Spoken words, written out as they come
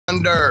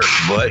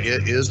But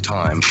it is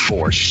time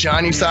for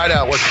Shiny Side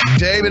Out with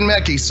Dave and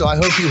Mecci. So I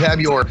hope you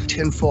have your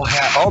tinfoil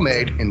hat all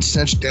made and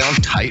cinched down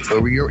tight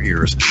over your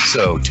ears.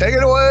 So take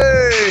it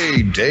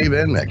away, Dave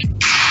and Mecci.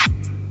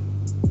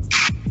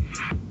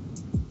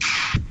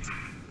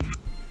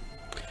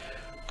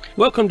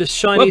 Welcome to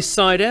Shiny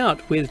Side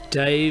Out with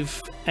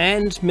Dave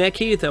and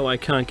Mecci, though I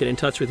can't get in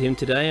touch with him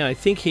today. I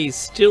think he's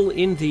still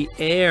in the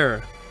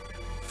air,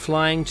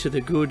 flying to the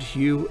good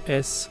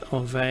US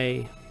of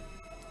A.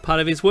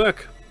 Part of his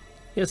work.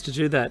 He has to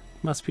do that.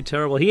 Must be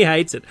terrible. He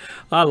hates it.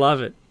 I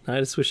love it. I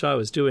just wish I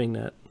was doing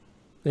that.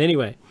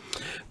 Anyway,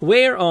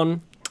 we're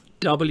on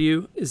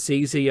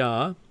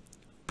WZZR,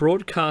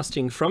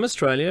 broadcasting from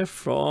Australia,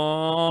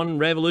 from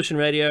Revolution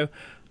Radio,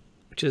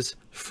 which is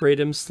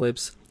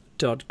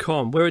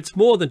freedomslips.com, where it's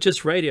more than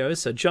just radio,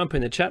 so jump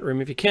in the chat room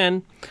if you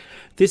can.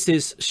 This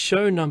is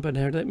show number,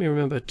 now let me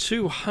remember,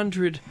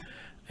 200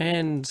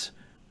 and...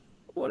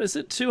 what is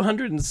it?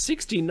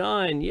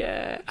 269.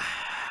 Yeah.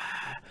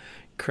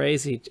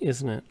 Crazy,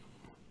 isn't it?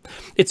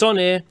 It's on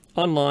air,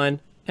 online,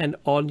 and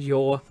on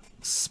your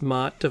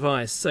smart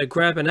device. So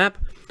grab an app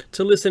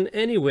to listen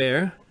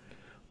anywhere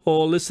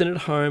or listen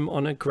at home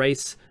on a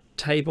Grace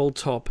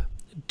tabletop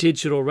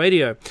digital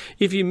radio.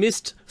 If you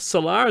missed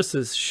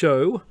Solaris's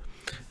show,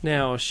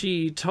 now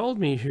she told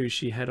me who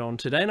she had on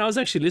today, and I was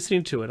actually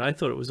listening to it. I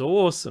thought it was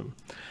awesome,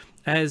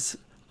 as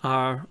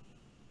are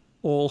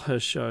all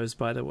her shows,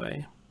 by the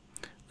way.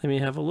 Let me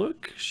have a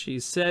look. She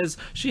says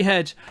she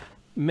had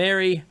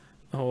Mary,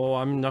 oh,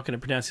 I'm not going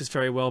to pronounce this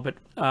very well, but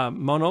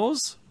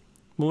Munoz,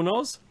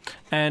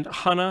 and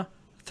Hannah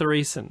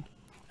Threesen.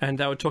 And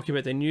they were talking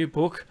about their new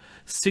book,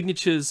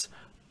 Signatures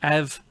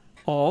of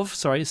an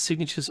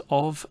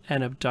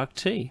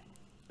Abductee. It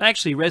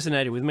actually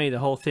resonated with me, the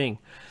whole thing.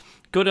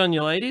 Good on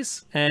you,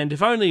 ladies. And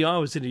if only I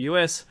was in the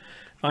US,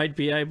 I'd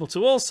be able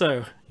to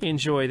also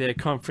enjoy their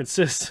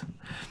conferences.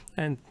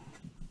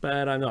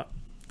 But I'm not.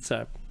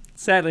 So,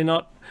 sadly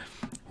not.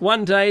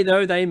 One day,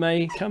 though, they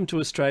may come to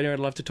Australia. I'd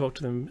love to talk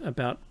to them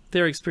about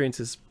their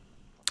experiences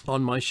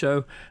on my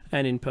show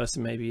and in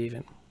person, maybe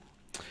even.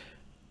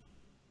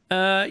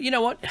 You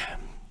know what?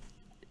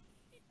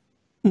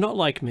 Not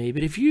like me,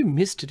 but if you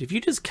missed it, if you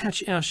just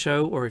catch our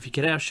show, or if you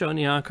get our show in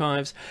the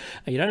archives,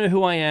 and you don't know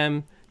who I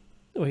am,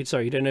 you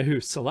don't know who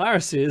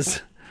Solaris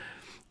is.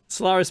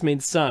 Solaris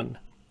means sun.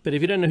 But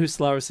if you don't know who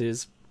Solaris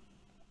is,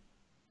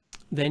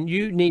 then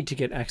you need to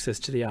get access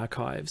to the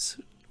archives.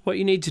 What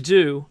you need to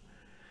do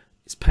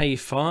is pay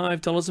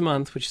 $5 a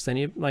month, which is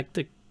only like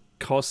the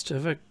cost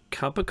of a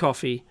cup of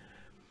coffee.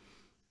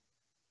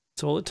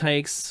 That's all it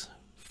takes,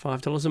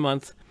 $5 a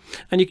month.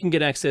 And you can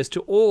get access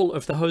to all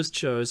of the host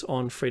shows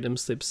on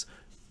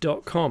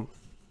freedomslips.com.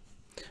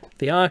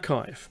 The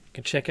archive. You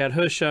can check out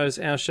her shows,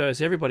 our shows,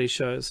 everybody's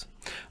shows.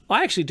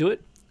 I actually do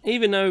it,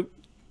 even though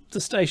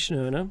the station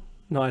owner,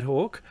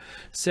 Nighthawk,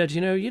 said,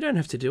 you don't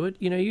have to do it.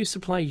 You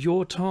supply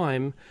your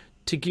time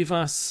to give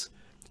us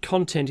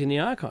content in the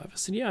archive. I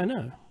said, yeah, I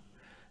know.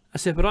 I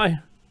said, but I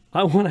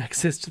want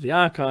access to the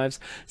archives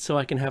so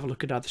I can have a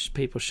look at other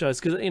people's shows,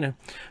 because,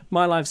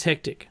 my life's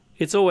hectic.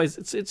 It's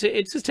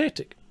just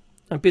hectic.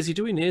 I'm busy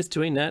doing this,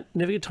 doing that.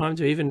 Never get time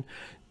to even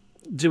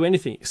do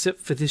anything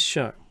except for this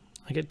show.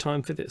 I get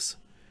time for this.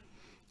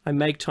 I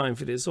make time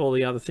for this. All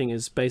the other thing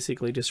is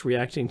basically just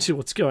reacting to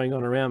what's going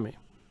on around me.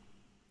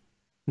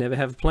 Never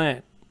have a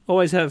plan.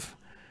 Always have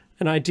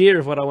an idea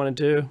of what I want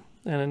to do,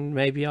 and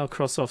maybe I'll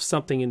cross off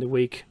something in the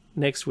week.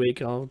 Next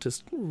week, I'll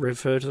just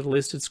refer to the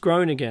list. It's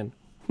grown again.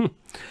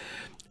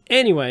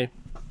 Anyway,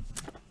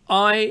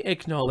 I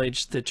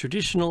acknowledge the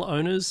traditional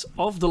owners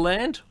of the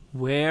land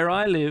where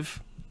I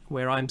live,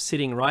 where I'm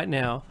sitting right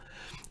now,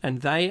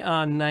 and they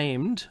are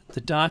named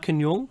the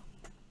Darkanyul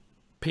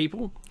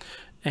people,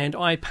 and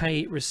I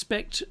pay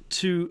respect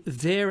to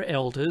their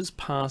elders,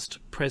 past,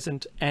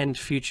 present, and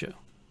future.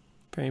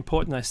 Very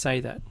important I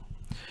say that.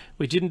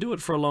 We didn't do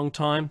it for a long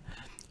time.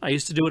 I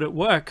used to do it at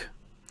work,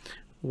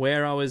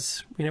 where I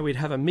was, we'd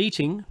have a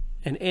meeting,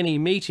 and any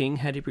meeting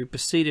had to be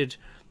preceded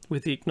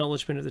with the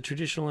acknowledgement of the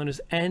traditional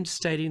owners and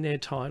stating their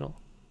title,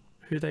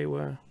 who they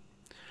were.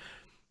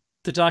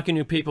 The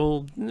Darkanyul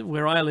people,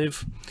 where I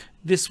live,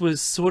 this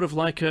was sort of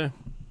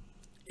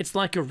it's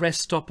like a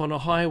rest stop on a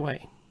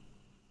highway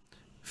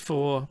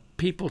for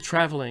people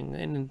traveling.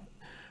 And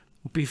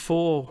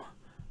before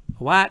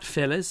white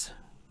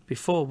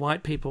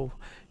people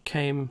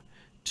came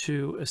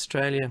to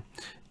Australia,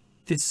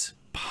 this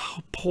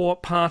poor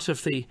part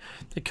of the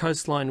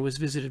coastline was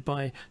visited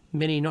by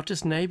many, not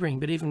just neighbouring,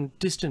 but even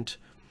distant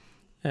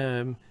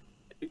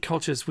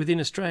cultures within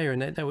Australia,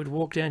 and they would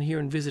walk down here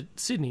and visit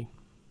Sydney.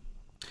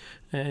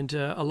 And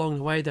along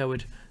the way, they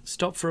would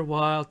stop for a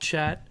while,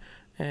 chat,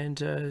 and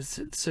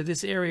so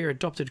this area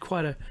adopted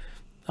quite a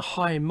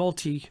high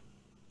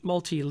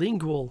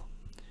multilingual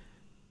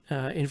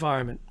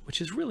environment, which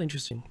is real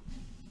interesting.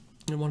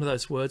 And one of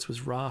those words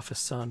was Ra for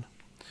sun.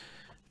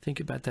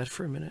 Think about that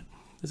for a minute.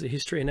 There's a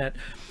history in that.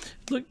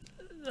 Look,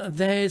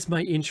 there's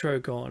my intro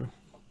gone,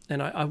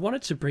 and I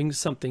wanted to bring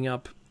something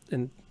up.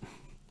 And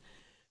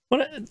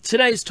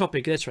today's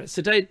topic, that's right.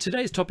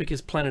 Today's topic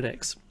is Planet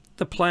X.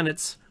 the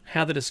planets,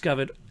 how they're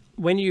discovered.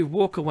 When you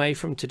walk away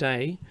from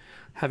today,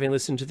 having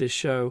listened to this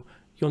show,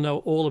 you'll know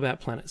all about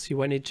planets. You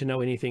won't need to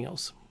know anything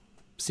else.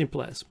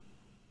 Simple as.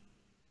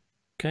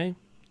 Okay?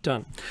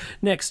 Done.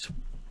 Next,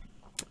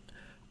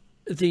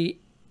 the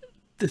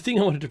thing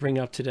I wanted to bring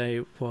up today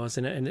was,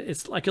 and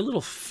it's like a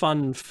little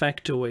fun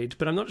factoid,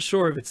 but I'm not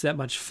sure if it's that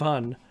much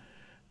fun.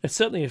 It's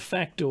certainly a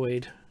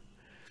factoid.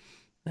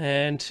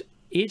 And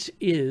it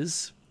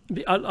is...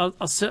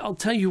 I'll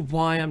tell you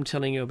why I'm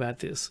telling you about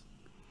this.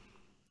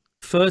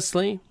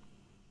 Firstly,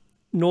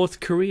 North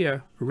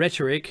Korea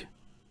rhetoric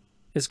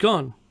is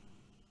gone.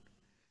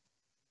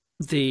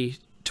 The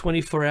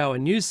 24-hour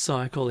news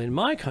cycle in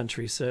my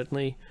country,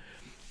 certainly,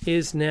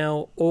 is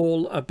now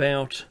all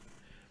about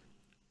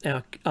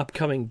our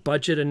upcoming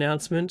budget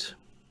announcement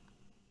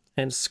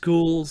and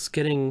schools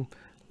getting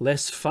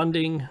less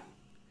funding.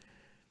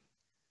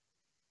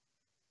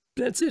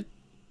 That's it.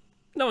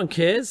 No one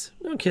cares.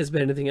 No one cares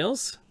about anything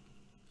else.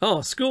 Oh,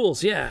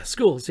 schools. Yeah, that's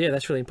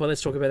really important.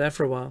 Let's talk about that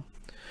for a while.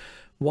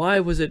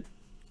 Why was it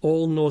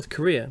all North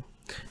Korea?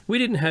 We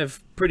didn't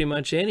have pretty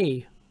much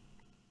any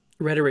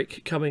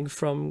rhetoric coming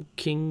from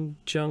Kim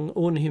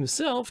Jong-un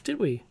himself, did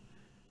we?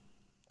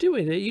 Did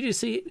we?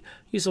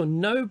 You saw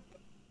no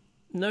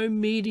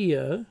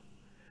media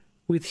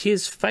with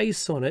his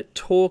face on it,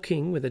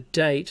 talking with a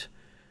date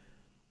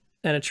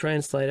and a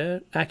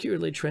translator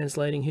accurately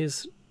translating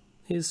his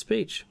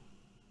speech.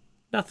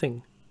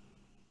 Nothing.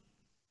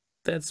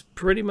 That's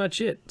pretty much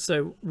it.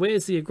 So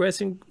where's the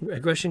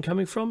aggression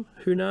coming from?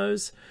 Who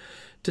knows?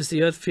 Does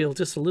the Earth feel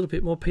just a little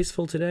bit more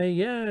peaceful today?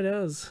 Yeah, it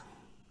does.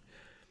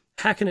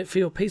 How can it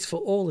feel peaceful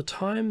all the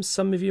time?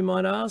 Some of you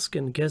might ask,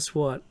 and guess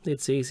what?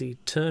 It's easy.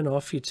 Turn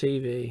off your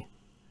TV.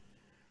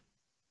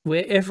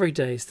 Where every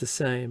day's the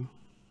same.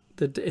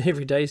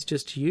 Every day's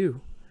just you.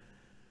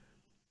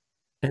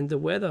 And the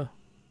weather.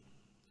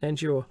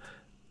 And your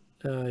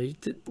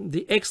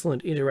the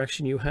excellent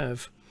interaction you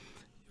have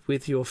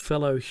with your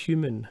fellow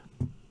human.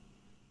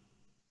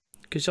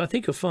 Because I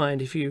think you'll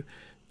find if you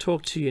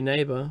talk to your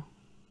neighbor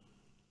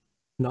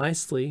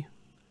nicely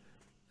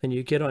and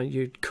you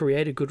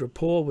create a good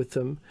rapport with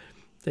them,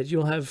 that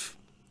you'll have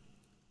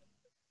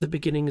the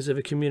beginnings of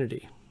a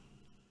community.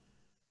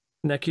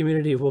 And that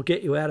community will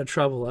get you out of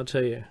trouble, I'll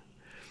tell you.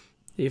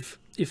 If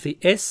the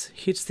S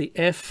hits the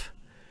F,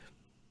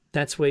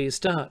 that's where you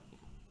start.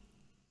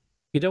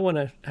 You don't want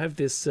to have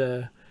this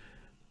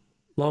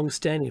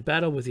long-standing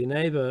battle with your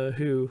neighbor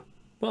who,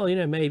 well,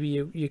 maybe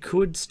you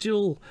could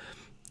still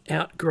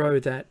outgrow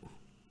that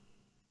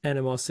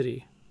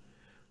animosity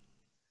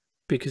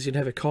because you'd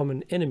have a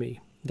common enemy.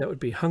 That would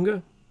be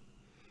hunger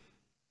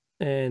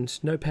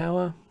and no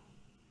power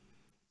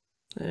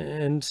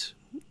and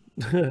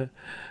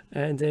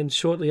and then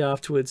shortly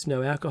afterwards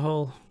no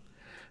alcohol,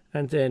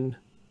 and then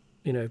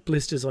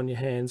blisters on your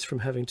hands from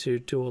having to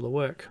do all the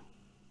work.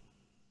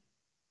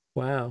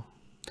 Wow.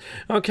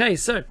 Okay,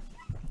 so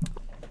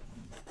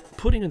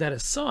putting that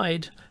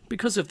aside,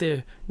 because of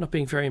there not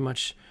being very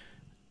much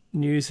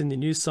news in the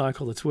news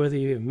cycle that's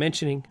worthy of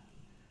mentioning,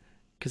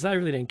 because I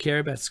really don't care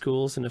about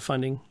schools and the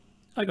funding.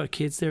 I got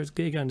kids, they're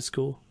going to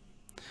school.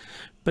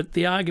 But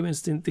the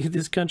arguments in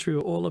this country are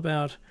all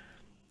about,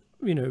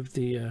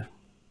 the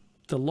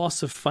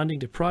loss of funding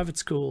to private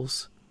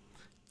schools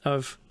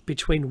of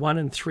between $1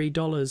 and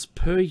 $3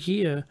 per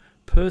year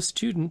per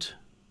student.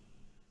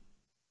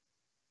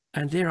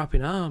 And they're up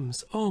in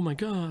arms. Oh my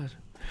God,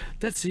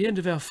 that's the end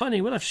of our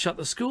funding. We'll have to shut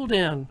the school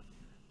down.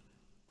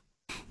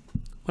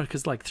 What,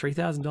 because like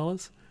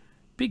 $3,000?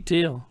 Big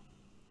deal.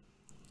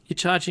 You're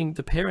charging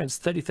the parents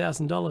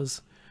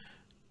 $30,000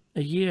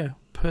 a year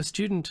per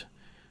student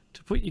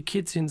to put your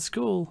kids in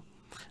school.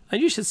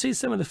 And you should see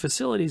some of the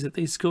facilities at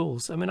these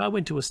schools. I mean, I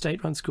went to a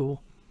state-run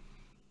school.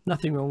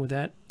 Nothing wrong with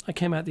that. I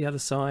came out the other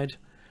side.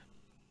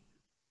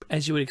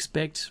 As you would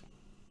expect,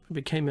 I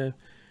became a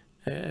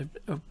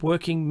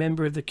working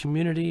member of the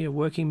community, a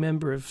working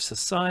member of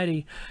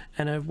society,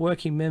 and a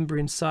working member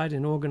inside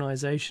an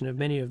organization of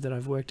many of that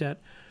I've worked at.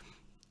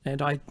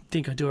 And I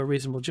think I do a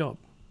reasonable job.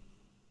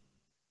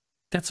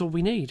 That's all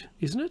we need,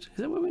 isn't it? Is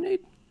that what we need?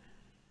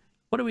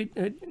 What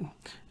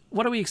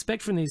do we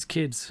expect from these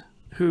kids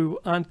who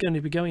aren't going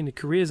to be going to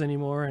careers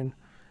anymore? And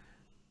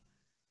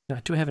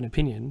I do have an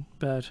opinion,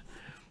 but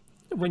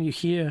when you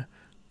hear,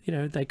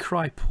 they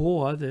cry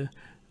poor,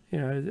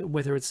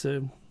 whether it's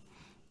a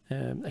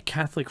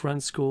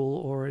Catholic-run school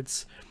or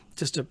it's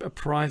just a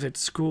private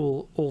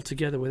school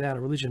altogether without a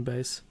religion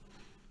base,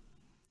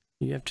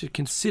 you have to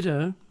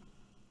consider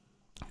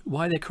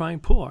why they're crying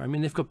poor. I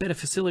mean, they've got better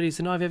facilities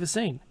than I've ever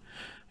seen.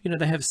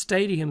 They have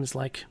stadiums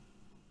like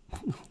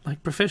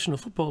professional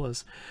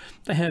footballers.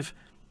 They have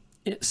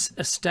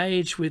a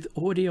stage with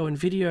audio and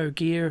video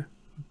gear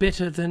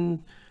better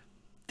than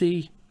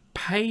the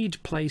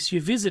paid place you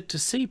visit to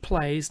see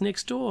plays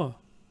next door.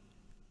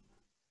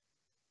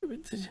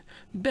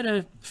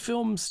 Better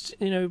films,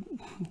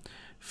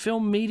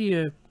 film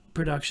media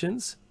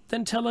productions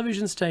than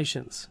television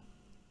stations.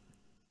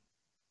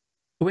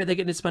 Where are they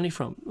getting this money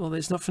from? Well,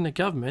 it's not from the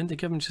government. The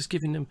government's just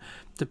giving them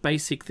the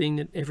basic thing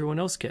that everyone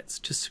else gets,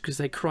 just because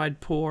they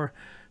cried poor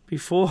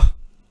before.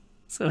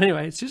 So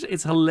anyway,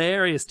 it's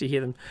hilarious to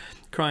hear them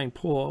crying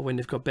poor when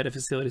they've got better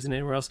facilities than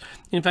anywhere else.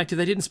 In fact, if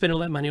they didn't spend all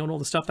that money on all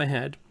the stuff they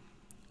had,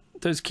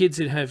 those kids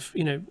would have,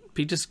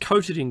 be just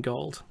coated in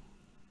gold.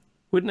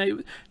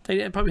 Wouldn't they?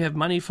 They'd probably have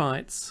money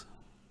fights.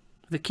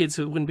 The kids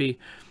who wouldn't be,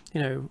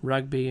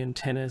 rugby and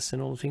tennis and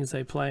all the things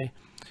they play.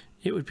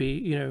 It would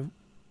be,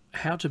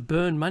 how to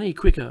burn money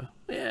quicker.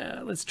 Yeah,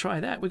 let's try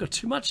that. We've got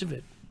too much of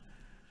it.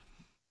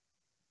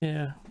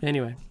 Yeah,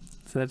 anyway.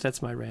 So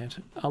that's my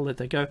rant. I'll let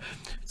that go.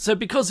 So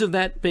because of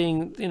that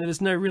being, there's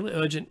no really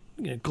urgent,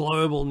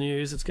 global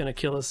news that's going to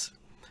kill us,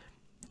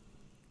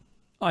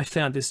 I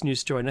found this news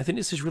story, and I think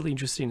this is really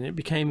interesting.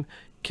 It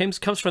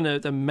comes from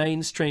the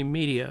mainstream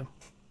media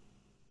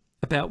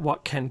about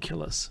what can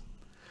kill us.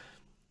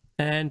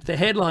 And the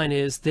headline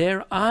is,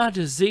 "There are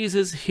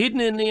diseases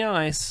hidden in the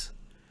ice,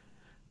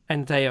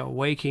 and they are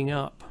waking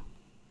up."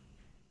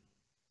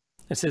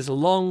 It says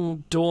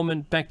long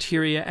dormant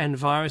bacteria and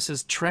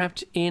viruses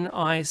trapped in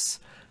ice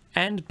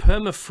and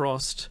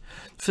permafrost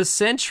for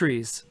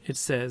centuries, it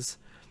says,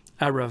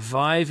 are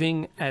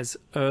reviving as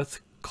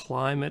Earth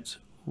climate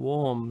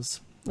warms.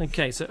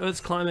 Okay, so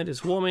Earth's climate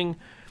is warming,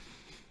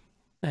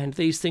 and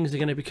these things are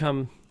going to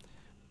become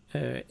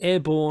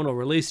airborne or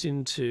released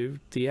into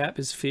the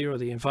atmosphere or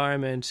the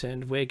environment,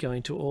 and we're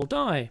going to all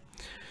die.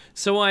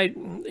 So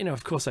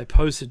of course I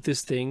posted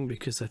this thing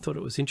because I thought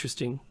it was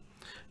interesting.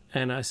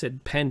 And I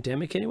said,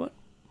 pandemic, anyone?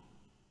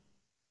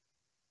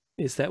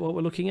 Is that what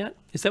we're looking at?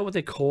 Is that what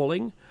they're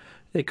calling?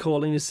 They're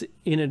calling this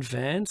in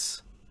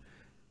advance?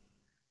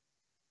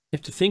 You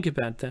have to think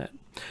about that.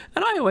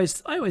 And I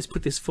always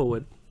put this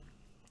forward.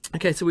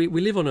 Okay, so we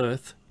live on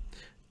Earth,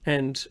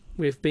 and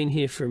we've been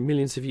here for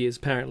millions of years,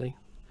 apparently.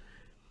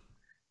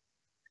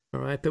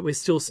 All right, but we're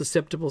still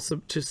susceptible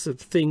to some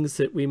things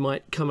that we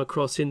might come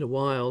across in the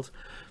wild.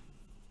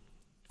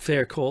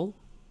 Fair call.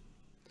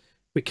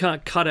 We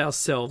can't cut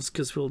ourselves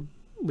because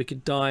we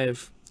could die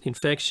of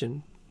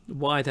infection.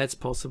 Why that's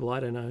possible, I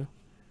don't know.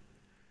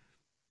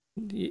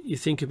 You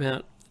think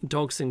about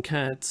dogs and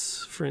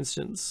cats, for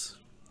instance,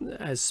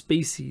 as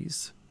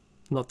species,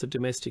 not the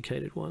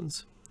domesticated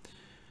ones,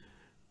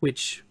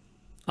 which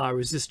are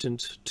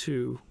resistant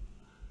to,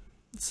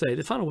 say,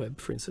 the funnel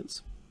web, for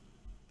instance.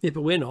 Yeah,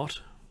 but we're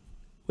not.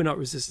 We're not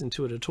resistant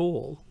to it at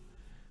all.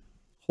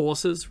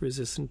 Horses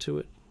resistant to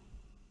it.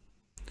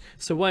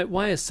 So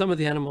why are some of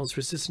the animals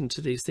resistant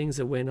to these things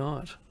that we're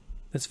not?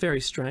 That's very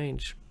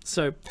strange.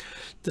 So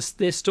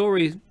their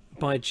story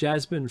by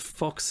Jasmine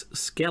Fox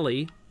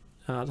Skelly,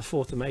 the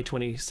 4th of May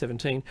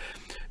 2017,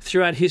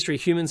 throughout history,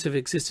 humans have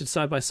existed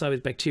side by side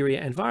with bacteria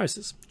and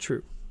viruses.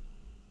 True.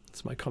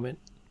 That's my comment.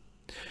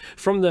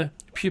 From the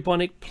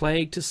bubonic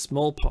plague to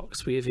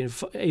smallpox, we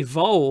have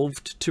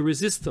evolved to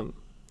resist them.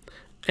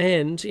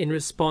 And in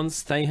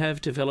response, they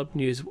have developed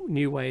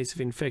new ways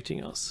of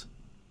infecting us.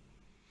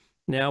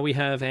 Now we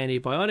have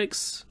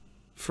antibiotics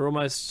for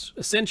almost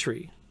a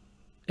century,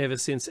 ever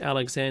since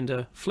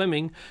Alexander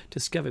Fleming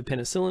discovered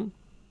penicillin.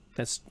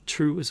 That's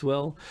true as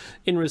well.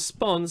 In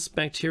response,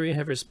 bacteria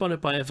have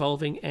responded by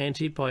evolving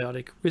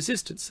antibiotic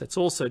resistance. That's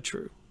also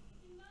true.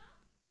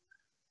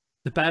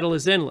 The battle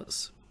is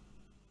endless.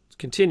 It's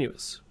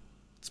continuous.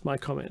 It's my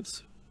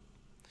comments.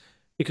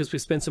 Because we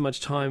spend so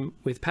much time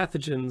with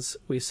pathogens,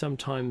 we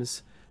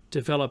sometimes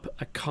develop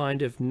a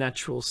kind of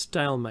natural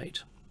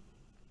stalemate.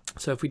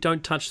 So if we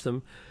don't touch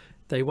them,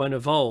 they won't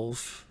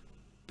evolve,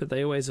 but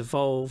they always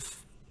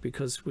evolve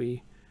because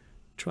we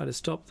try to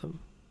stop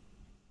them.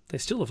 They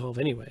still evolve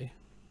anyway.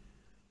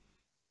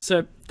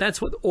 So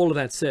that's what all of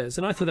that says.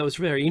 And I thought that was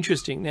very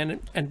interesting.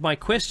 And my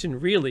question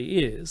really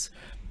is,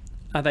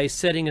 are they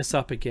setting us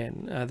up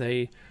again? Are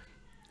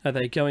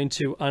they going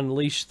to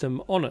unleash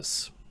them on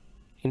us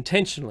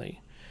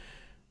intentionally?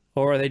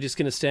 Or are they just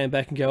going to stand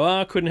back and go,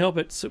 I couldn't help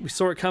it. So we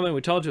saw it coming.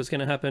 We told you it was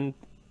going to happen.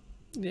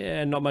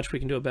 Yeah, not much we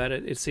can do about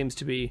it. It seems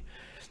to be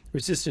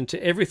resistant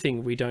to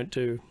everything we don't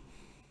do.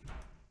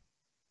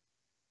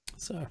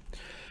 So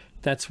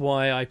that's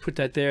why I put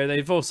that there.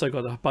 They've also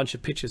got a bunch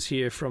of pictures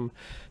here from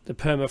the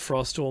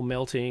permafrost all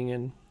melting,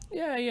 and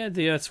yeah,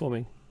 the Earth's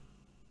warming.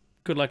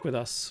 Good luck with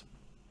us.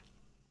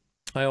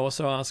 I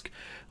also ask,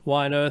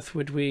 why on earth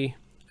would we,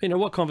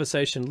 what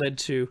conversation led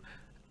to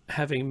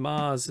having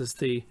Mars as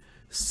the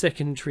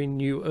secondary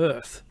new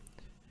Earth?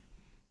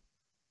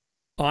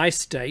 I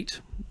state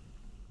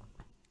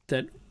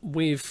that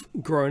we've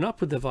grown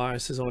up with the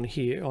viruses on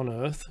here on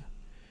Earth.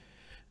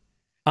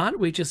 Aren't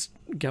we just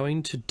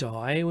going to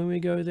die when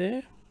we go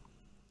there?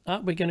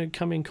 Aren't we going to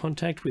come in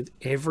contact with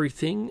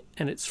everything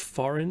and it's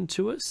foreign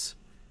to us?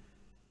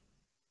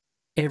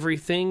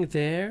 Everything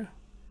there,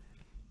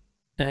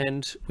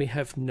 and we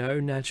have no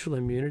natural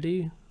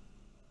immunity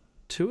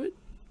to it?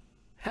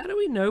 How do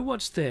we know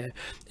what's there?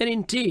 And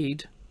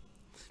indeed,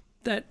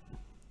 the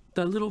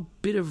little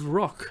bit of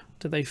rock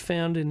that they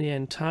found in the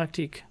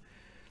Antarctic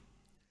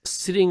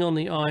sitting on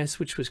the ice,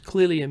 which was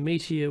clearly a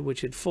meteor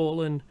which had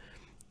fallen,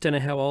 Don't know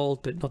how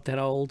old, but not that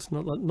old.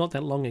 Not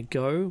that long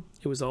ago.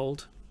 It was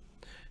old.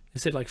 They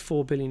said like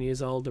 4 billion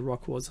years old the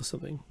rock was or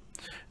something.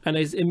 And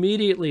they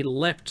immediately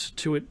leapt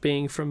to it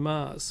being from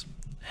Mars.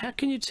 How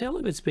can you tell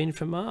if it's been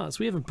from Mars?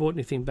 We haven't brought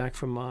anything back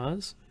from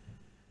Mars.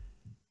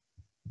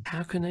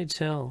 How can they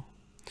tell?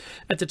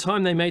 At the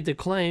time they made the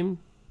claim,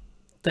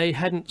 they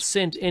hadn't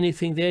sent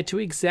anything there to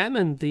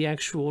examine the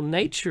actual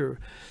nature,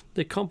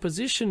 the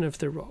composition of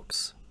the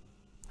rocks.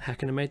 How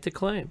can they make the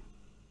claim?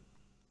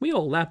 We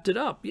all lapped it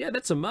up. Yeah,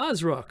 that's a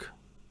Mars rock.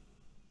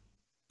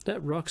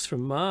 That rock's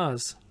from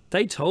Mars.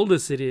 They told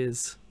us it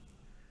is.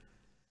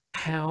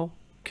 How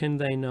can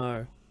they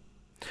know?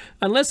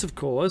 Unless, of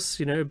course,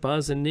 you know,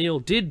 Buzz and Neil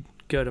did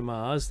go to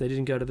Mars. They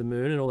didn't go to the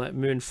moon, and all that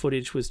moon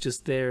footage was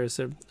just there as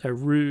a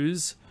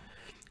ruse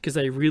because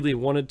they really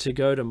wanted to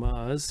go to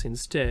Mars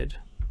instead.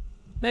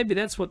 Maybe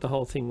that's what the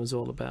whole thing was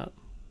all about.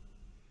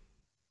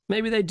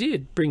 Maybe they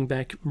did bring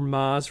back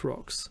Mars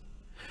rocks.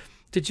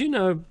 Did you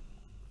know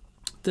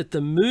that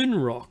the moon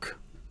rock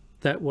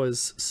that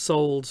was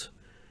sold,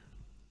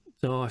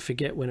 oh, I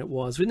forget when it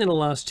was, within the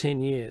last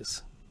 10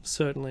 years,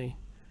 certainly,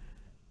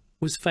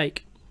 was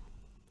fake?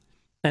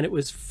 And it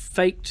was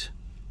faked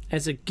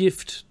as a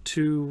gift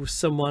to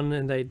someone,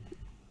 and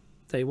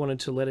they wanted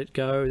to let it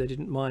go. They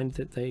didn't mind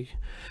that they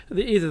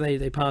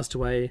passed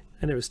away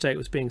and their estate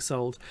was being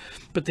sold.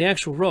 But the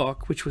actual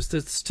rock, which was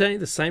the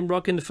same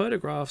rock in the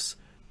photographs,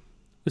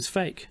 was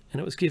fake, and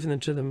it was given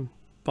to them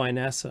by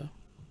NASA.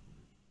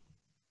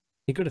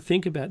 You've got to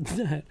think about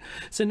that.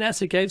 So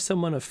NASA gave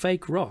someone a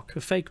fake rock,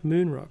 a fake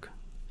moon rock.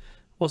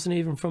 Wasn't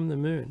even from the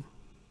moon.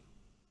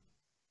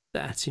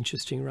 That's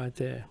interesting right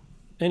there.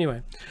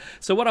 Anyway,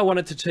 so what I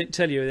wanted to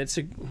tell you, it's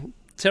a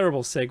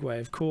terrible segue,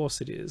 of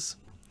course it is,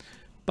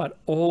 but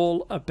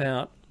all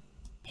about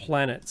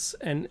planets.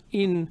 And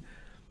in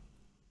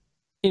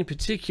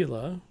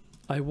particular,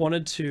 I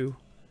wanted to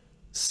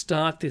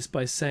start this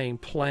by saying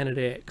Planet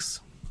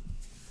X,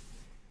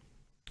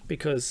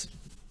 because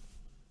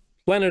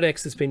Planet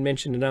X has been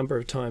mentioned a number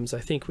of times. I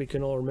think we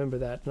can all remember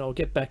that, and I'll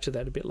get back to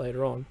that a bit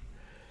later on.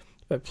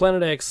 But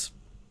Planet X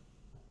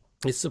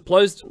is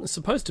supposed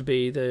to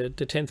be the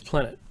 10th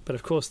planet, but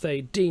of course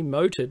they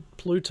demoted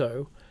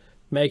Pluto,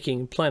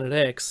 making Planet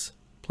X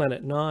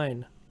Planet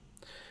 9.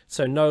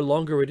 So no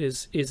longer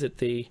is it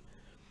the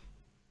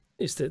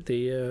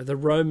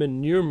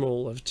Roman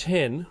numeral of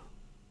 10.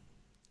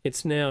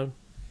 It's now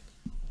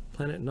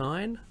Planet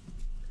 9.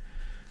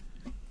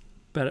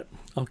 But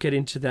I'll get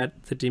into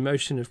that, the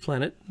demotion of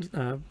planet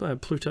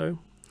Pluto,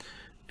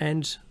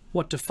 and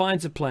what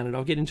defines a planet.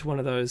 I'll get into one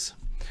of those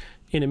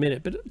in a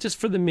minute. But just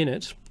for the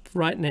minute,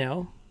 right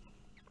now,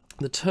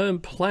 the term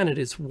planet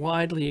is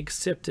widely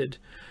accepted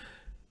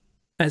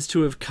as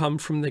to have come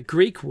from the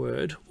Greek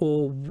word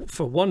or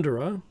for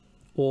wanderer,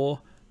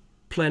 or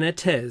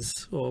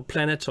planetes, or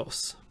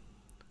planetos.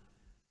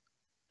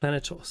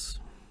 Planetos.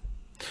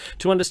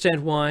 To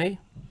understand why,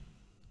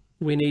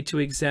 we need to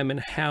examine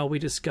how we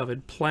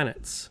discovered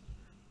planets.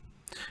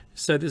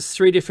 So there's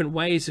 3 different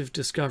ways of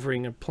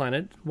discovering a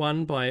planet.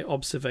 One, by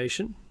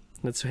observation.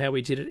 That's how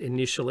we did it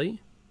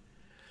initially.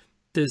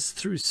 There's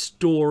through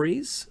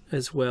stories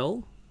as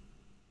well.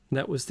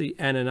 That was the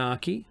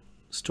Anunnaki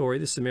story,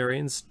 the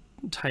Sumerians'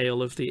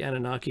 tale of the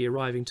Anunnaki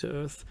arriving to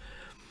Earth.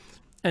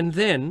 And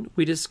then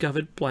we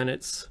discovered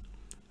planets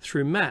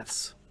through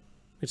maths,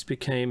 which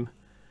became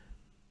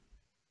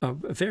a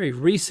very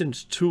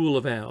recent tool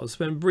of ours,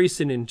 but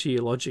recent in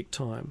geologic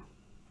time.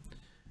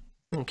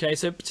 Okay,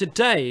 so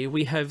today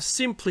we have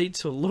simply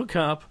to look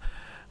up,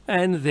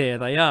 and there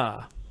they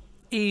are,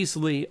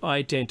 easily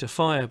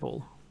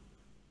identifiable.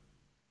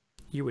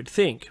 You would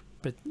think,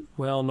 but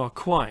well, not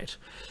quite.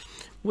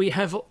 We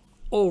have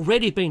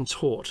already been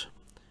taught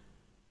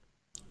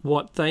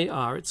what they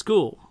are at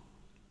school.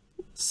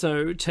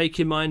 So take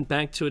your mind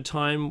back to a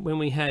time when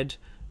we had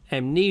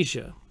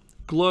amnesia,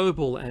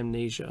 global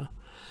amnesia,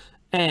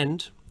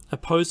 and a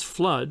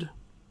post-flood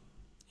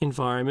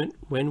environment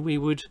when we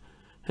would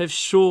have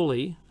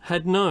surely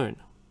had known.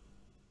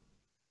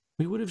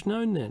 We would have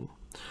known then.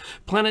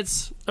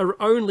 Planets are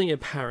only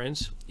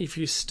apparent if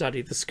you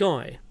study the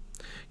sky.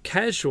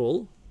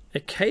 Casual,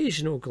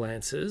 occasional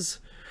glances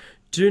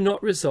do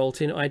not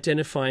result in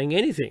identifying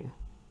anything.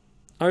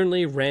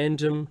 Only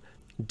random,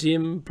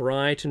 dim,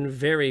 bright, and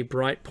very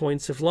bright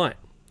points of light,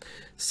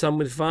 some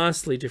with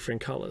vastly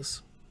different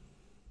colours.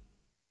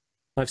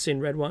 I've seen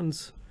red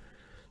ones,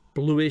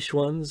 bluish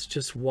ones,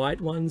 just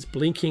white ones,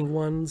 blinking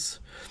ones,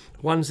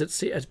 ones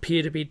that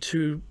appear to be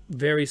 2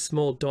 very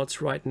small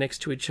dots right next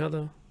to each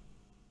other.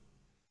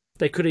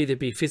 They could either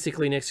be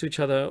physically next to each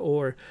other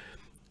or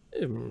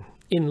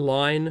in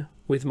line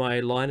with my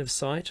line of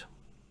sight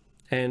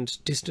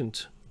and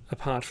distant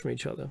apart from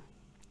each other,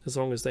 as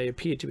long as they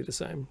appear to be the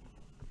same.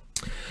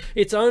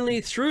 It's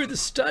only through the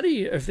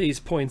study of these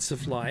points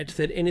of light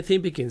that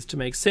anything begins to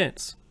make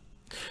sense.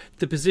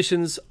 The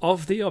positions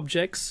of the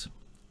objects,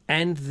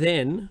 and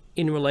then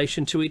in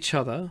relation to each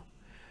other,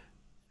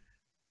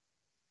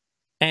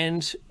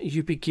 and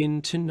you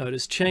begin to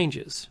notice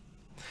changes.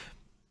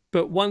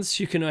 But once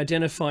you can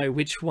identify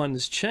which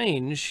ones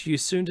change, you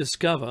soon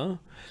discover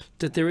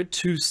that there are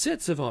two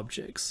sets of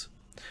objects.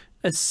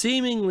 A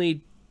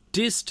seemingly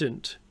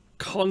distant,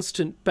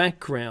 constant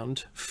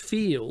background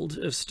field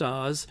of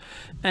stars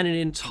and an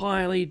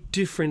entirely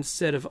different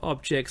set of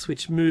objects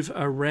which move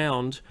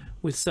around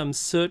with some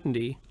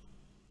certainty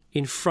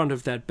in front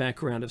of that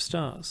background of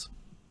stars.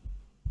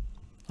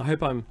 I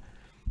hope I'm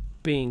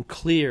being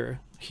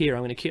clear here.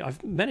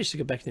 I've managed to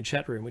get back in the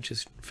chat room, which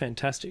is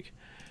fantastic.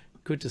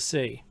 Good to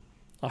see.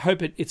 I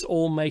hope it's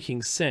all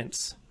making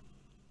sense.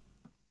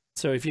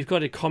 So if you've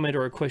got a comment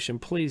or a question,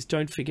 please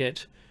don't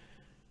forget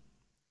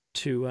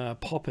to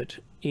pop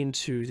it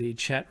into the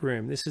chat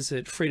room. This is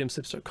at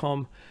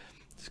freedomslips.com.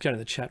 Just go to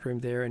the chat room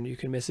there and you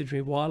can message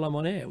me while I'm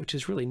on air, which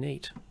is really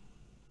neat.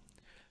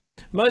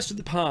 Most of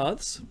the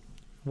paths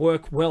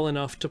work well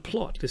enough to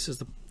plot. This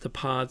is the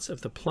paths of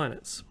the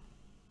planets.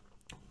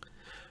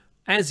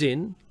 As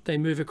in, they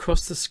move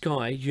across the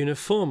sky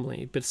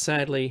uniformly, but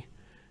sadly,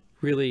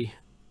 really,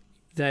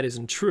 that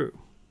isn't true.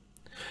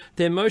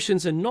 Their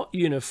motions are not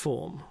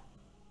uniform.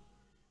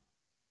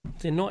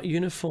 They're not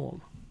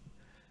uniform.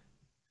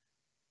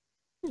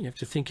 You have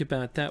to think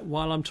about that.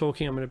 While I'm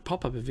talking, I'm going to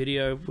pop up a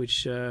video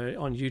which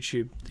on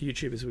YouTube. The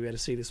YouTubers will be able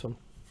to see this one.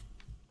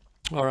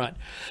 All right.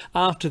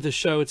 After the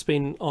show, it's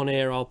been on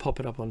air, I'll pop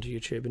it up onto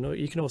YouTube. And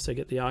you can also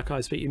get the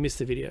archives, but you missed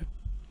the video.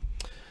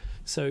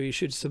 So you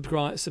should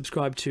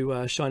subscribe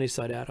to Shiny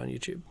Side Out on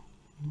YouTube.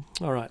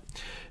 All right.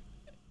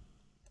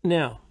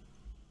 Now,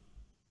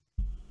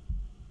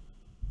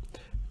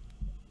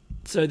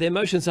 so their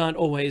motions aren't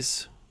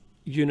always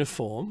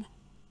uniform.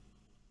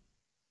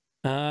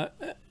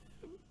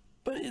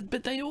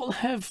 But they all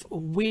have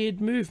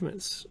weird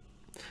movements.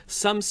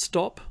 Some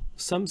stop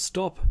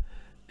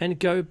and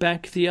go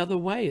back the other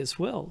way as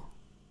well.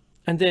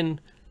 And then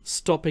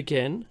stop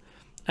again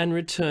and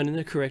return in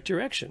the correct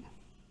direction.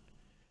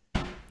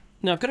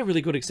 Now, I've got a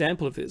really good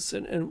example of this.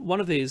 And one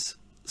of these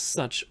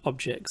such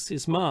objects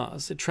is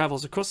Mars. It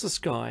travels across the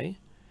sky.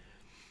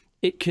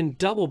 It can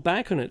double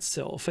back on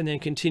itself and then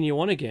continue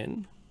on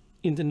again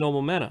in the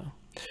normal manner.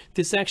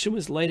 This action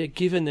was later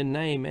given the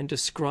name and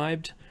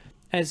described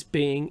as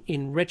being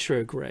in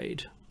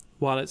retrograde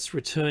while it's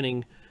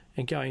returning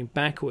and going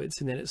backwards,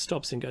 and then it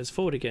stops and goes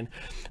forward again.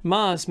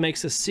 Mars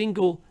makes a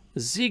single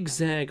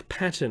zigzag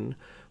pattern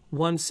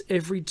once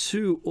every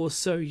 2 or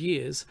so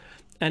years,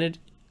 and it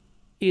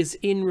is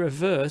in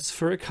reverse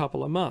for a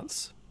couple of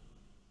months.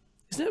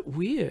 Isn't that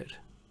weird?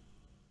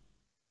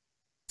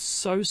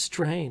 So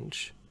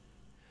strange.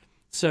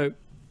 So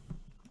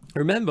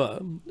remember,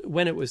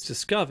 when it was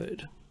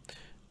discovered,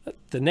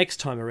 the next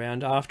time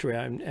around after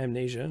our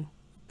amnesia,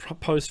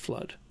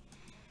 post-flood,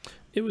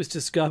 it was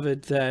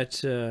discovered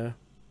that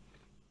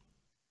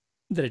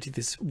that it did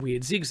this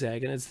weird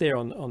zigzag, and it's there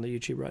on the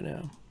YouTube right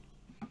now.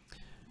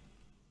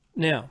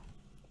 Now,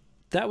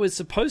 that was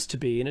supposed to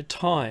be in a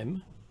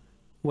time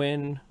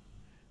when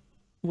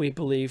we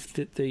believed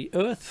that the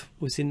Earth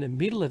was in the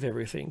middle of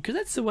everything, because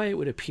that's the way it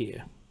would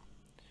appear.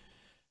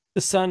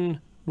 The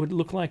sun would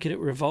look like it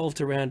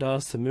revolved around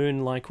us, the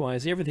moon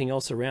likewise, everything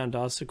else around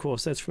us. Of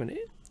course, that's from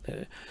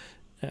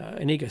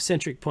an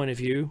egocentric point of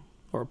view,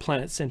 or a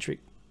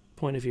planet-centric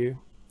point of view.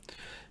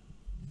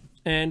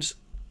 And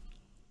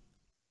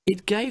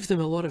it gave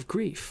them a lot of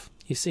grief.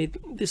 You see,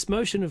 this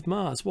motion of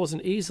Mars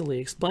wasn't easily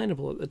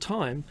explainable at the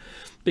time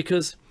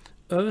because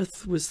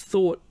Earth was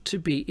thought to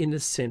be in the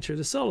center of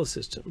the solar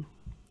system.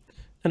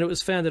 And it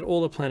was found that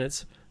all the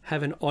planets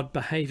have an odd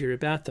behavior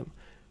about them.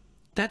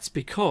 That's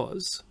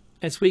because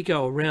as we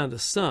go around the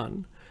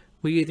sun,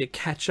 we either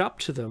catch up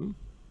to them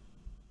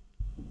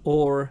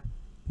or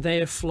they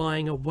are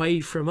flying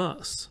away from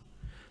us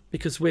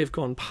because we've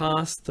gone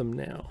past them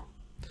now.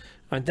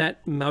 And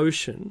that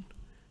motion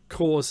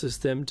causes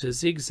them to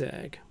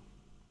zigzag.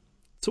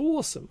 It's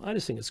awesome. I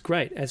just think it's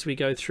great as we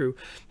go through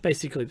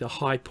basically the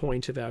high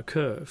point of our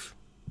curve,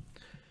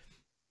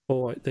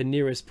 or the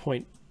nearest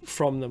point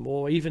from them,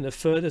 or even the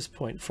furthest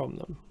point from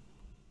them.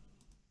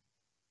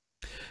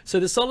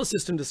 So the solar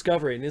system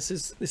discovery, and this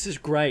is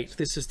great.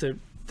 This is the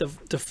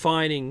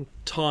defining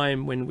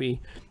time when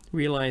we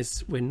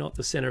realize we're not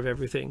the center of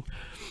everything.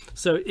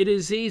 So it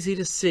is easy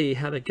to see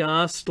how the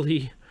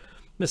ghastly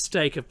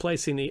mistake of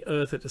placing the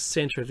Earth at the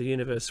center of the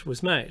universe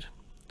was made.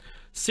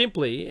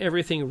 Simply,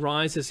 everything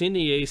rises in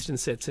the east and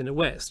sets in the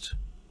west.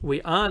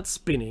 We aren't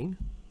spinning,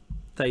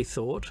 they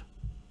thought.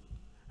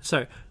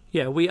 So,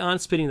 yeah, we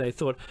aren't spinning, they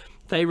thought.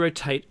 They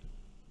rotate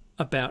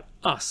about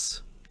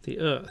us, the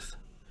Earth.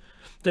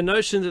 The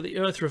notion that the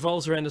Earth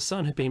revolves around the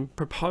sun had been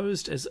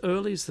proposed as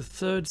early as the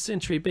 3rd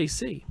century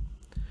BC.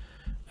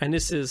 And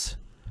this is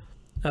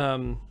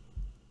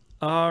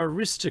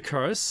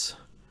Aristarchus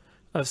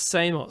of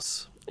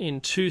Samos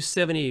in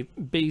 270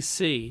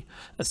 BC.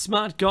 A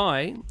smart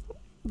guy,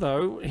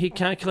 though, he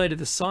calculated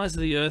the size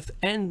of the Earth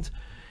and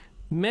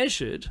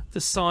measured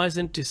the size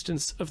and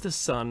distance of the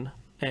sun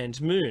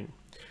and moon.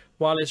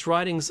 While his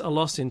writings are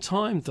lost in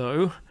time,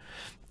 though,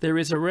 there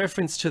is a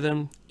reference to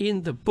them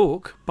in the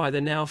book by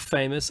the now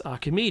famous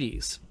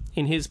Archimedes,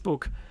 in his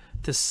book,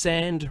 The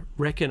Sand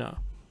Reckoner.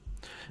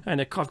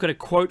 And I've got a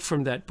quote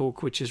from that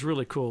book, which is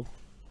really cool.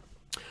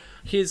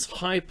 His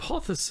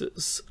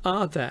hypotheses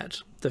are that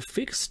the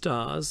fixed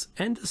stars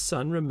and the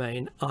sun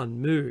remain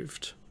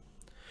unmoved,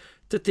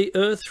 that the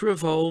Earth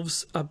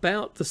revolves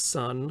about the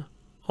sun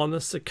on the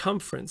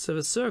circumference of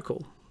a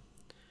circle,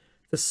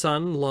 the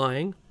sun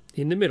lying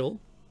in the middle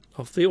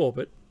of the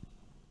orbit,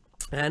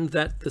 and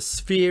that the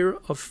sphere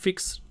of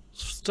fixed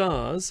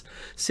stars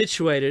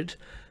situated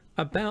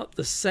about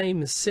the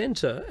same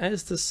centre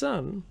as the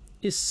sun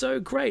is so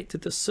great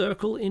that the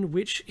circle in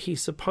which he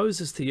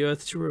supposes the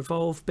Earth to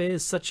revolve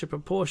bears such a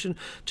proportion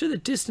to the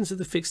distance of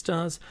the fixed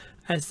stars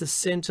as the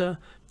centre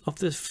of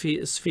the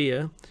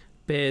sphere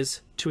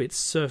bears to its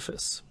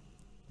surface.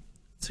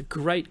 It's a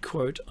great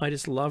quote. I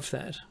just love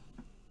that.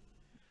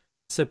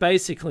 So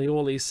basically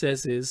all he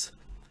says is,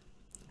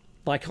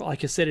 like I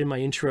said in my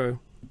intro,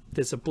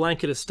 there's a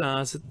blanket of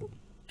stars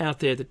out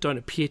there that don't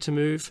appear to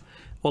move.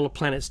 All the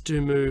planets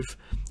do move,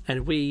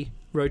 and we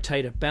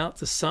rotate about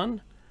the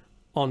sun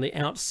on the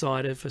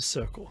outside of a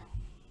circle.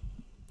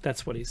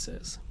 That's what he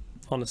says,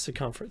 on the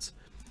circumference.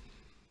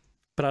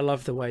 But I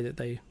love the way that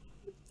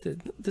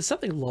there's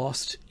something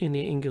lost in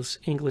the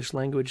English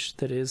language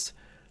that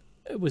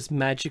was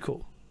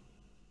magical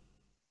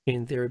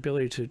in their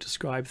ability to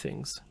describe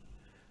things.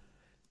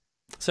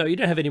 So you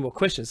don't have any more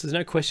questions. There's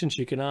no questions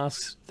you can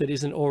ask that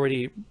isn't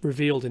already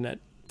revealed in that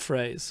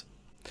phrase.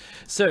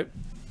 So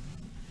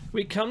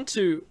we come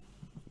to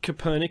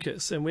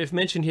Copernicus, and we've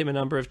mentioned him a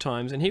number of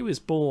times, and he was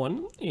born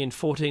in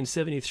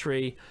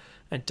 1473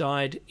 and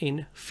died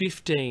in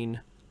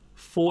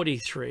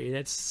 1543.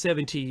 That's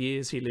 70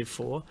 years he lived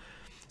for.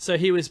 So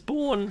he was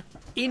born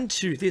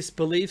into this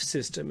belief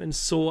system and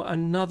saw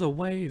another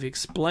way of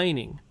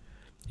explaining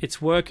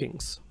its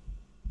workings.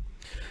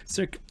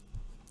 So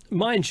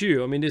mind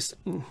you, I mean,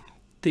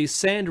 the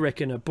Sand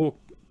Reckoner book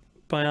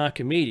by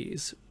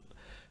Archimedes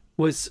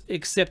was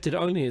accepted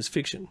only as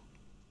fiction.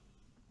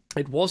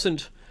 It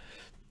wasn't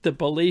the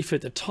belief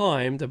at the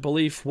time. The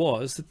belief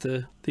was that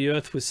the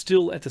Earth was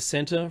still at the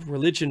center.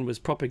 Religion was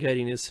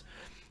propagating this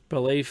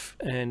belief,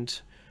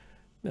 and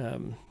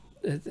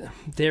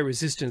their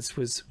resistance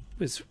was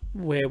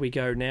where we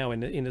go now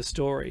in the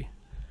story.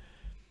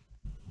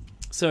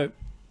 So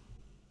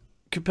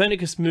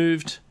Copernicus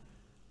moved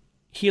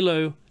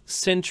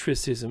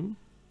heliocentrism,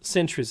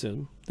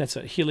 that's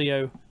it,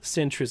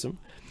 heliocentrism,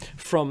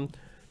 from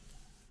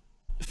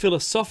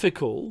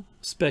philosophical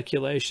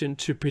speculation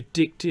to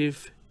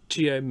predictive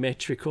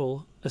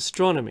geometrical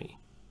astronomy.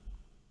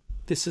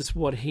 This is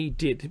what he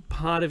did.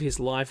 Part of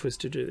his life was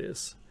to do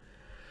this.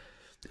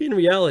 In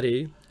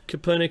reality,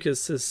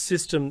 Copernicus'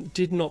 system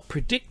did not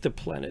predict the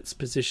planet's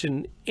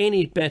position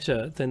any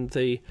better than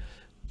the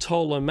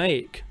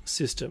Ptolemaic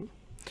system.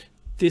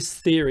 This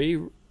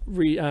theory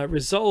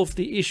resolved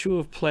the issue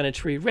of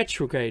planetary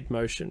retrograde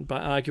motion by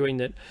arguing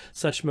that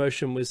such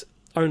motion was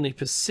only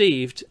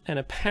perceived and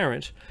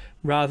apparent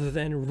rather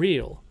than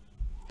real.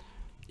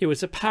 It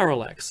was a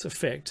parallax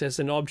effect, as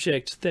an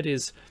object that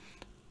is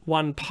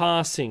one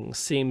passing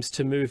seems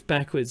to move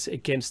backwards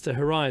against the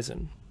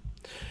horizon.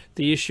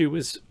 The issue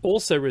was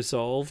also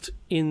resolved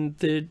in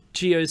the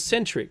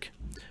geocentric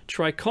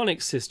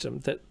triconic system,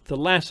 that the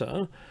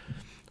latter,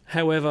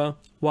 however,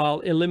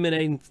 while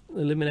eliminating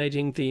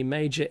the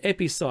major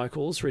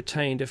epicycles,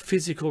 retained a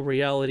physical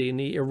reality in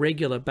the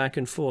irregular back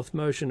and forth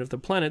motion of the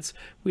planets,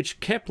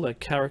 which Kepler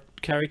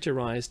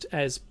characterized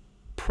as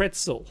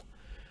pretzel.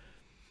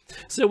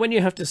 So when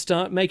you have to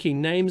start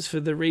making names for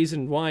the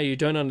reason why you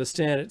don't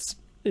understand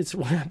it's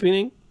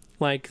happening,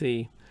 like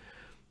and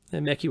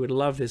Mecci would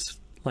love this,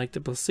 like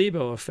the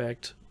placebo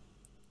effect,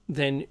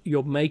 then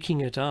you're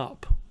making it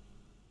up.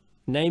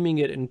 Naming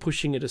it and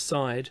pushing it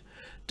aside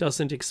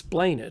doesn't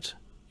explain it.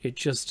 It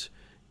just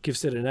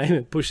gives it a name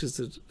and pushes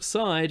it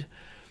aside,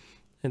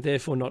 and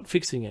therefore not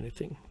fixing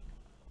anything.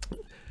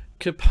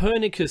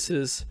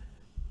 Copernicus's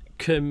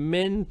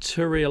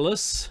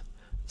Commentarilius,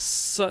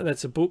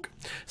 that's a book,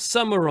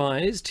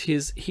 summarized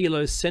his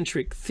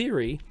heliocentric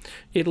theory.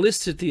 It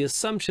listed the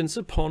assumptions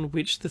upon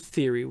which the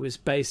theory was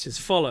based as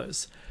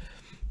follows.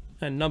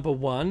 And number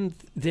one,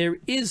 there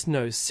is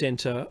no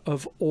center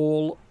of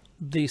all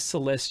the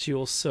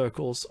celestial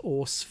circles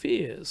or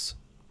spheres.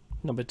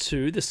 Number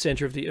two, the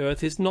center of the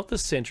Earth is not the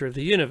center of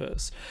the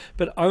universe,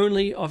 but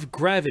only of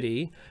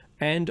gravity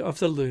and of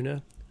the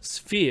lunar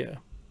sphere.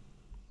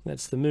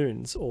 That's the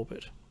moon's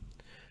orbit.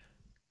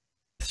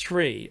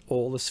 3.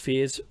 All the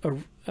spheres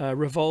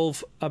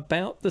revolve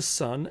about the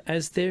sun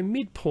as their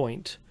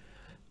midpoint,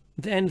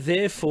 and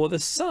therefore the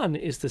sun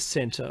is the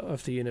center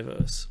of the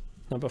universe.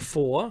 Number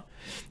 4.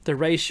 The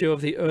ratio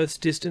of the Earth's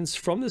distance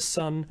from the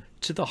sun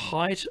to the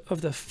height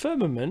of the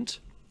firmament,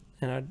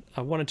 and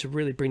I wanted to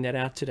really bring that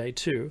out today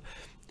too,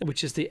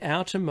 which is the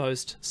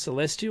outermost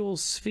celestial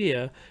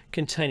sphere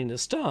containing the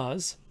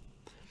stars,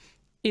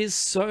 is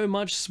so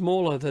much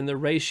smaller than the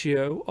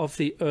ratio of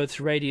the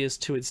Earth's radius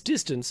to its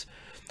distance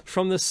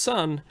from the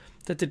sun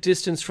that the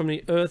distance from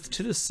the Earth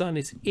to the sun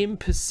is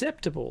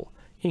imperceptible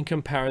in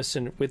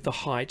comparison with the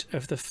height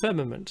of the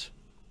firmament.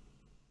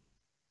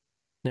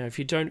 Now, if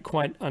you don't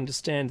quite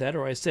understand that,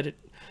 or I said it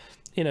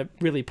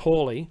really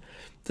poorly,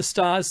 the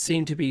stars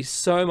seem to be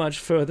so much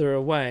further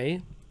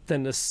away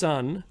than the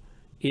sun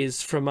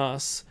is from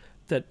us,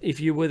 that if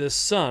you were the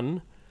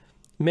sun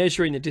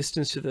measuring the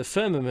distance to the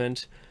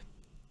firmament,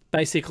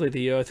 basically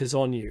the Earth is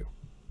on you.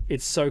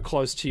 It's so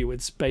close to you,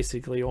 it's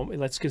basically,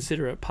 let's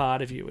consider it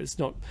part of you. It's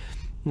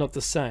not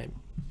the same.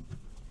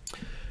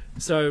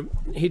 So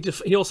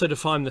he also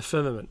defined the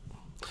firmament.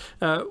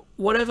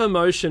 Whatever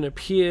motion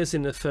appears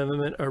in the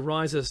firmament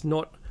arises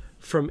not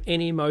from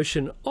any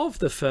motion of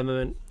the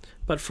firmament,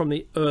 but from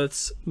the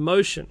Earth's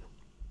motion.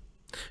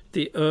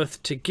 The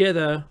Earth,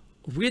 together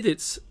with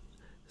its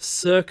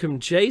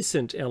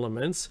circumjacent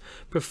elements,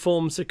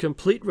 performs a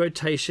complete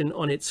rotation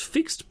on its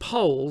fixed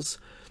poles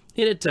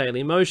in a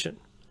daily motion,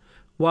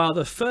 while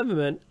the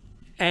firmament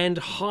and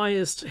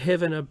highest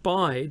heaven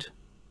abide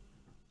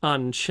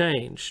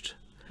unchanged.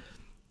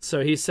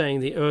 So he's saying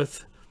the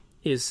Earth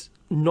is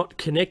not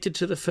connected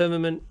to the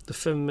firmament. The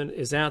firmament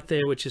is out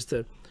there, which is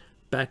the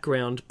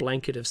background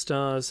blanket of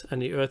stars,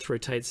 and the Earth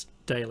rotates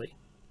daily.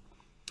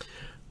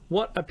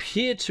 What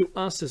appear to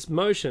us as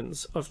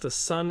motions of the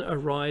sun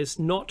arise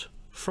not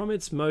from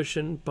its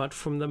motion, but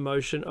from the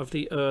motion of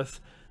the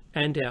Earth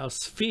and our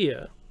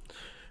sphere,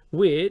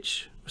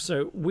 with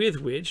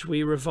which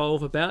we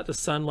revolve about the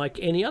sun like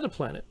any other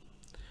planet.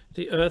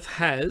 The Earth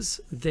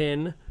has,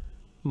 then,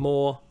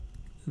 more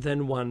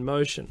than one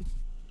motion.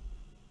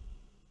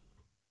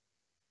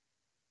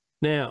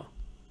 Now,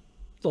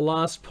 the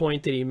last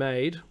point that he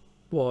made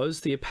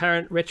was the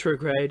apparent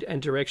retrograde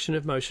and direction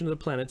of motion of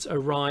the planets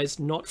arise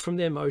not from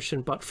their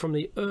motion, but from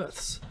the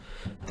Earth's.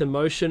 The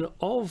motion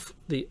of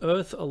the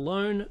Earth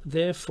alone,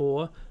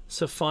 therefore,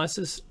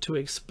 suffices to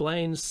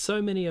explain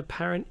so many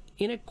apparent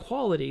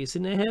inequalities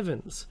in the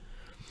heavens.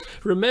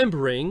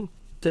 Remembering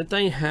that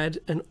they had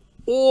an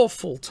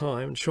awful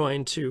time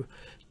trying to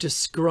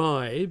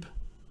describe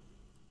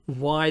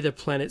why the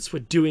planets were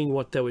doing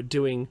what they were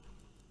doing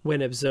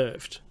when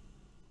observed.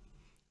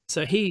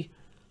 So he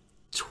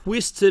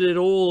twisted it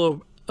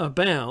all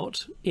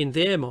about in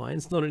their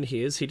minds, not in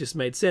his. He just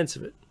made sense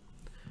of it.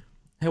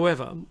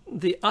 However,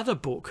 the other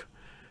book,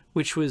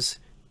 which was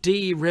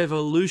De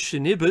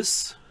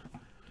Revolutionibus,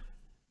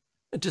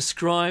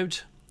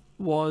 described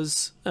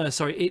was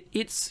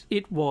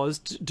it was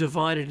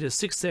divided into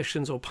 6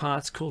 sections or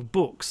parts called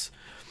books.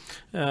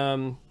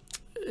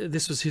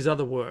 This was his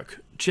other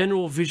work: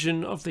 General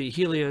Vision of the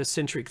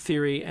Heliocentric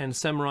Theory and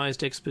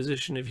Summarized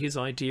Exposition of His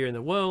Idea in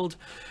the World.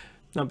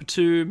 Number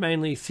 2,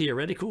 mainly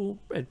theoretical.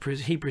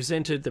 He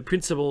presented the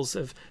principles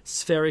of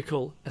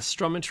spherical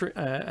astronomy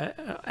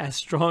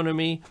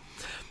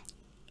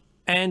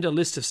and a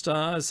list of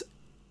stars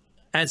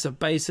as a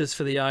basis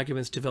for the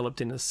arguments developed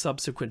in the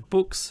subsequent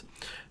books.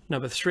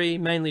 Number 3,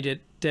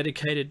 mainly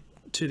dedicated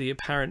to the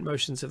apparent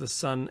motions of the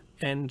sun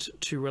and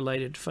to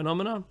related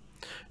phenomena.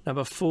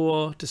 Number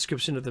 4,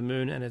 description of the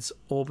moon and its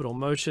orbital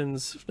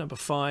motions. Number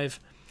 5,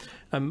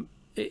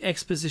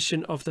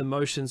 exposition of the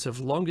motions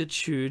of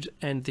longitude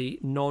and the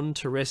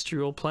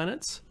non-terrestrial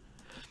planets.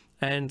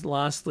 And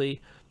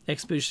lastly,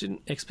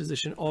 exposition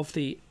of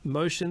the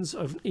motions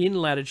in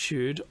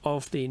latitude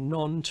of the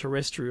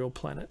non-terrestrial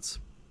planets.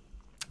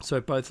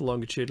 So both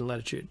longitude and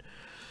latitude.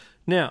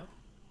 Now,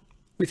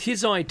 with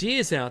his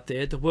ideas out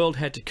there, the world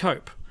had to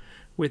cope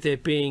with there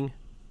being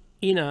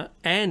inner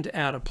and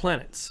outer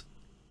planets.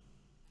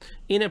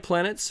 Inner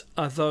planets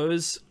are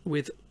those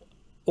with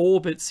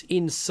orbits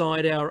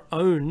inside our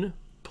own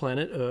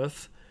planet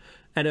Earth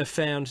and are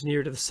found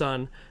nearer to the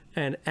sun,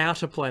 and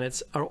outer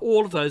planets are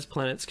all of those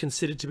planets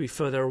considered to be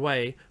further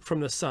away from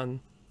the sun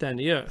than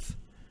the Earth.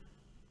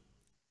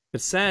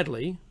 But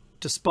sadly,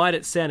 despite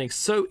it sounding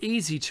so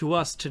easy to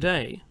us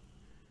today,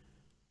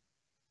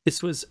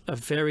 this was a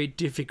very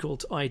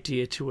difficult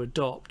idea to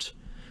adopt.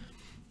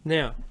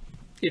 Now,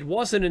 it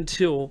wasn't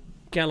until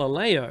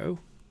Galileo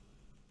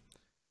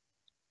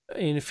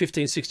in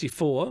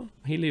 1564,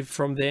 he lived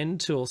from then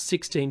till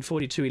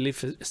 1642, he lived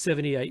for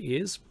 78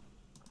 years.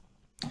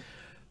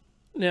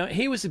 Now,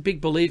 he was a big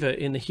believer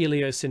in the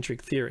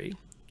heliocentric theory,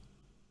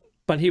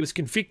 but he was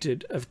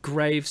convicted of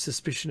grave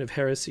suspicion of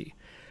heresy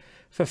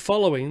for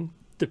following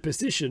the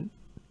position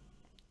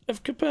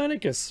of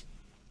Copernicus.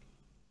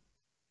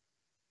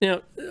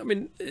 Now, I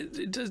mean,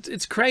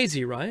 it's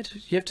crazy, right?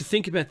 You have to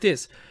think about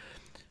this.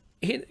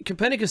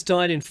 Copernicus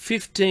died in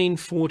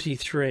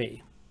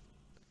 1543.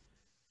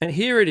 And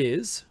here it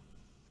is,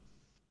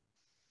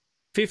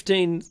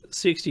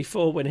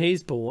 1564 when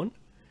he's born,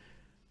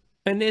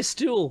 and there's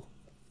still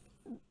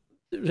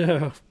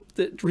the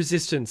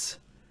resistance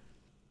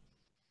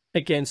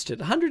against it.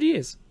 100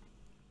 years.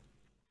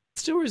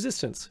 Still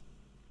resistance.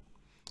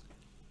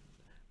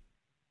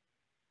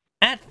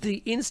 At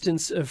the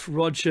instance of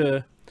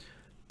Roger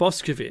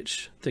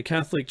Boscovich, the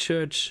Catholic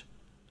Church's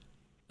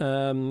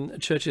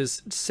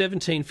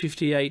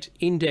 1758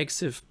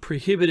 Index of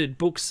Prohibited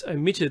Books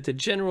omitted the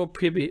general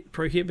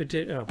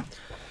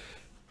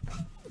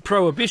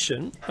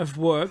prohibition of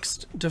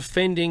works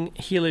defending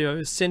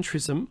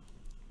heliocentrism,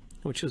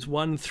 which was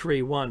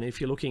 131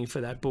 if you're looking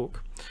for that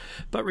book,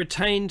 but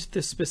retained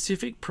the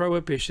specific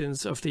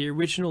prohibitions of the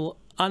original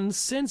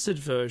uncensored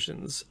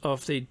versions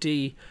of the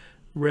De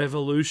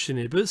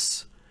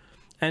Revolutionibus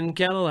and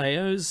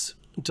Galileo's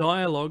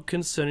dialogue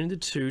concerning the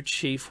two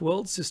chief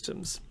world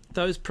systems.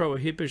 Those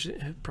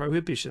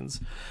prohibitions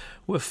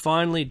were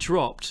finally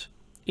dropped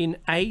in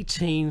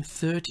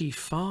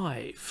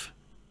 1835.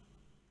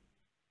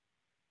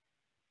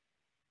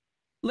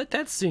 Let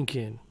that sink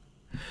in.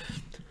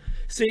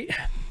 See,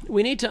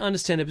 we need to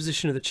understand the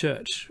position of the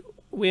church.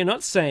 We are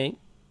not saying,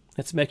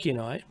 that's Mecci and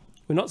I,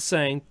 we're not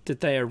saying that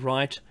they are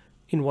right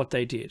in what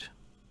they did.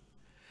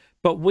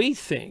 But we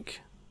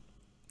think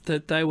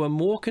that they were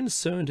more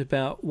concerned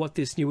about what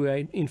this new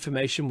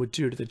information would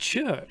do to the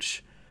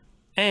church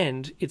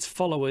and its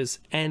followers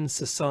and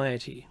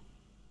society.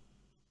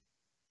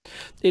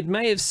 It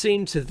may have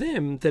seemed to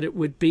them that it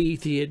would be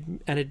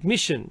an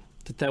admission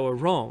that they were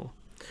wrong,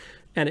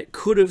 and it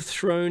could have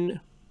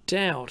thrown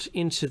doubt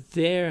into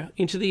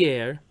the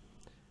air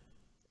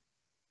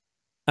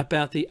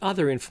about the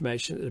other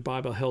information that the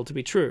Bible held to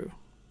be true.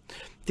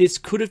 This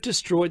could have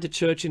destroyed the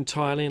church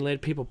entirely and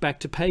led people back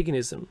to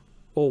paganism,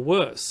 or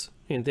worse,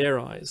 in their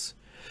eyes.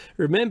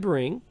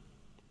 Remembering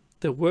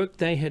the work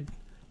that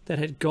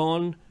had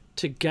gone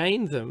to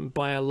gain them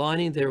by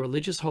aligning their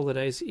religious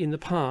holidays in the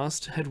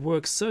past had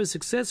worked so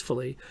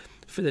successfully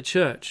for the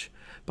church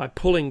by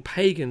pulling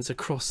pagans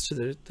across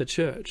to the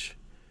church.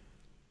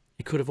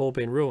 It could have all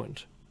been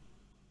ruined.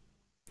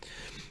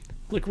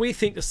 Look, we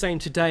think the same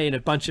today in a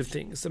bunch of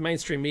things. The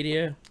mainstream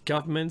media,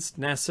 governments,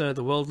 NASA,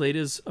 the world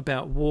leaders,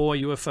 about war,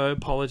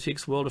 UFO,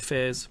 politics, world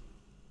affairs,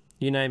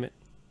 you name it.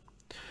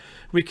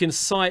 We can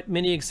cite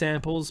many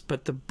examples,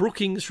 but the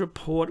Brookings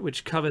report,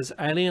 which covers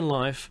alien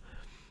life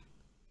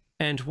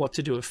and what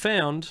to do if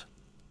found,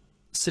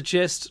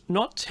 suggests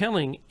not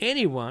telling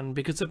anyone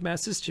because of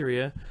mass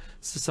hysteria,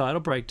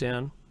 societal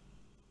breakdown,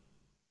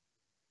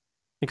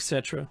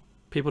 etc.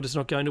 People just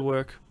not going to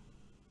work.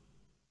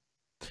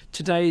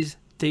 Today,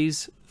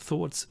 these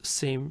thoughts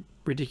seem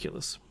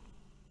ridiculous,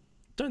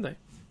 don't they?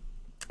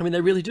 I mean,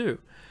 they really do.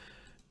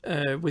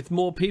 With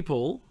more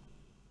people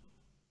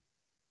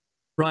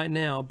right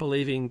now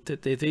believing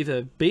that they've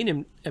either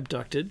been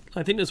abducted.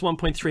 I think there's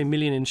 1.3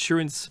 million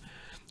insurance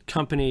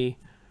company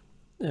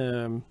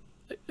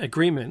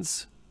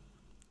agreements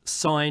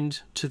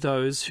signed to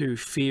those who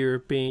fear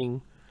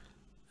being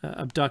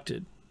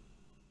abducted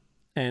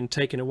and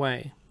taken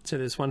away. So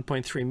there's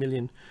 1.3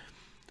 million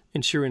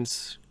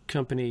insurance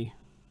company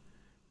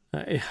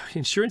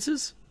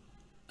insurances?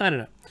 I don't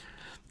know.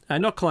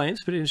 Not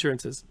claims, but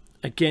insurances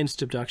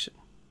against abduction.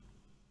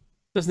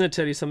 Doesn't that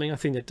tell you something? I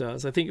think it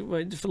does. I think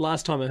for the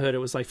last time I heard it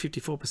was like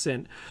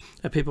 54%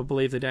 of people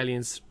believe that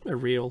aliens are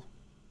real.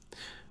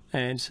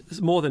 And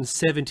more than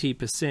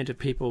 70% of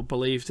people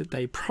believe that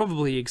they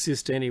probably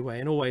exist anyway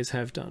and always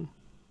have done.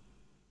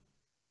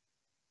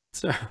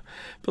 So,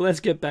 but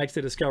let's get back to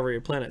the discovery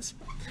of planets.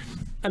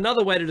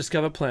 Another way to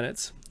discover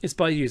planets is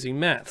by using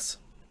maths.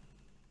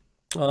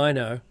 I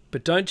know,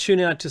 but don't tune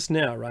out just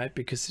now, right?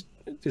 Because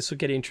this will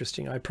get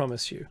interesting, I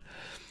promise you.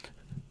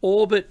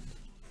 Orbit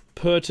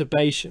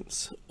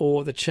perturbations,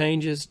 or the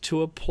changes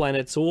to a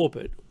planet's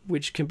orbit,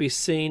 which can be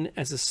seen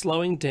as a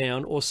slowing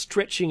down or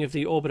stretching of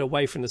the orbit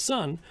away from the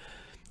sun,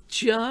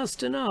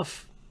 just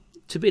enough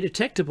to be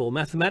detectable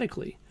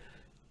mathematically.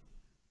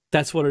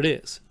 That's what it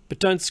is. But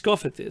don't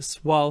scoff at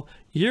this. While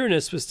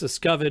Uranus was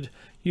discovered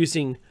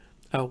using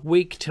a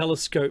weak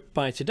telescope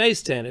by today's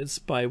standards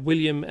by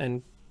William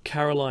and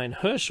Caroline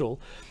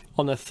Herschel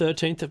on the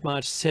 13th of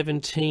March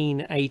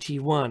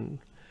 1781.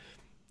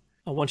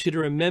 I want you to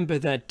remember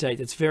that date.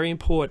 It's very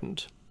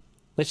important.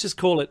 Let's just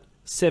call it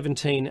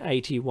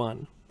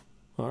 1781.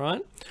 All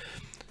right?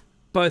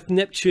 Both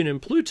Neptune and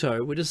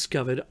Pluto were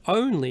discovered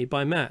only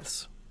by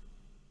maths.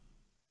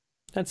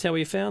 That's how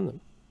we found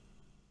them.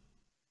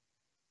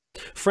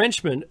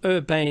 Frenchman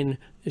Urbain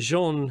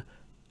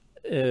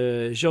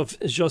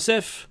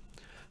Joseph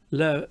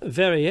Le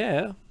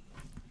Verrier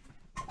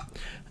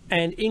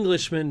and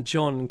Englishman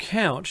John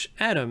Couch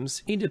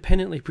Adams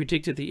independently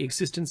predicted the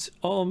existence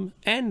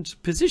and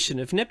position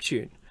of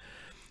Neptune,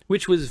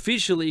 which was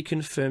visually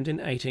confirmed in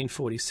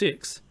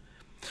 1846.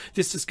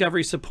 This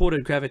discovery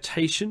supported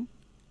gravitation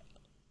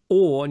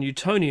or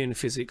Newtonian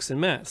physics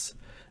and maths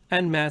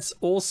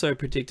also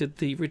predicted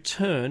the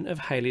return of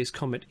Halley's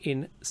Comet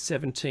in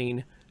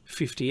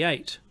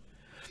 1758.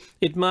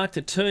 It marked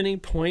a turning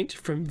point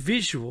from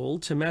visual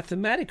to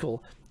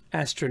mathematical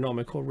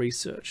astronomical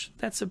research.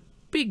 That's a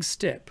big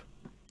step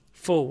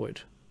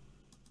forward.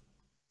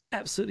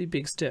 Absolutely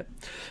big step.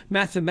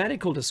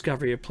 Mathematical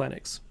discovery of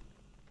planets.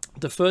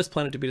 The first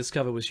planet to be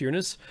discovered was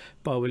Uranus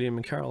by William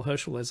and Carol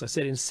Herschel, as I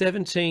said, in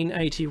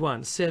 1781.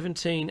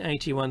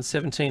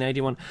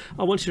 1781.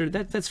 I want you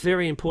to, that's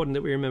very important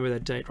that we remember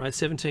that date, right?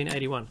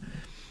 1781.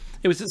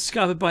 It was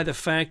discovered by the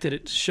fact that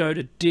it showed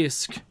a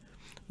disk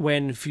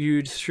when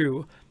viewed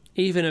through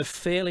even a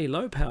fairly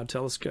low-powered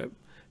telescope.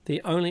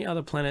 The only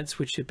other planets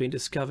which have been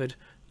discovered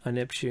are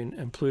Neptune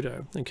and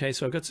Pluto. Okay,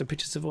 so I've got some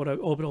pictures of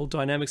orbital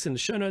dynamics in the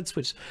show notes,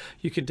 which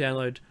you can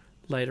download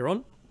later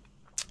on.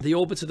 The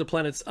orbits of the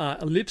planets are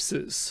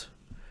ellipses,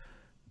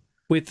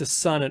 with the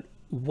sun at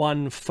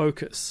one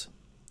focus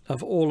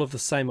of all of the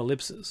same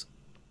ellipses.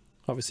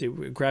 Obviously,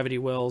 gravity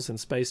wells and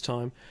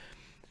space-time,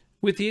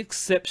 with the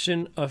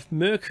exception of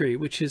Mercury,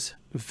 which is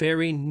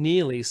very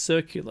nearly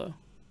circular.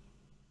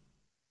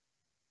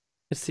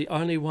 It's the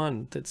only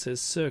one that's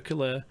as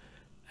circular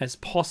as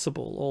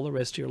possible. All the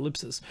rest are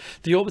ellipses.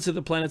 The orbits of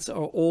the planets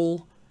are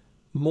all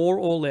more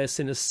or less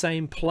in the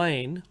same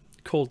plane,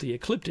 called the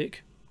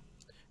ecliptic,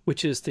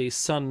 which is the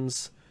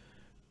sun's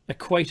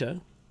equator,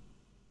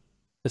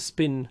 the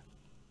spin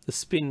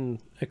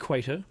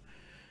equator,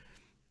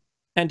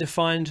 and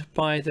defined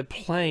by the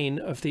plane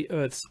of the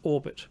Earth's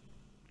orbit.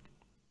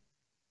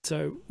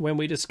 So when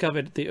we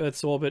discovered the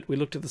Earth's orbit, we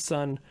looked at the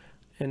sun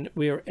and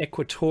we are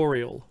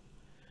equatorial,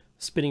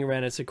 spinning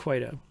around its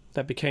equator.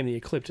 That became the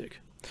ecliptic.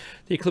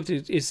 The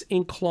ecliptic is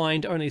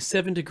inclined only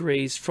 7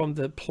 degrees from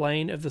the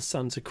plane of the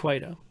sun's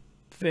equator,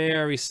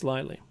 very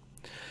slightly.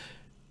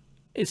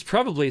 It's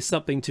probably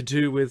something to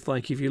do with,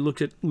 like, if you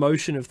look at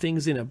motion of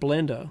things in a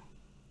blender,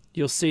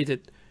 you'll see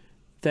that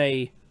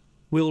they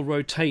will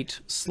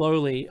rotate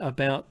slowly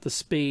about the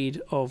speed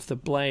of the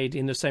blade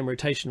in the same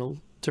rotational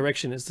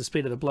direction as the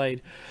speed of the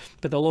blade,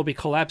 but they'll all be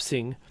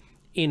collapsing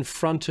in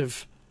front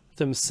of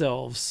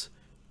themselves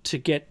to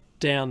get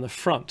down the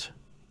front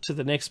to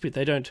the next bit.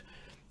 They don't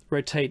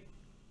rotate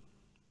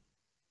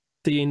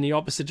in the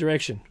opposite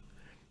direction.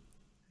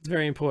 It's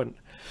very important.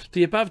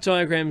 The above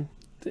diagram,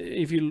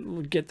 if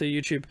you get the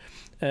YouTube,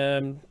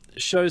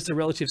 shows the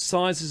relative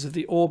sizes of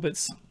the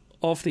orbits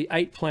of the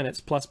 8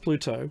 planets plus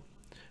Pluto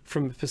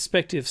from a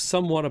perspective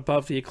somewhat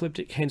above the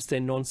ecliptic, hence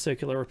their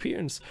non-circular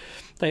appearance.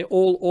 They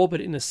all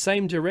orbit in the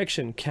same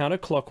direction,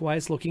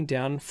 counterclockwise, looking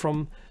down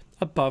from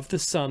above the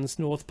sun's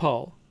north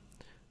pole.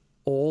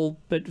 All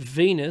but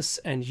Venus,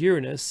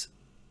 Uranus,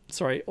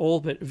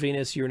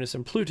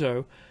 and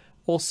Pluto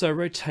also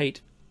rotate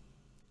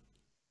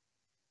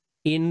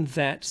in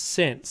that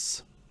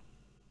sense.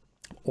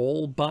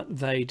 All but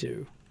they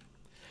do.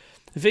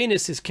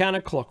 Venus is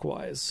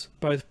counterclockwise.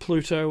 Both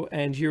Pluto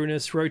and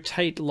Uranus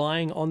rotate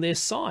lying on their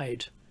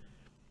side.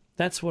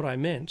 That's what I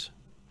meant.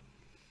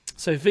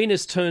 So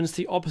Venus turns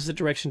the opposite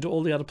direction to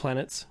all the other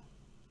planets,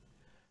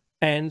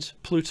 and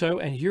Pluto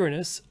and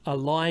Uranus are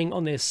lying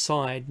on their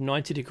side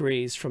 90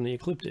 degrees from the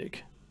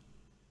ecliptic,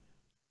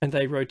 and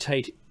they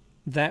rotate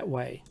that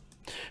way.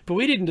 But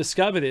we didn't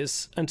discover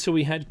this until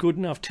we had good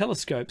enough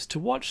telescopes to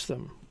watch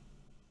them.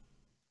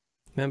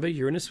 Remember,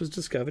 Uranus was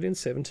discovered in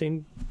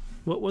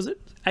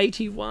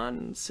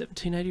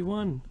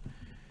 1781.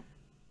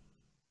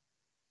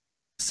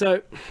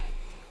 So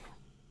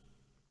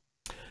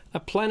a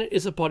planet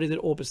is a body that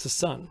orbits the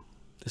sun.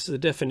 This is a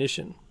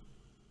definition.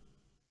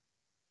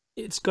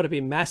 It's got to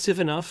be massive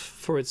enough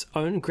for its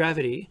own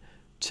gravity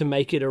to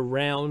make it a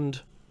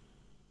round.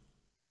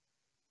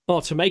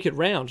 Well, to make it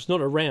round, not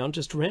around,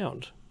 just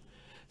round.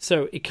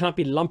 So it can't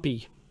be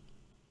lumpy.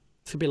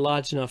 It's got to be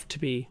large enough to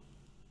be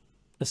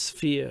a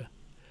sphere.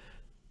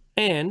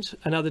 And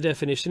another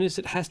definition is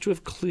it has to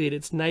have cleared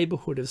its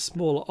neighborhood of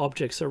smaller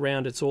objects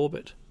around its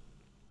orbit.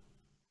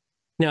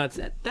 Now, it's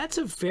a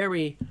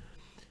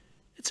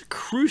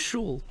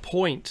crucial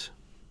point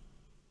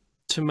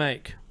to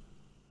make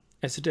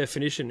as a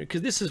definition,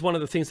 because this is one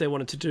of the things they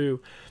wanted to do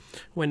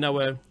when they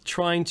were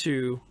trying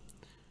to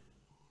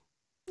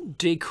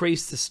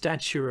decrease the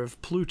stature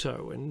of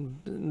Pluto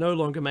and no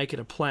longer make it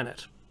a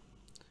planet.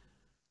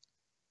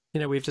 You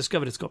know, we've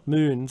discovered it's got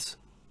moons.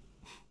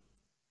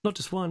 Not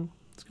just one.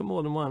 It's got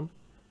more than one.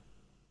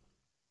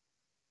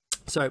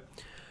 So,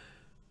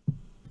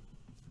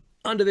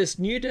 under this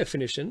new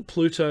definition,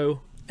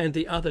 Pluto and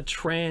the other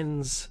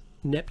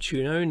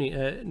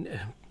Neptunian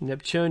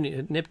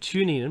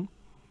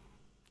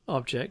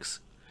objects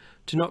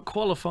do not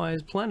qualify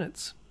as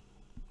planets.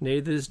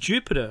 Neither is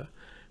Jupiter,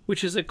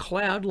 which is a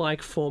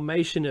cloud-like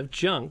formation of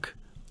junk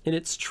in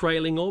its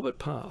trailing orbit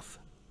path.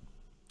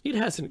 It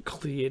hasn't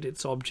cleared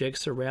its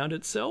objects around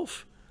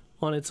itself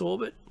on its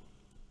orbit.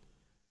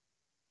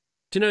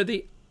 Do you know,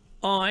 the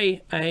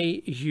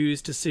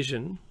IAU's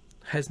decision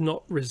has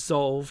not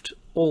resolved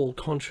all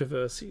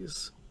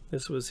controversies.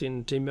 This was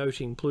in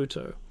demoting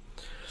Pluto.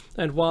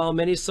 And while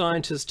many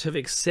scientists have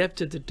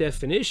accepted the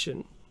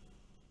definition,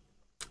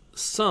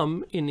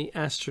 some in the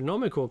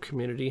astronomical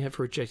community have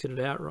rejected it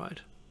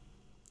outright.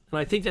 And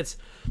I think that's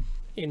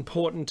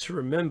important to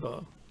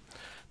remember.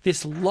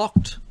 This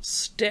locked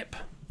step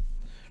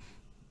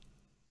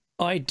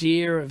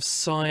idea of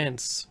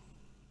science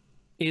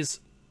is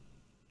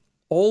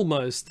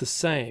almost the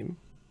same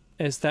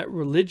as that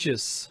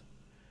religious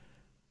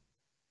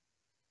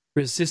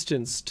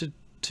resistance to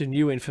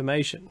new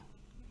information.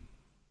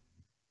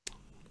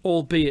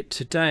 Albeit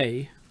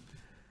today,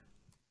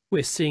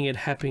 we're seeing it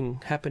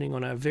happening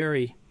on a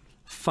very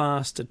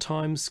faster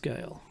time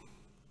scale.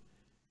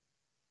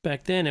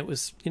 Back then, it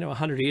was,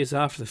 100 years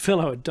after the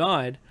fellow had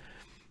died,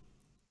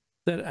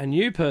 that a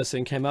new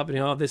person came up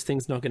and, this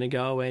thing's not going to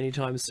go away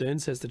anytime soon,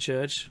 says the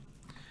church.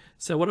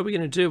 So what are we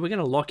going to do? We're going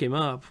to lock him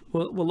up.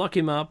 We'll lock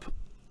him up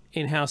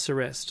in house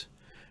arrest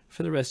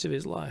for the rest of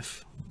his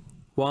life.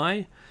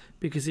 Why?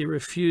 Because he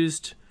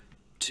refused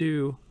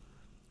to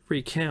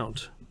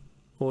recount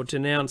or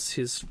denounce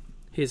his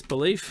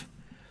belief,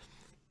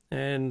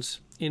 and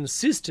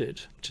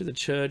insisted to the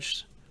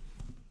church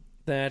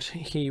that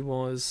he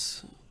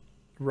was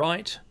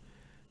right,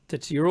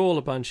 that you're all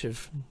a bunch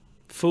of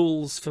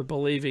fools for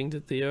believing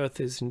that the earth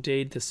is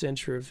indeed the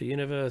center of the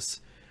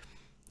universe.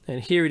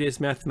 And here it is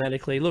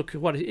mathematically. Look,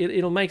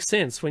 it'll make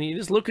sense when you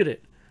just look at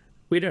it.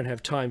 We don't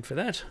have time for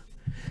that.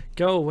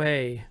 Go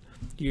away.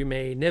 You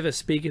may never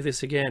speak of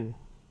this again.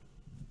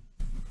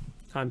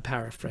 I'm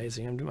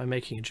paraphrasing. I'm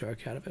making a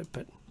joke out of it,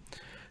 but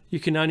you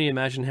can only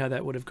imagine how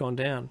that would have gone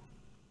down.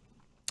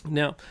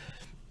 Now,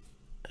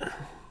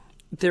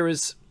 there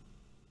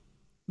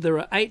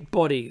are 8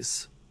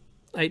 bodies,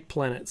 8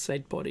 planets,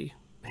 8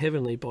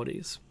 heavenly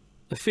bodies,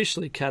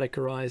 officially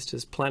categorized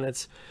as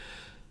planets.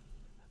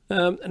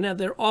 Now,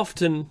 they're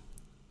often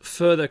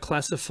further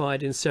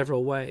classified in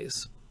several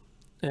ways.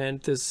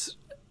 And there's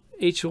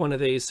each one of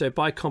these, so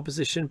by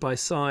composition, by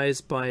size,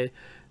 by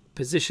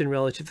position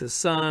relative to the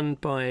sun,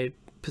 by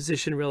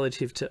position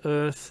relative to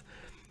Earth.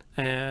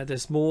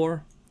 There's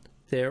more.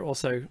 They're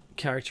also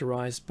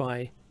characterized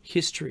by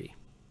history.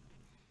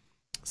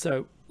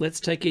 So let's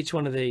take each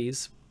one of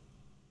these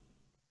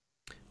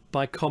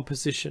by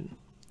composition.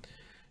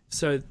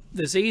 So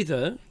there's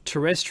either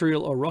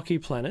terrestrial or rocky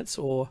planets,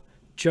 or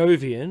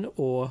Jovian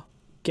or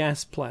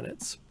gas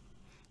planets.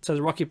 So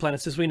the rocky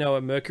planets, as we know,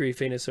 are Mercury,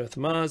 Venus, Earth,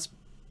 and Mars.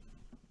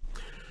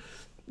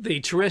 The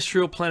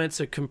terrestrial planets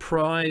are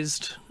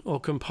comprised or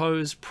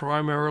composed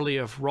primarily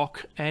of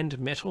rock and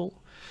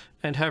metal,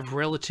 and have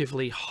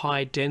relatively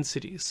high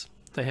densities.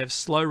 They have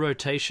slow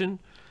rotation,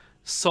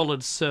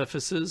 solid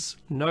surfaces,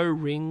 no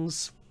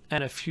rings,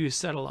 and a few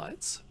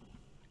satellites.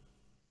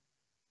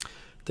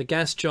 The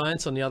gas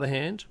giants, on the other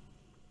hand,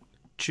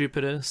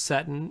 Jupiter,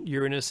 Saturn,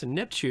 Uranus, and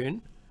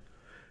Neptune,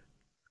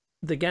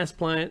 the gas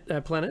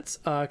planets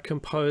are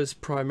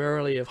composed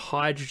primarily of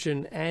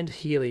hydrogen and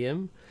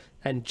helium,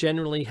 and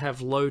generally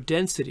have low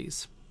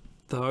densities,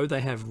 though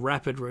they have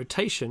rapid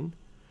rotation,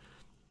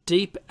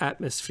 deep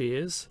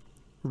atmospheres,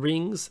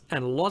 rings,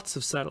 and lots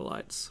of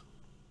satellites.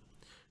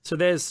 So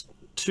there's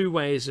 2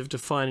 ways of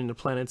defining the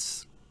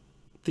planets.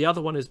 The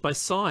other one is by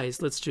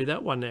size. Let's do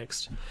that one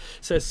next.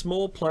 So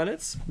small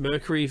planets,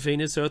 Mercury,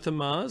 Venus, Earth, and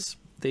Mars.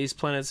 These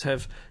planets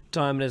have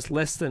diameters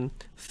less than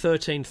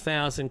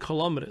 13,000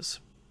 kilometers.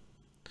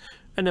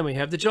 And then we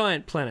have the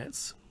giant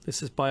planets.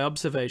 This is by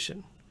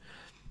observation.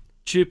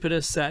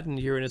 Jupiter, Saturn,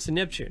 Uranus, and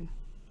Neptune.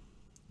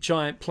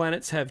 Giant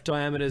planets have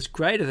diameters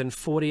greater than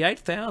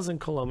 48,000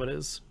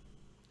 kilometers.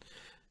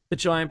 The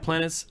giant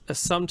planets are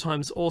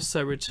sometimes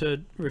also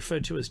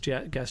referred to as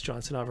gas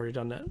giants, and I've already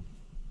done that.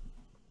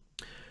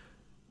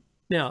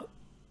 Now,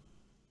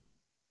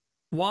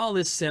 while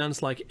this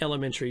sounds like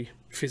elementary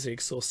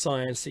physics or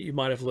science that you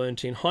might have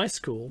learned in high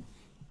school,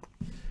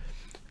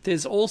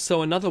 there's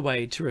also another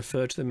way to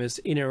refer to them as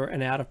inner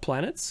and outer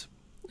planets.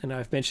 And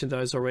I've mentioned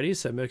those already.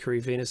 So Mercury,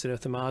 Venus, and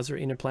Earth and Mars are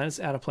inner planets.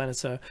 Outer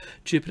planets are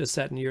Jupiter,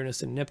 Saturn,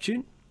 Uranus, and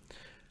Neptune.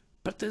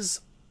 But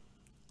there's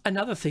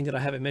another thing that I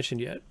haven't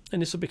mentioned yet,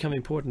 and this will become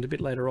important a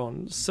bit later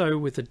on. So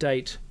with the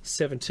date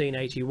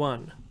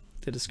 1781,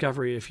 the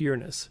discovery of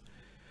Uranus,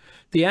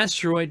 the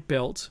asteroid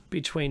belt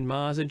between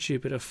Mars and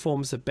Jupiter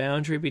forms a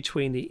boundary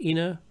between the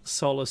inner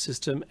solar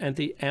system and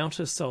the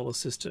outer solar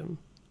system.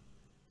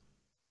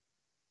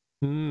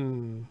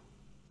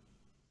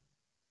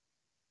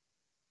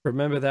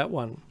 Remember that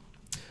one.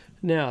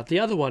 Now, the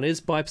other one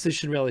is by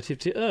position relative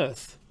to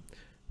Earth.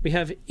 We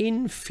have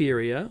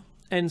inferior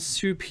and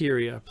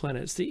superior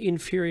planets. The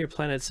inferior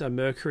planets are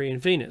Mercury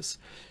and Venus.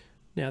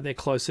 Now, they're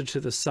closer to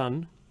the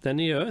Sun than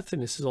the Earth,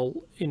 and this is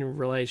all in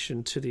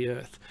relation to the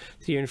Earth.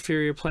 The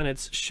inferior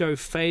planets show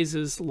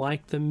phases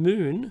like the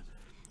Moon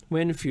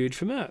when viewed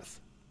from Earth.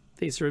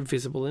 These are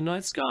invisible in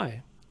night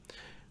sky.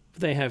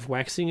 They have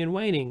waxing and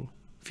waning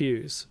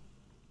views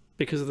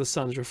because of the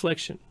Sun's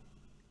reflection.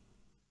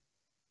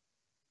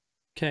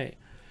 Okay,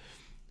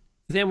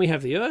 then we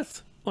have the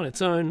Earth on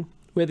its own.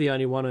 We're the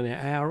only one in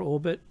our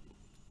orbit.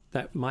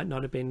 That might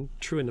not have been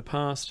true in the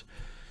past.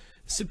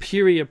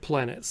 Superior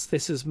planets.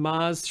 This is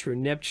Mars through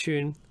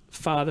Neptune.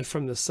 Farther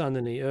from the Sun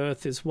than the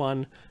Earth is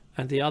one.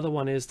 And the other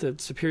one is that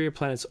superior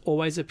planets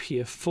always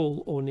appear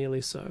full or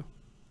nearly so.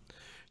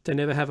 They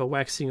never have a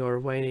waxing or a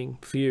waning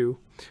view.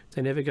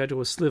 They never go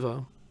to a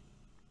sliver.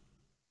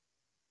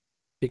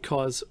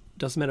 Because it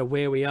doesn't matter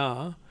where we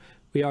are,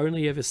 we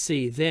only ever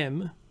see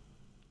them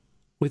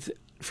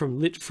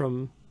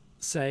from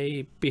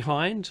say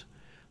behind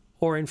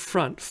or in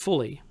front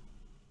fully.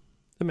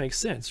 That makes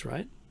sense,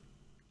 right?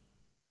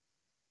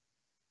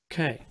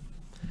 Okay.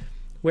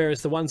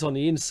 Whereas the ones on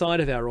the inside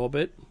of our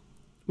orbit,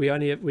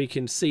 we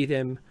can see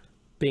them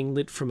being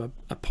lit from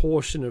a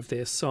portion of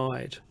their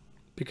side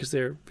because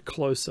they're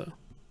closer.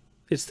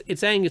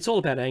 It's all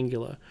about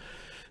angular.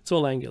 It's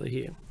all angular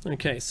here.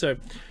 Okay, so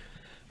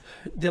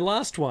the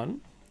last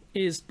one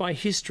is by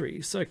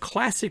history. So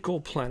classical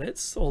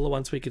planets, all the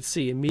ones we could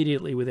see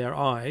immediately with our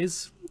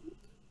eyes,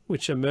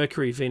 which are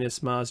Mercury,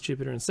 Venus, Mars,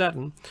 Jupiter, and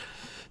Saturn,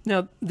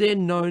 Now, they're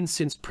known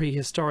since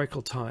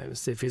prehistorical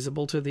times. They're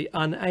visible to the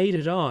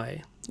unaided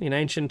eye. In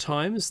ancient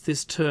times,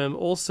 this term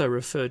also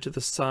referred to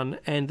the sun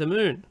and the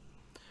moon.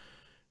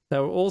 They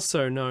were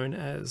also known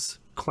as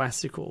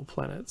classical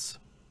planets.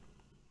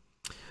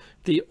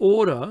 The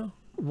order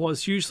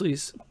was usually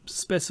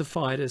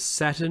specified as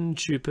Saturn,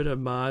 Jupiter,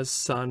 Mars,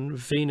 Sun,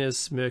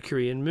 Venus,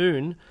 Mercury, and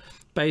Moon,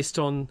 based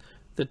on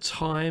the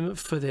time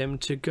for them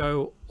to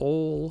go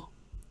all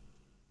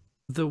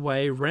the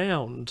way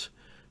round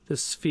the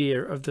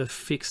sphere of the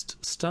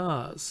fixed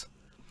stars.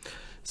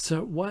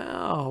 So,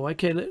 wow,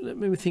 okay, let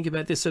me think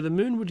about this. So the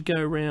moon would go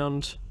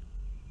around,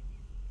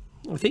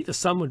 I think the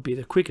sun would be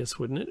the quickest,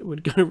 wouldn't it? It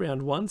would go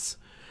around once.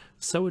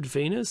 So would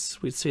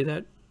Venus. We'd see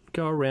that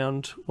go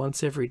around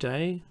once every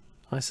day.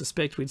 I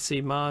suspect we'd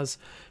see Mars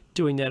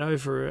doing that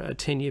over a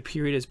 10-year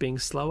period as being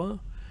slower.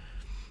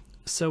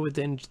 So would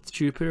then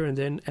Jupiter, and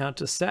then out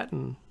to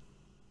Saturn.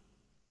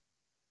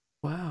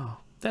 Wow.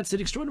 That's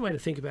an extraordinary way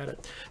to think about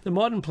it. The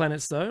modern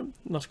planets, though,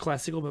 not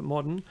classical but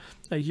modern,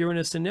 are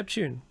Uranus and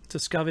Neptune,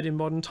 discovered in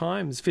modern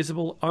times,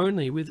 visible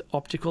only with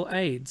optical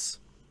aids.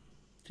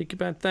 Think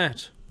about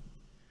that.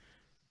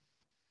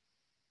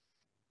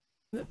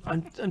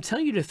 I'm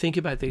telling you to think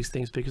about these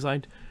things because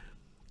I'm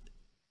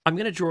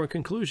going to draw a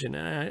conclusion,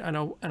 and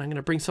I'm going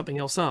to bring something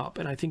else up,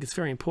 and I think it's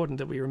very important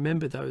that we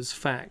remember those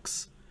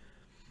facts.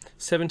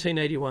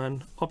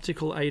 1781,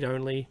 optical aid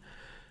only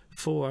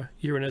for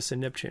Uranus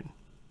and Neptune.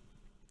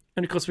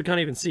 And of course, we can't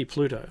even see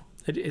Pluto.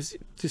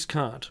 Just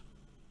can't.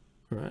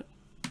 All right?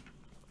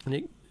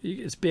 And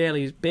it's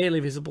barely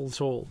visible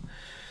at all.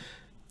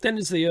 Then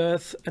there's the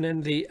Earth, and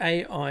then the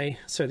AI,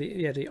 so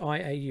the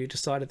IAU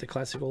decided the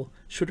classical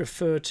should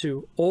refer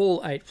to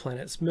all 8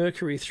 planets,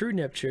 Mercury through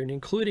Neptune,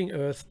 including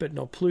Earth, but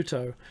not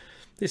Pluto.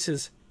 This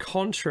is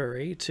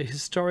contrary to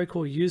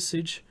historical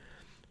usage,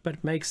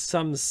 but makes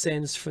some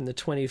sense from the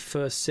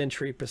 21st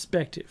century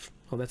perspective.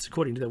 Well, that's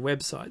according to the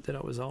website that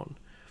I was on.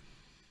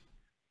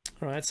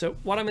 All right, so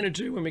what I'm going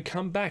to do when we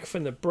come back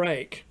from the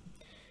break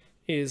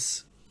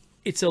is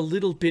it's a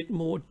little bit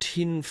more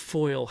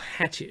tinfoil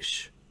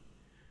hattish,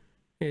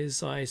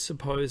 is I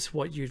suppose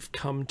what you've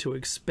come to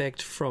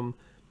expect from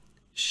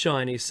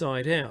Shiny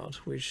Side Out,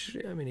 which,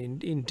 I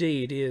mean,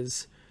 indeed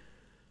is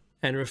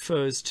and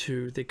refers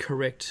to the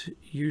correct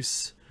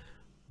use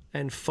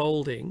and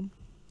folding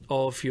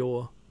of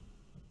your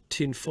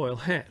tinfoil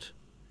hat.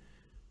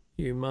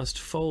 You must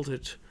fold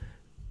it,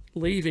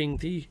 leaving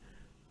the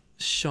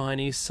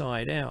shiny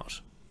side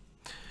out.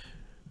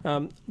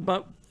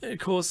 But of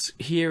course,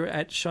 here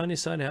at Shiny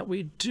Side Out,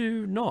 we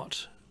do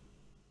not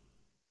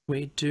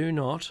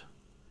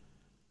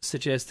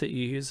suggest that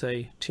you use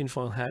a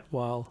tinfoil hat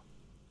while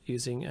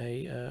using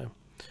a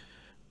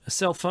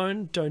cell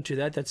phone. Don't do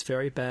that. That's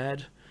very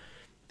bad.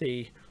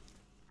 The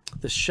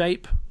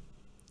shape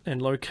and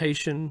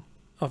location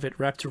of it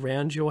wrapped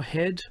around your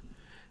head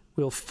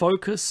will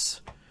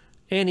focus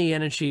any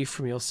energy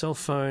from your cell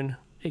phone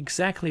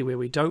exactly where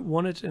we don't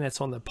want it, and that's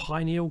on the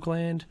pineal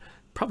gland.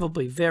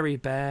 Probably very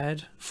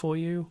bad for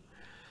you.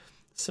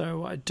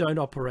 So I don't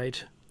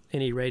operate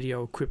any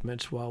radio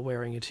equipment while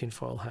wearing a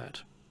tinfoil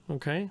hat.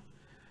 Okay?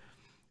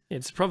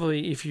 It's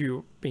probably, if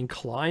you're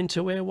inclined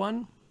to wear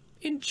one,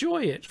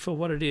 enjoy it for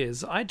what it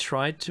is. I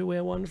tried to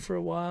wear one for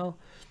a while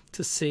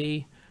to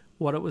see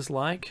what it was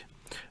like.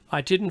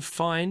 I didn't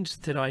find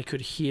that I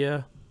could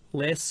hear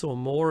less or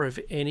more of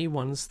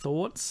anyone's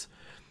thoughts.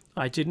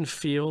 I didn't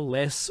feel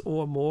less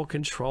or more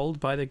controlled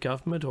by the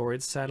government or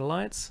its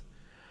satellites.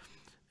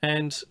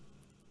 And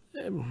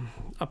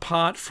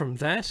apart from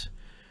that,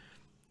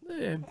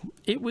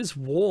 it was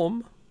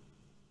warm.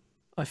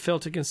 I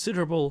felt a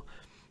considerable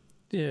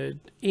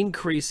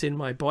increase in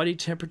my body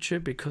temperature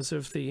because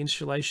of the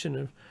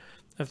insulation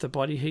of the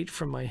body heat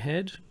from my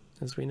head.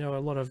 As we know, a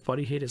lot of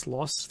body heat is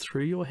lost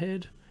through your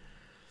head.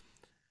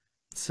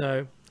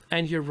 So,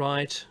 and you're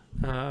right,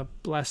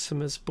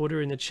 Blasphemous Buddha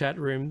in the chat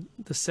room,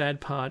 the sad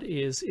part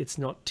is it's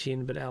not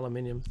tin but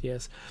aluminium.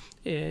 Yes,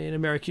 in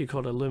America you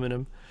call it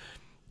aluminum.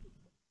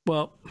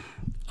 Well,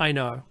 I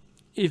know,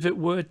 if it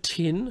were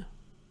tin,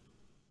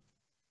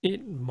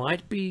 it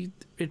might be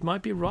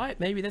right.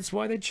 Maybe that's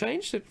why they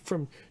changed it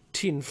from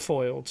tin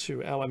foil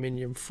to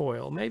aluminium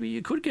foil. Maybe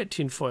you could get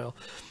tin foil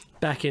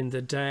back in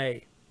the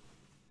day,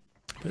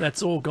 but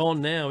that's all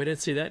gone now. We don't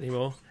see that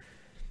anymore.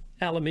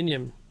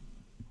 Aluminium.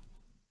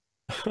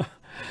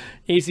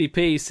 Easy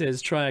P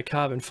says try a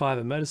carbon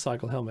fiber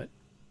motorcycle helmet.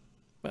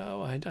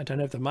 Well, I don't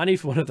have the money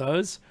for one of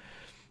those.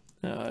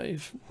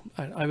 If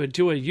I would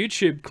do a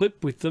YouTube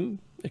clip with them,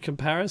 a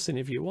comparison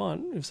if you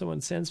want, if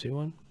someone sends me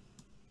one.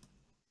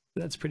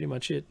 That's pretty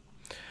much it.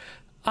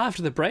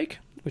 After the break,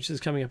 which is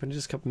coming up in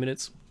just a couple of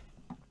minutes,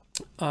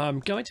 I'm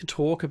going to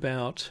talk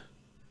about,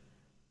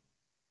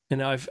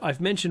 and I've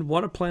mentioned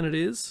what a planet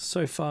is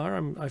so far.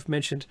 I've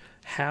mentioned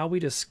how we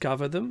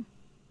discover them.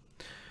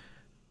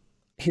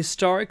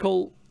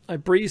 Historical, I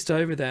breezed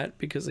over that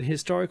because the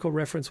historical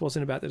reference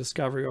wasn't about the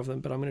discovery of them,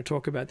 but I'm going to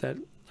talk about that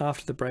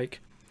after the break.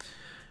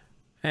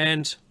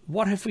 And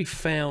what have we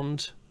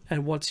found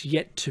and what's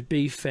yet to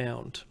be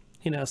found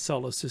in our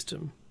solar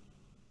system?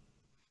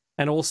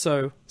 And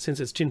also, since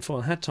it's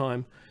tinfoil hat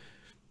time,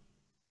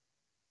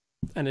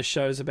 and the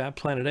show's about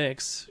Planet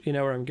X, you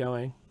know where I'm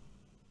going.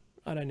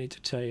 I don't need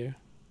to tell you.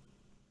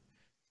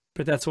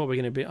 But that's what we're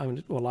going to be,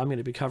 I'm going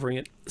to be covering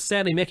it.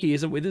 Sadly, Mecci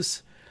isn't with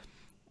us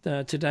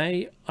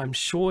today. I'm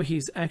sure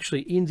he's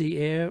actually in the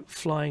air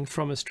flying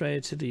from Australia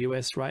to the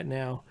US right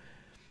now.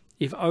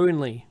 If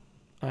only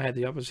I had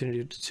the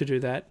opportunity to do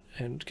that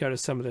and go to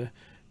some of the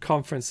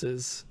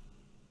conferences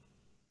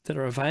that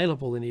are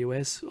available in the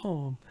US.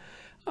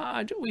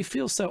 We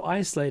feel so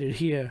isolated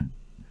here.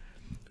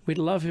 We'd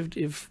love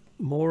if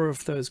more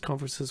of those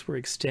conferences were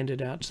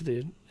extended out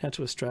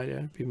to Australia.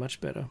 It'd be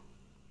much better.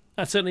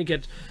 I certainly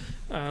get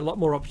a lot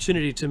more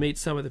opportunity to meet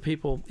some of the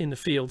people in the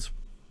field,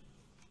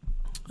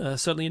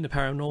 certainly in the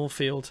paranormal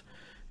field,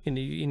 in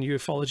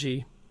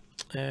ufology,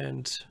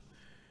 and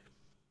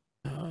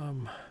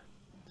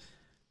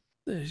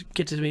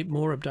get to meet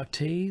more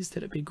abductees.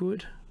 That'd be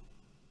good.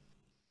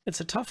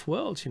 It's a tough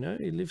world, you know.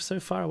 You live so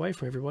far away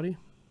from everybody.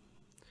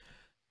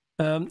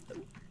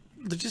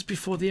 Just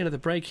before the end of the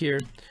break here,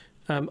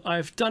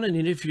 I've done an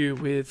interview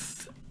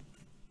with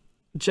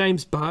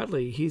James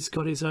Bartley. He's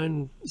got his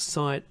own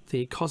site,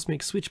 the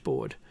Cosmic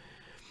Switchboard.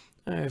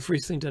 I've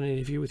recently done an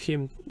interview with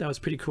him. That was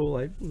pretty cool.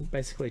 I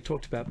basically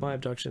talked about my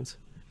abductions.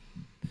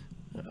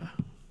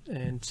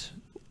 And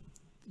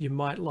you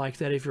might like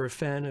that if you're a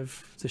fan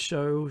of the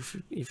show,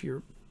 if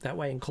you're that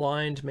way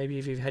inclined, maybe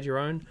if you've had your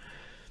own.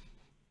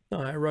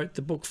 I wrote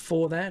the book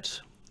for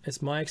that,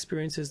 as my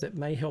experiences that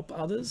may help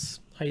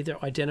others. I either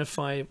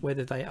identify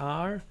whether they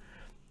are,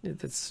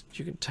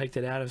 you can take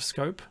that out of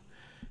scope,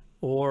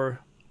 or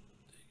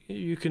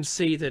you can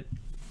see that,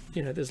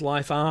 you know, there's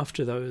life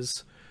after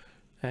those.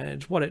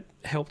 And what it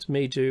helped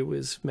me do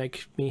was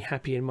make me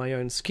happy in my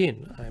own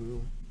skin.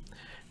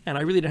 And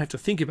I really don't have to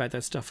think about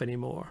that stuff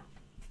anymore.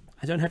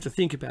 I don't have to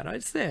think about it.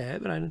 It's there,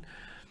 but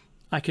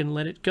I can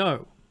let it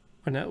go.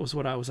 And that was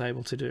what I was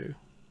able to do.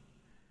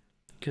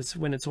 Because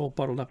when it's all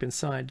bottled up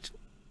inside,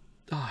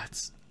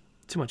 it's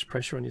too much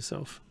pressure on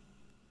yourself.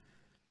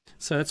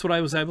 So that's what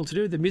I was able to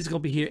do. The music will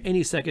be here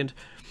any second.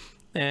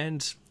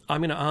 And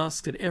I'm going to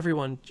ask that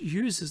everyone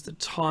uses the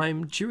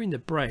time during the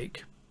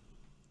break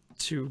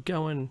to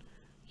go and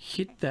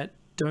hit that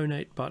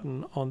donate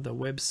button on the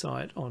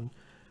website on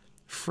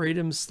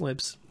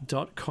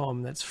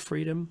freedomslips.com. That's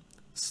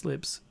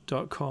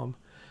freedomslips.com.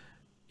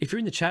 If you're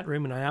in the chat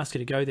room and I ask you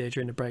to go there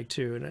during the break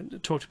too,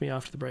 and talk to me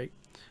after the break,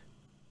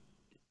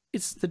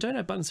 it's the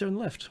donate button's there on the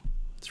left.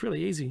 It's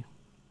really easy.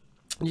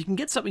 And you can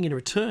get something in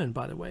return,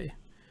 by the way.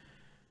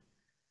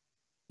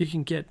 You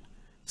can get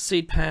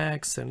seed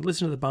packs and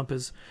listen to the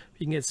bumpers.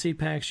 You can get seed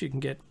packs. You can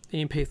get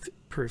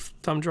EMP-proof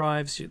thumb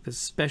drives. There's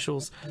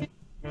specials.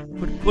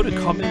 Put a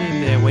comment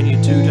in there when you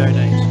do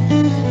donate.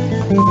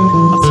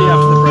 I'll see you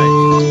after the break.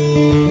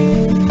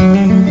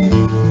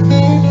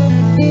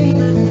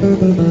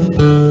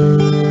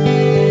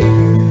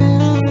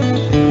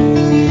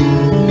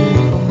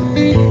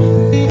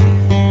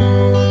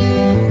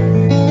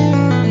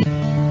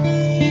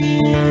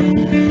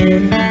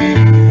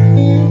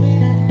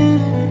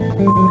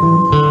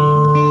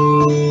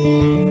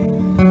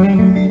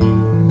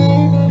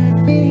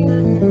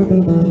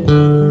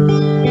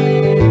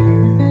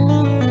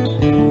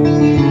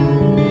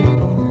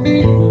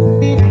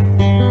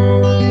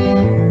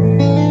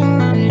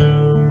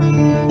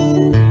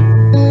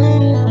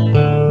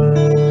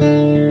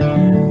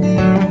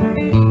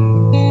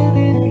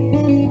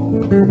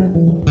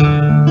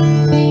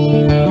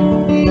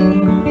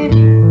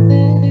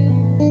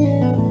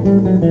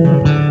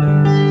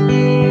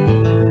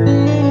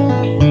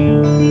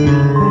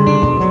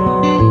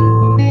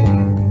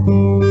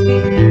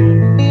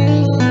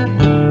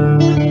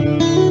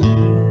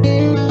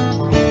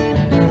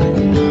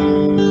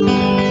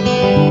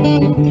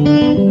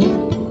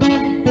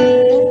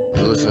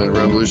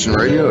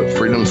 Radio at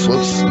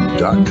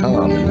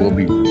freedomslips.com, and we'll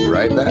be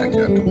right back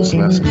after this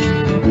message.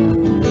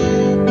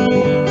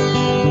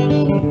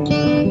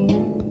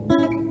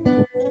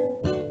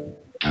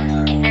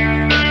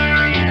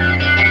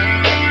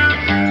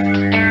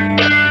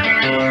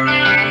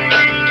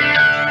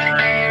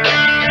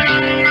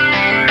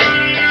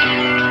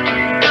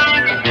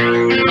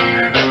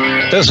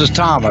 This is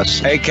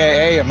Thomas,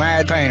 a.k.a. a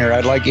Mad Painter.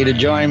 I'd like you to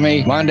join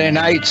me Monday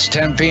nights,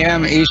 10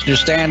 p.m. Eastern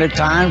Standard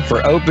Time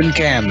for Open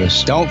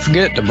Canvas. Don't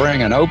forget to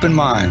bring an open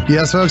mind.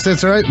 Yes, folks,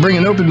 that's right. Bring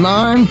an open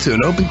mind to an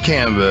open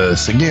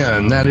canvas.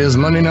 Again, that is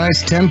Monday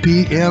nights, 10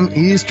 p.m.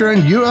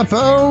 Eastern.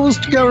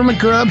 UFOs to government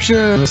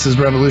corruption. This is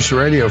Revolution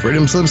Radio,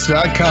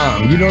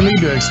 freedomslips.com. You don't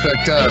need to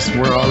expect us.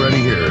 We're already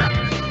here.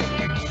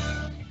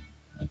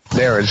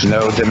 There is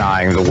no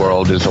denying the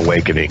world is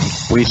awakening.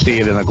 We see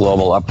it in the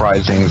global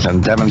uprisings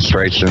and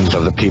demonstrations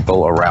of the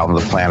people around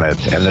the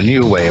planet and the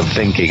new way of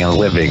thinking and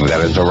living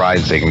that is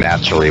arising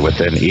naturally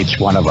within each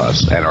one of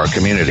us and our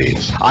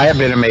communities. I have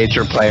been a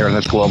major player in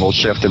this global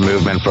shift and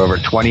movement for over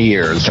 20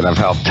 years and have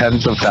helped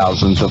tens of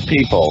thousands of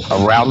people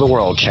around the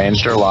world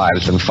change their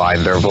lives and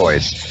find their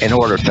voice in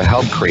order to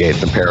help create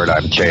the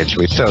paradigm change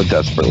we so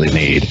desperately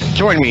need.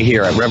 Join me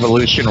here at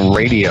Revolution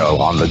Radio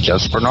on the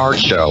Just Bernard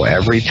Show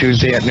every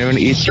Tuesday at noon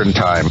Eastern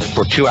Time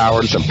for 2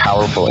 hours of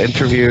powerful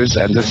interviews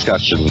and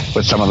discussion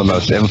with some of the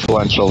most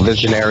influential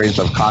visionaries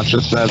of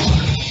consciousness,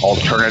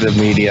 alternative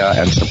media,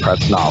 and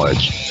suppressed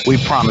knowledge. We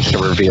promise to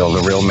reveal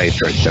the real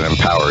matrix and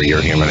empower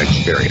your human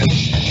experience.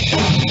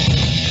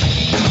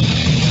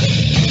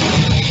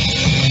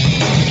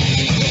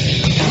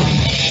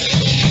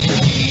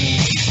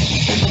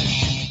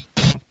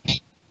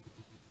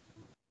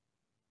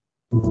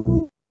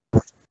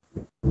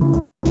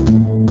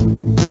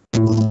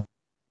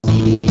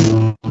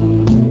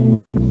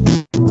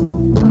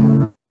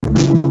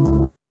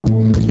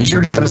 Is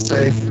your data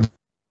safe?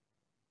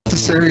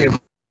 Necessary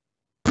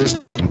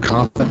and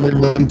constantly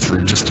living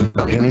through just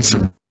about any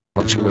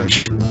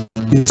situation.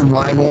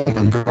 Survival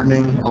and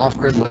gardening,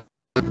 off-grid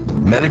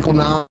medical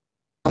knowledge,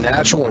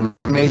 natural and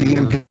made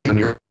EMP, and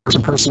your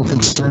personal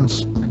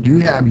concerns. You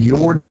have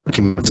your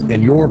documents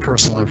and your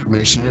personal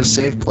information in a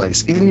safe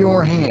place in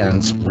your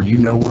hands where you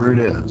know where it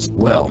is.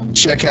 Well,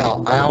 check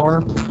out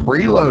our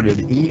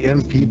preloaded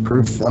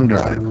EMP-proof thumb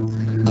drive.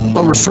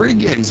 Over 3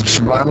 gigs of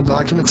survival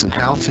documents and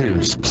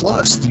how-tos,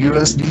 plus the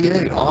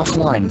USDA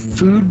offline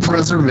food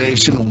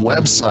preservation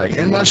website,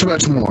 and much,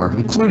 much more,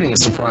 including a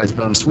surprise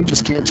bonus we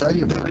just can't tell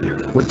you about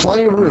yet. With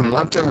plenty of room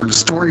left over to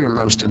store your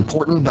most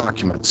important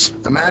documents.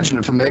 Imagine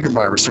if a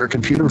megavirus or a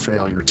computer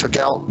failure took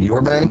out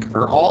your bank,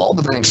 or all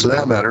the banks for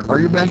that matter. Are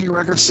your banking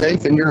records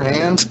safe in your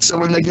hands? So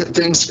when they get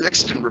things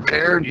fixed and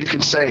repaired, you can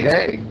say,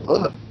 hey,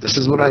 look, this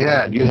is what I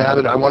had. You have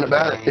it. I want it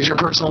back. Is your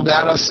personal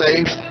data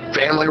safe?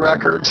 Family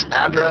records,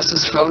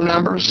 addresses, phone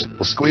numbers?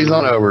 Well, squeeze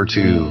on over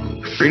to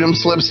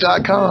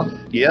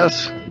freedomslips.com.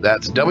 Yes,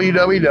 that's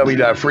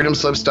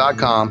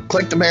www.freedomslips.com.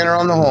 Click the banner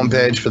on the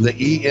homepage for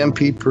the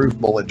EMP-proof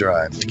bullet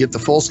drive to get the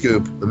full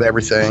scoop of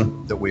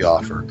everything that we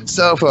offer.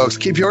 So, folks,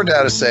 keep your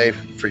data safe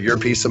for your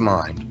peace of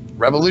mind.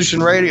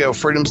 Revolution Radio,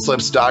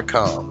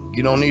 freedomslips.com.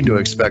 You don't need to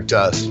expect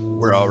us.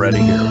 We're already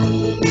here.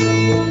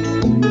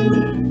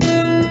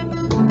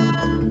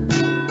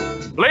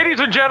 Ladies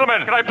and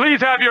gentlemen, can I please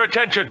have your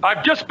attention?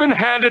 I've just been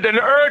handed an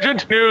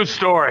urgent news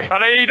story,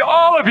 and I need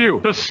all of you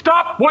to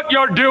stop what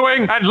you're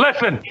doing and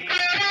listen.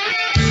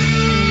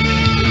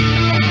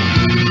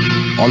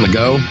 On the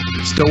go?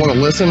 Still want to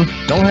listen?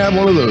 Don't have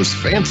one of those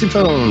fancy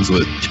phones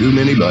with too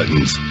many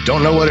buttons?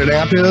 Don't know what an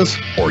app is?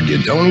 Or you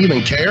don't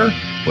even care?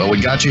 Well,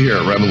 we got you here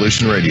at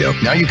Revolution Radio.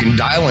 Now you can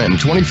dial in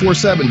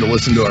 24/7 to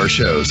listen to our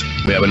shows.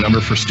 We have a number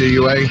for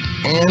Studio A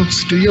and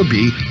Studio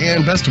B,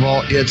 and best of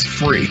all, it's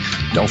free.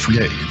 Don't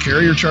forget, your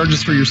carrier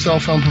charges for your cell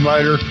phone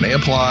provider may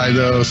apply,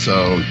 though,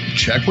 so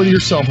check with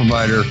your cell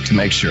provider to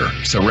make sure.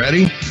 So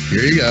ready?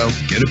 Here you go.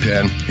 Get a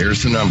pen.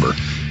 Here's the number.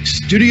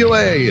 Studio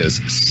A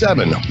is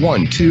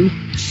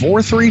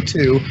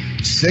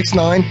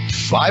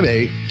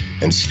 712-432-6958,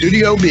 and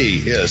Studio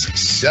B is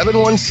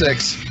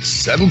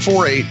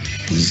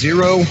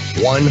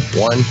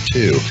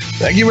 716-748-0112.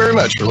 Thank you very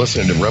much for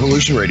listening to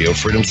Revolution Radio,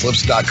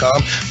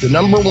 freedomslips.com, the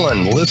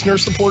 #1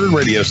 listener-supported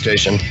radio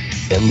station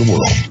in the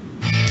world.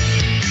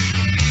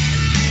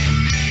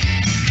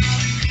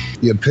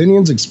 The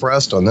opinions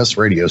expressed on this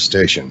radio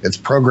station, its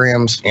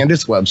programs, and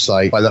its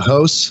website by the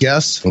hosts,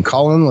 guests, and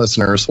call-in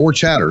listeners or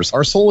chatters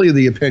are solely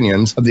the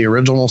opinions of the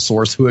original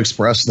source who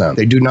expressed them.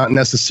 They do not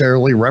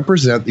necessarily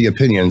represent the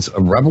opinions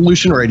of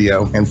Revolution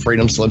Radio and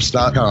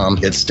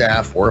freedomslips.com, its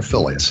staff, or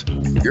affiliates.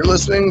 You're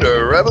listening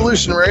to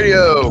Revolution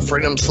Radio,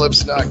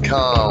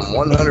 freedomslips.com,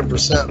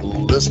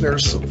 100%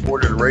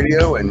 listener-supported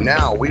radio, and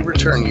now we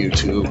return you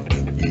to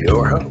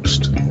your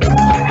host.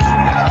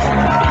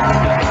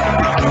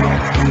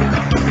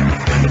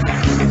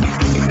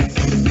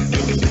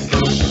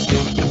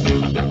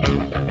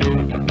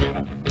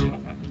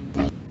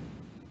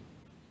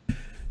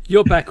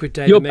 You're back with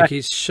David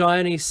Mecci's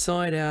Shiny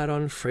Side Out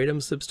on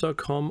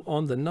freedomslips.com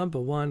on the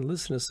 #1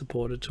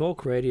 listener-supported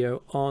talk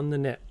radio on the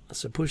net.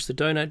 So push the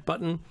donate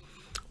button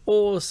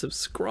or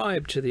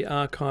subscribe to the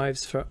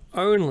archives for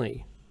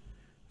only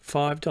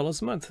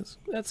 $5 a month.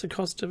 That's the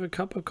cost of a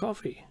cup of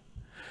coffee.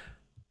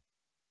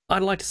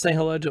 I'd like to say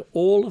hello to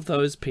all of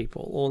those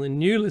people, all the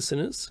new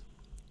listeners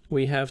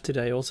we have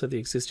today, also the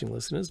existing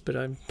listeners, but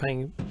I'm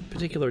paying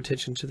particular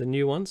attention to the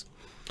new ones.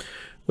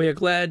 We are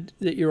glad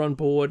that you're on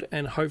board,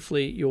 and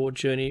hopefully your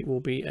journey will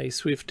be a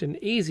swift and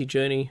easy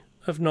journey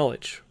of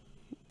knowledge.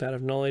 That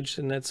of knowledge,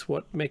 and that's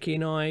what Mecci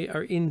and I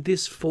are in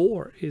this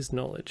for, is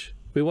knowledge.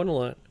 We want to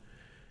learn.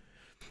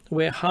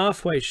 We're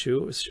halfway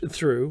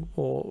through,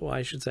 or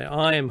I should say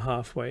I am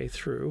halfway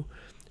through,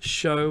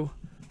 show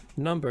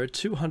number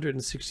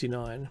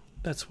 269.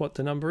 That's what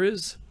the number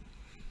is.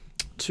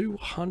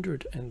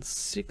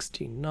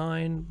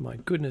 269. My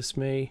goodness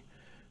me.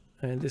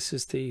 And this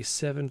is the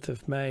 7th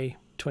of May,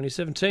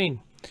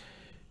 2017.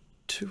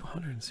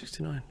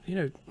 269. You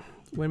know,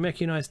 when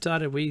Mecci and I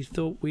started, we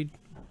thought we'd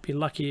be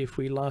lucky if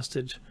we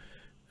lasted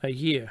a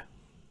year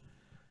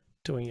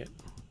doing it.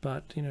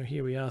 But, you know,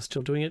 here we are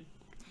still doing it.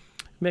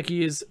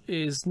 Mecci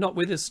is not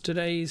with us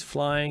today. He's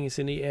flying. He's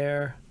in the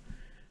air,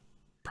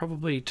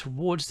 probably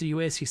towards the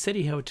US. He said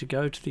he had to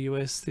go to the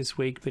US this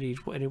week, but he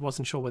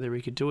wasn't sure whether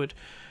he could do it.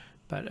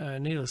 But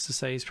needless to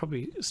say, he's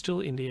probably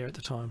still in the air at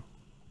the time.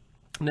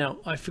 Now,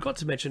 I forgot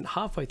to mention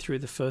halfway through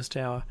the first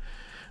hour,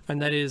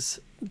 and that is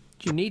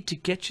you need to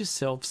get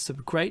yourself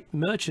some great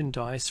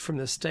merchandise from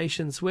the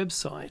station's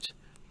website.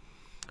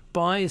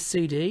 Buy a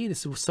CD.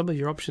 This is some of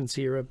your options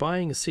here are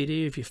buying a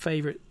CD of your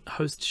favorite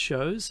host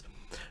shows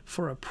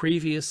for a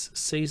previous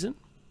season,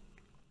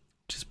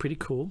 which is pretty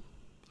cool.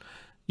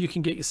 You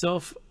can get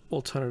yourself,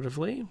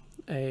 alternatively,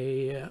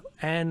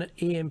 an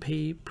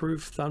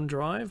EMP-proof thumb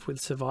drive with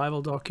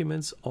survival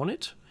documents on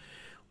it,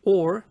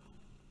 or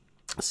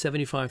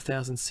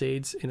 75,000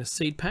 seeds in a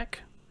seed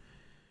pack.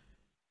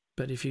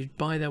 But if you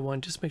buy that one,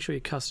 just make sure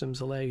your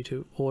customs allow you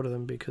to order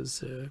them,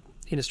 because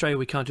in Australia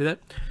we can't do that.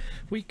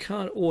 We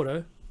can't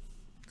order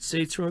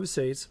seeds from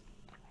overseas.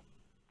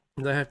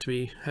 They have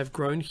to have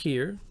grown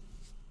here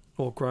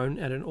or grown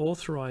at an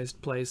authorized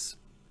place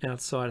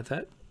outside of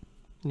that.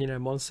 You know,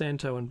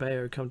 Monsanto and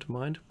Bayer come to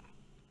mind.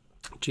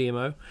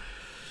 GMO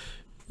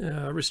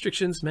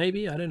restrictions,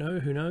 maybe, I don't know,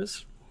 who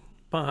knows,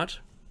 but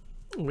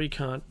we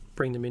can't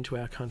bring them into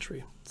our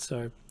country.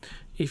 So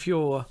if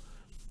you're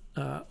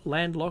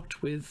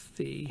landlocked with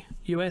the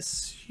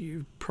US,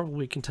 you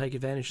probably can take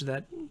advantage of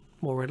that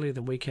more readily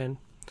than we can.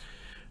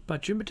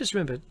 But just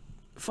remember,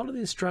 follow the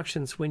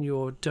instructions when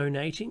you're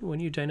donating, when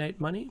you donate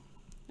money,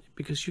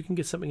 because you can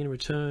get something in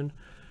return,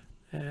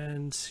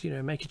 and, you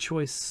know, make a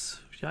choice.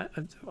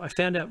 I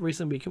found out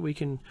recently we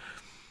can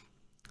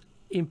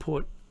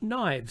import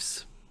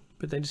knives,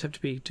 but they just have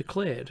to be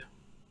declared,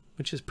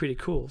 which is pretty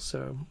cool.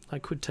 So I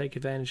could take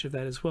advantage of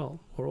that as well,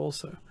 or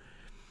also.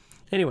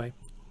 Anyway,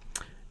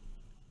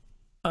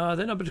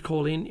 the number to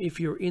call in if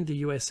you're in the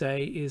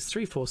USA is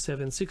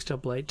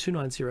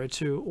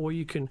 347-688-2902, or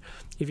you can,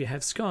 if you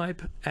have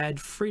Skype, add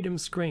Freedom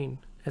Screen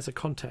as a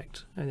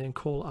contact and then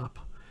call up,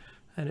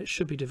 and it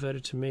should be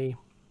diverted to me.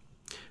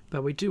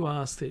 But we do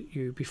ask that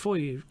you, before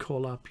you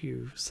call up,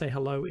 you say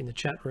hello in the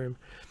chat room.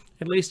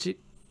 At least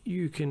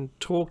you can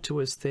talk to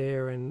us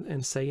there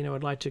and say, you know,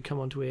 I'd like to come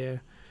onto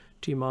air.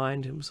 Do you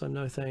mind? And so,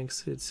 no,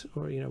 thanks.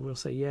 Or, you know, we'll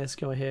say, yes,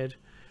 go ahead.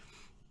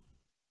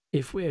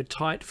 If we're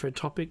tight for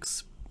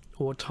topics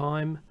or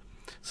time,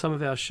 some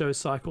of our show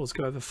cycles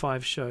go over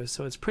 5 shows.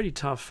 So it's pretty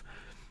tough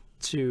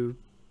to,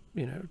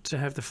 you know, to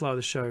have the flow of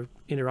the show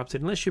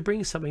interrupted, unless you're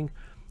bringing something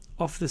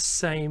off the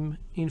same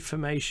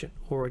information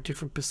or a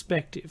different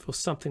perspective or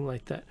something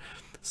like that.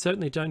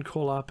 Certainly don't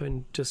call up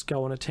and just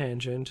go on a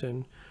tangent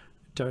and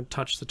don't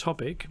touch the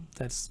topic.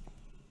 That's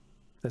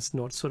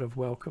not sort of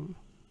welcome.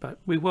 But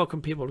we welcome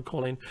people to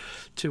call in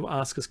to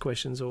ask us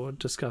questions or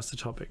discuss the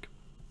topic.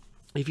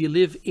 If you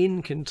live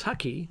in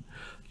Kentucky,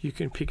 you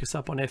can pick us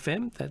up on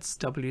FM. That's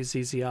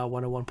WZZR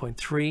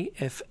 101.3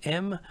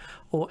 FM,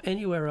 or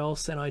anywhere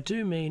else. And I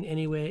do mean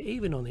anywhere,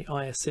 even on the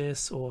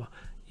ISS or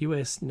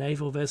US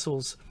naval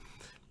vessels.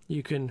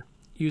 You can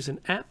use an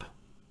app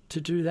to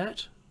do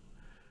that,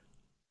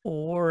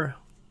 or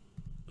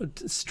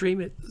stream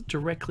it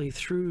directly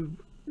through,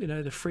 you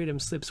know, the Freedom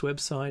Slips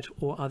website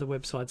or other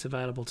websites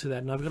available to that.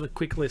 And I've got a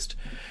quick list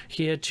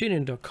here: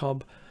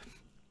 TuneIn.com,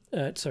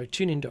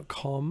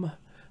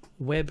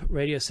 Web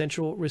Radio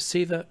Central,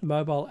 Receiver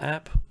mobile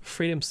app,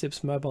 Freedom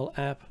Slips mobile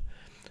app,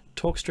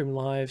 TalkStream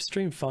Live,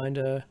 Stream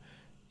Finder,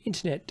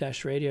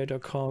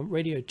 Internet-radio.com,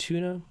 Radio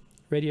Tuner,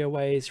 Radio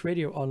Ways,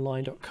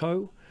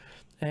 RadioOnline.co.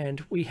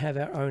 And we have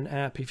our own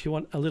app. If you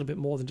want a little bit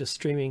more than just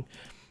streaming,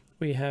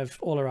 we have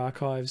all our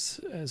archives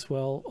as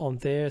well on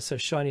there. So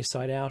Shiny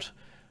Side Out,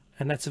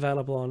 and that's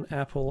available on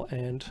Apple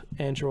and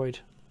Android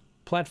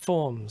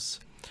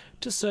platforms.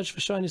 Just search for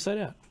Shiny Side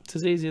Out. It's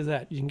as easy as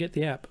that. You can get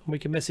the app, and we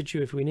can message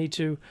you if we need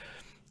to,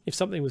 if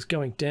something was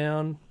going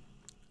down,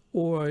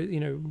 or,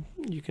 you know,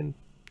 you can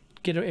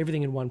get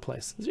everything in one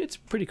place. It's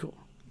pretty cool.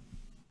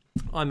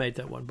 I made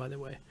that one, by the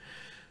way.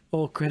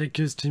 All credit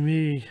goes to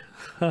me.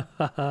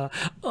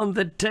 On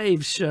the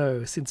Dave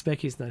Show. Since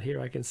Becky's not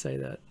here, I can say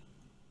that.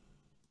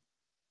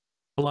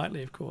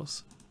 Politely, of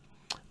course.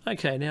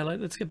 Okay, now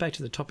let's get back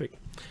to the topic.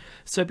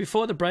 So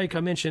before the break,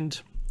 I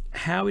mentioned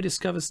how we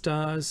discover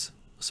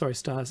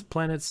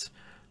planets,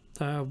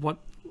 what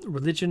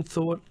religion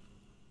thought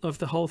of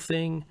the whole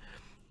thing,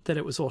 that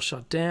it was all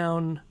shut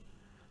down,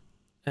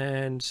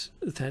 and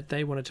that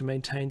they wanted to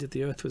maintain that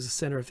the Earth was the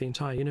center of the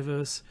entire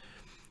universe.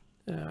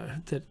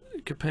 That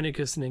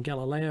Copernicus and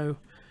Galileo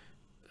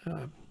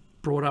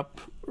brought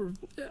up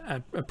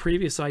a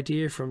previous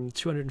idea from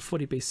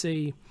 240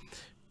 BC,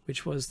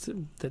 which was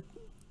that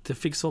to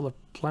fix all the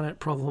planet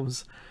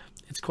problems,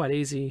 it's quite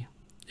easy.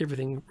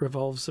 Everything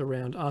revolves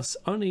around us.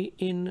 Only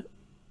in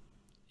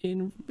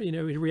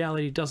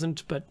reality it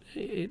doesn't, but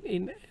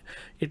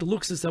it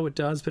looks as though it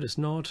does, but it's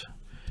not.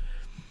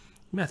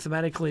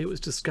 mathematically it was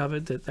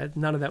discovered that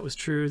none of that was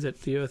true,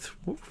 that the Earth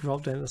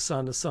revolved around the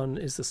Sun. The Sun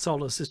is the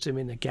solar system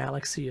in the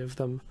galaxy of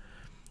them.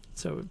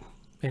 So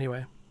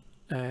anyway,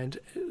 and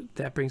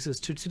that brings us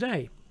to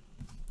today.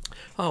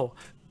 Oh,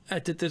 the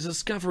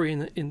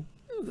discovery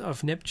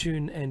of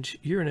Neptune and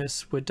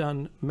Uranus were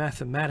done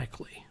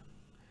mathematically.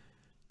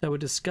 They were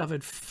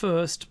discovered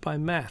first by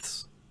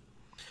maths,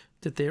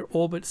 that their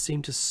orbits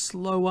seemed to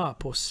slow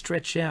up or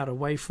stretch out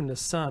away from the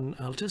Sun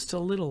just a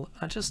little,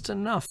 just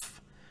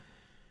enough,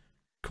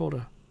 called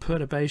a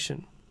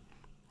perturbation,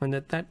 and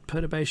that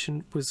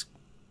perturbation was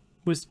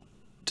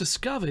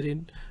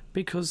discovered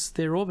because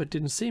their orbit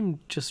didn't seem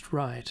just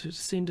right. It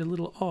seemed a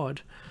little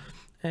odd,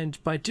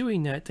 and by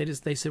doing that,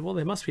 they said, well,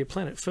 there must be a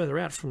planet further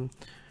out from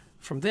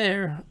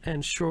there,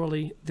 and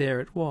surely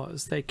there it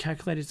was. They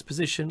calculated its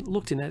position,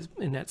 looked in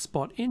that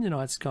spot in the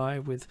night sky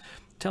with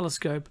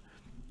telescope,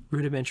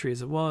 rudimentary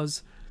as it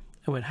was,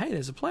 and went, hey,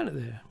 there's a planet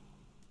there.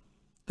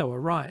 They were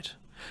right.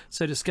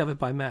 So discovered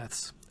by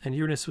maths, and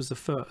Uranus was the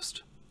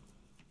first.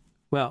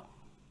 Well,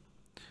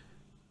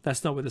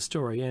 that's not where the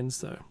story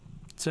ends, though.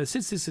 So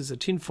since this is a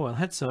tinfoil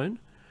hat zone,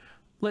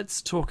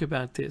 let's talk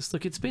about this.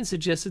 Look, it's been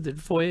suggested that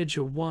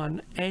Voyager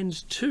 1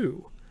 and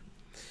 2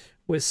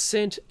 were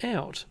sent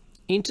out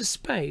into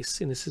space,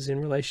 and this is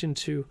in relation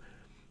to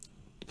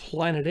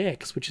Planet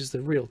X, which is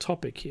the real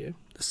topic here,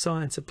 the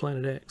science of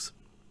Planet X.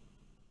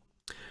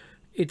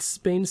 It's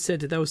been said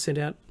that they were sent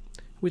out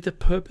with the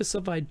purpose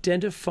of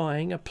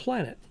identifying a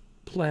planet,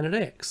 Planet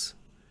X,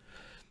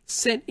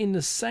 sent in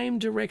the same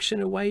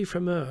direction away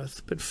from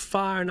Earth, but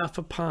far enough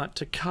apart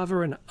to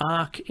cover an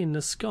arc in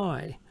the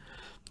sky.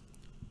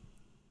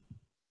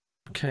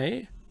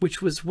 Okay,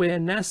 which was where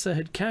NASA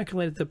had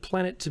calculated the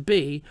planet to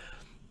be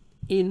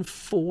in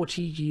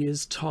 40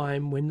 years'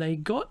 time when they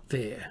got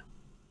there,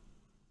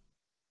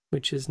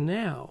 which is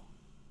now.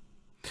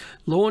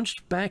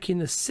 Launched back in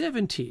the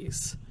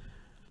 70s,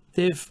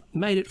 they've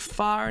made it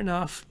far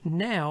enough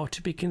now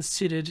to be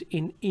considered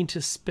in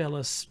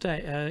interstellar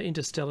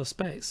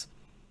space.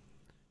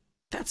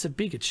 That's a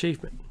big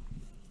achievement.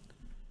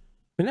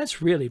 I mean,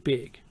 that's really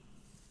big.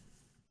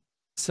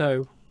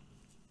 So,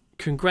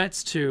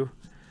 congrats to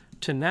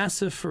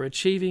NASA for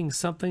achieving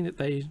something that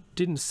they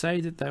didn't say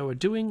that they were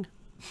doing.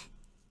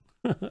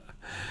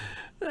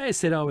 They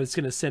said, oh, it's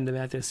going to send them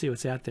out there, see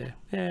what's out there.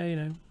 Yeah, you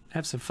know,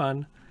 have some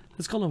fun.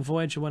 Let's call them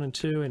Voyager 1 and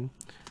 2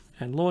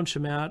 and launch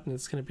them out, and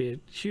it's going to be a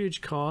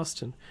huge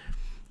cost. And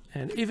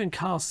even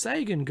Carl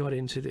Sagan got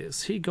into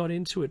this. He got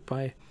into it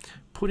by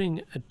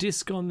putting a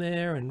disc on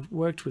there and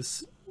worked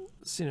with,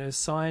 you know,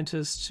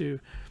 scientists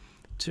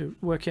to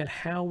work out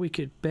how we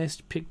could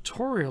best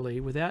pictorially,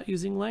 without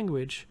using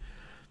language,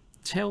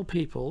 tell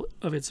people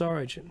of its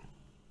origin.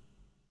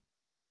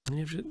 And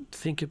you have to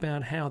think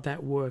about how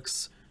that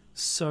works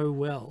so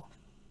well.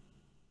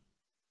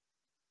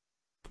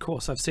 Of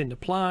course, I've seen the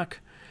plaque.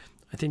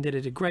 I think they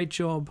did a great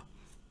job.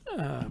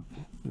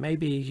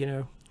 Maybe, you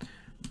know,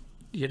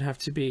 you'd have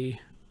to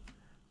be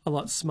a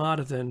lot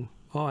smarter than,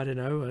 oh, I don't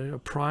know, a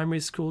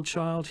primary school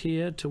child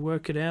here to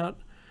work it out.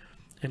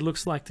 It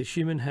looks like the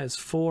human has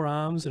 4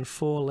 arms and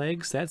 4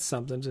 legs. That's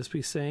something to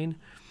be seen.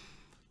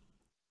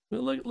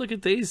 Well, look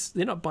at these.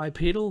 They're not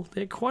bipedal.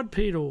 They're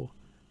quadrupedal.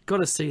 Got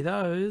to see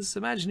those.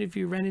 Imagine if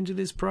you ran into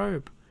this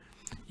probe.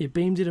 You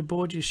beamed it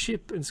aboard your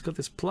ship and it's got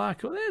this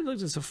plaque. Oh, there, look,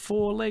 it's a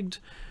 4-legged,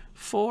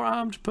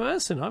 4-armed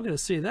person. I've got to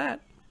see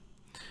that.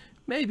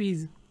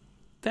 Maybe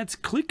that's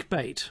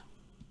clickbait.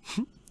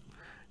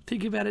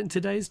 Think about it in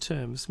today's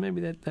terms. Maybe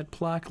that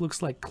plaque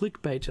looks like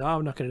clickbait. Oh,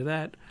 I'm not going to do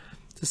that.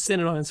 Just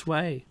send it on its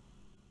way.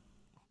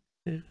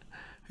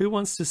 Who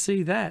wants to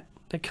see that?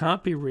 That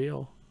can't be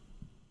real.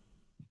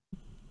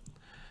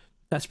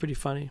 That's pretty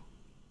funny.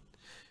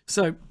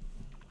 So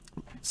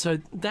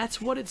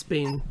that's what it's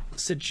been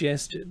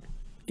suggested,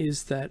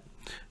 is that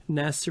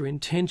NASA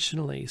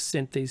intentionally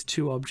sent these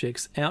 2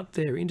 objects out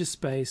there into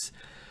space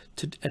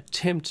to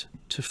attempt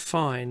to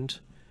find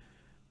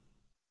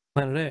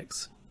Planet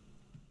X.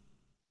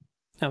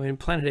 I mean,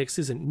 Planet X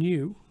isn't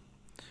new.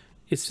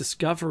 Its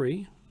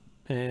discovery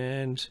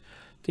and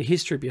the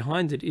history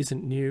behind it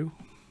isn't new.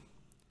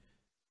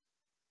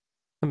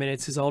 I mean,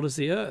 it's as old as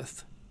the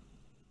Earth.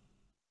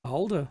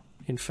 Older,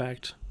 in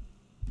fact.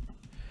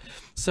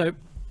 So,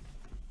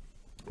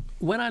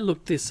 when I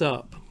looked this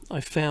up,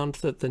 I found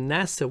that the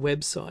NASA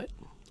website,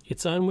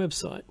 its own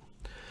website,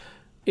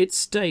 it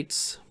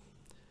states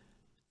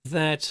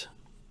that,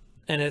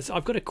 and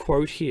I've got a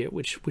quote here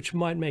which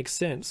might make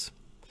sense.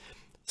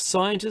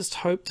 Scientists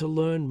hope to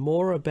learn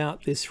more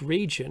about this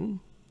region,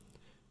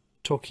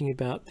 talking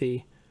about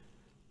the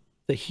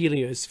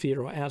heliosphere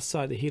or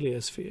outside the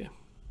heliosphere,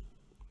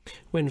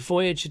 when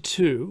Voyager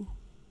 2,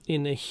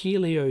 in the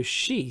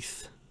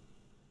heliosheath,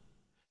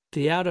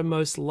 the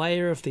outermost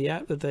layer of the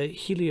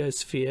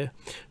heliosphere,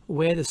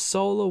 where the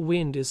solar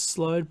wind is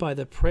slowed by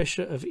the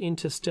pressure of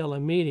interstellar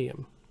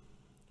medium,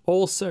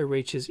 also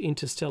reaches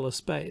interstellar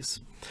space.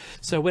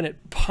 So when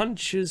it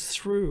punches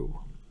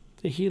through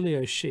the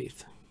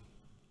heliosheath,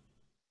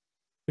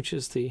 which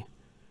is the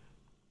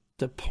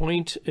the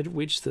point at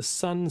which the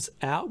sun's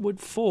outward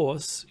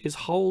force is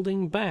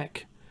holding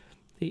back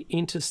the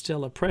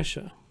interstellar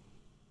pressure.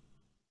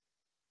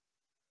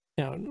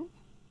 Now,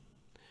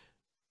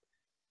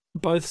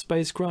 both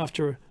spacecraft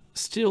are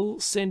still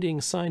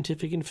sending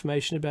scientific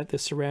information about their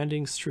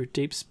surroundings through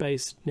Deep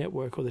Space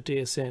Network, or the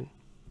DSN.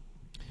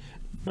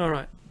 All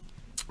right.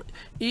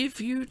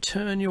 If you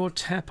turn your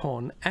tap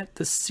on at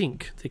the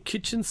sink, the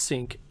kitchen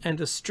sink,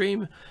 and a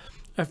stream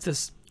of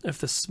the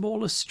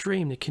smallest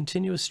stream, the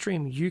continuous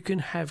stream you can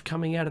have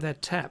coming out of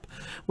that tap,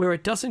 where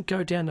it doesn't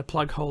go down the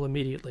plug hole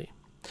immediately,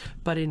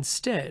 but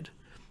instead,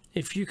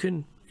 if you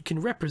can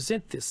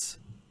represent this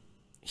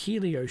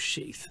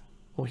heliosheath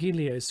or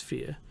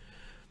heliosphere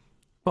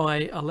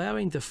by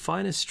allowing the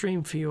finest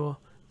stream for your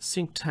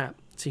sink tap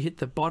to hit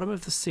the bottom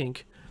of the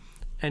sink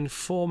and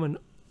form an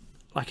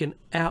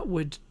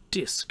outward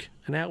disc,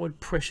 an outward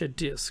pressure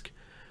disc.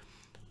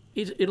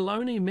 It'll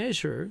only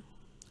measure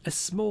a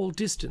small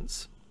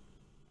distance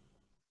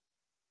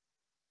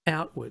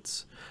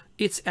outwards.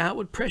 Its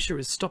outward pressure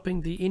is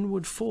stopping the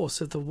inward force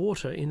of the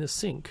water in the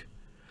sink,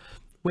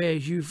 where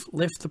you've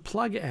left the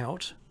plug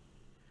out,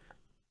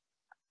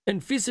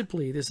 and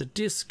visibly there's a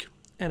disc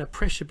and a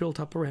pressure built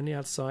up around the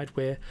outside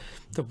where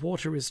the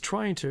water is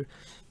trying to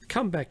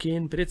come back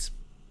in, but it's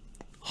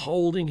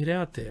holding it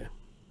out there.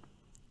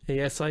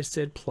 Yes, I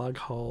said plug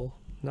hole,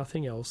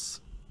 nothing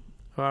else.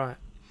 All right,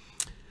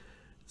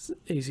 it's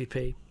easy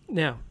P.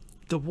 Now,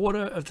 the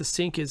water of the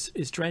sink is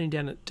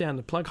draining down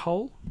the plug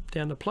hole,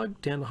 down the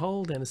plug, down the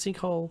hole, down the sink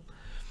hole,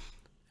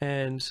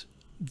 and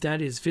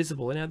that is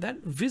visible. Now,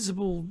 that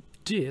visible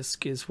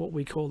disc is what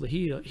we call the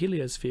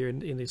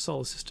heliosphere in the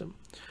solar system,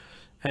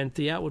 and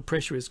the outward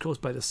pressure is caused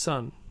by the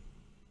sun.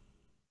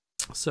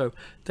 So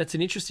that's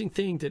an interesting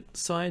thing that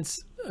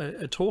science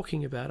are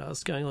talking about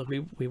us, going like,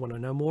 we want to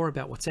know more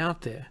about what's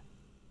out there.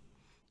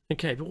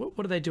 Okay, but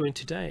what are they doing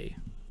today?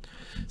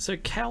 So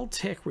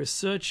Caltech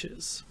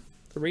researchers,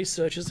 the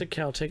researchers at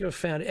Caltech, have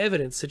found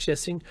evidence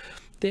suggesting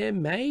there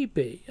may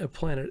be a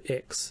planet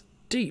X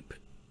deep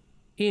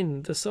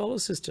in the solar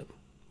system.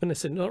 When I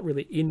said not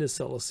really in the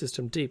solar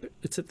system deep,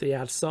 it's at the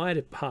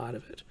outside part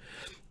of it.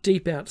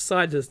 Deep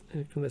outside,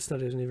 that's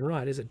not even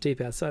right, is it?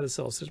 Deep outside the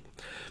solar system.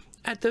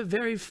 At the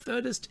very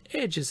furthest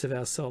edges of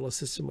our solar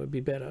system would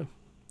be better.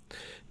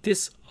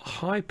 This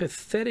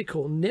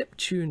hypothetical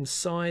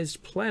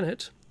Neptune-sized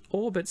planet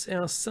orbits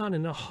our sun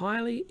in a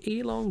highly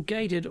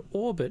elongated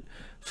orbit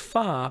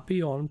far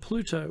beyond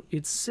Pluto,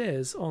 it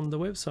says on the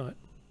website.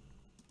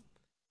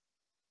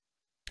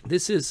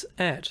 This is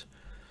at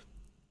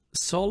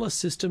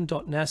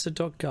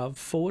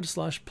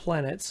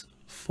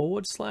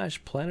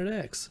solarsystem.nasa.gov/planets/Planet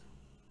X.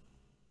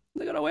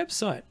 They got a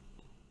website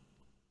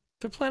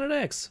for Planet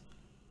X,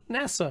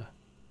 NASA.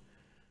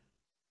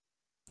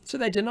 So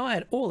they deny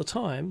it all the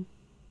time,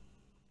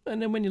 and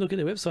then when you look at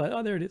their website,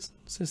 oh, there it is.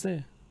 It says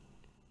there.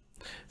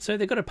 So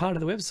they've got a part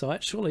of the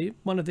website. Surely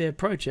one of their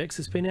projects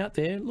has been out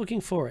there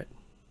looking for it.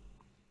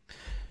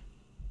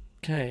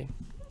 Okay.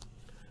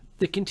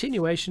 The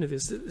continuation of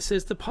this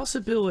says the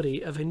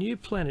possibility of a new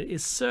planet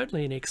is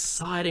certainly an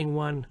exciting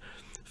one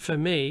for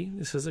me.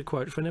 This is a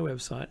quote from their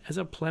website. As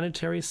a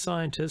planetary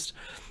scientist,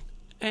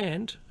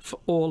 and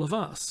for all of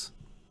us,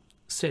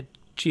 said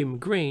Jim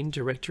Green,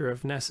 director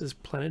of NASA's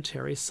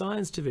Planetary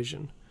Science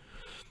Division.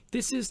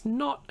 This is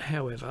not,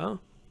 however,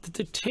 the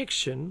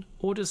detection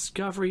or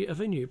discovery of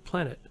a new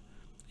planet.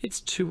 It's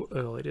too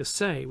early to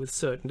say with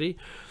certainty.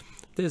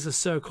 There's a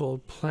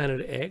so-called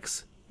Planet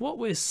X. What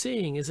we're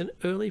seeing is an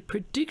early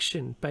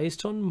prediction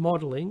based on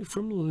modelling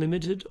from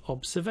limited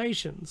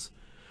observations.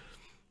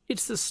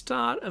 It's the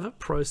start of a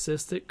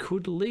process that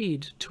could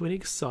lead to an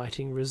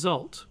exciting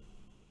result.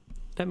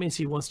 That means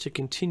he wants to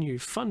continue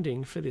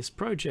funding for this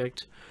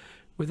project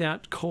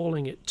without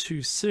calling it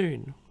too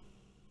soon.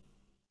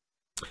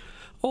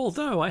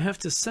 Although I have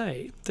to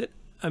say that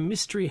a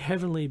mystery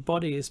heavenly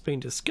body has been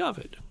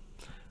discovered,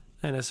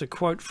 and as a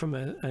quote from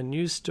a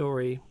news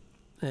story,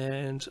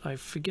 and I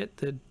forget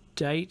the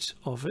date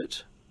of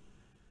it.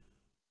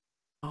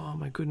 Oh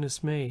my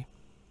goodness me.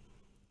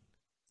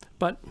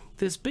 But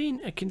there's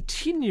been a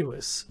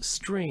continuous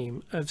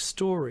stream of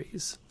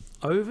stories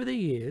over the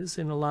years,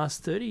 in the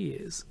last 30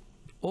 years,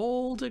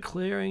 all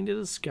declaring the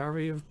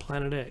discovery of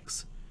Planet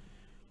X.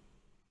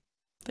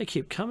 They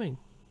keep coming.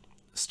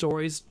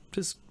 Stories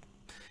just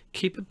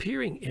keep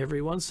appearing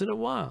every once in a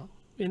while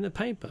in the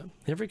paper.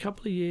 Every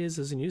couple of years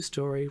there's a new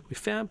story. We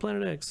found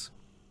Planet X.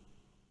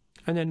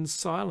 And then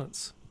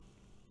silence.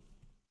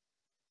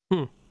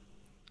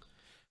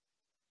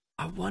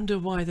 I wonder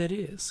why that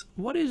is.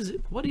 What is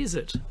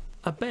it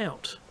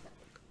about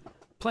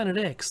Planet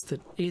X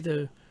that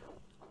either,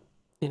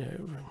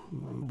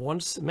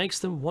 makes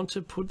them want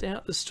to put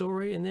out the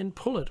story and then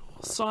pull it,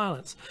 or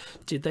silence?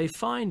 Did they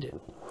find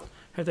it?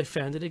 Have they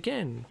found it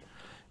again?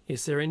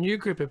 Is there a new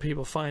group of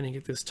people finding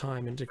it this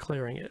time and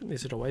declaring it?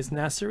 Is it always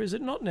NASA? Is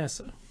it not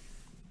NASA?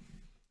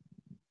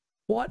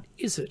 What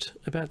is it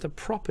about the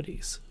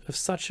properties of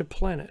such a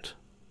planet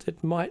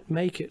that might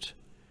make it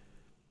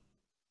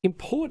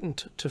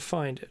important to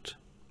find it?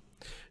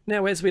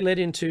 Now, as we led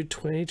into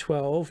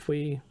 2012,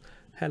 we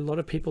had a lot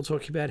of people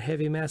talking about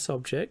heavy mass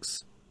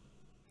objects,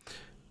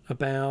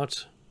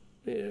 about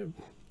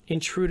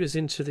intruders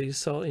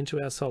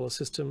into our solar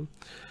system,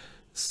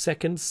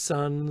 second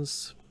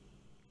suns,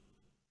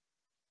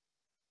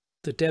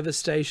 the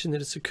devastation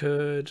that has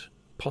occurred,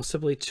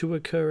 possibly to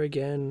occur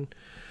again,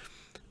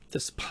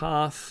 this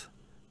path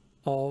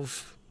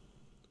of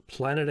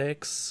Planet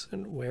X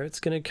and where it's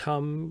going to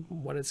come,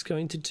 what it's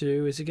going to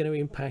do, is it going to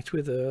impact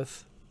with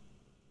Earth?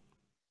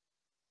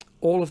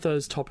 All of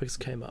those topics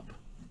came up.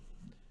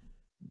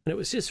 And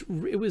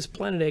it was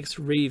Planet X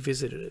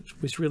revisited.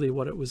 It was really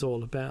what it was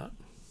all about.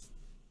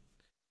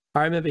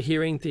 I remember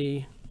hearing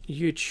the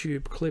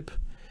YouTube clip,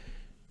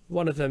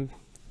 one of them,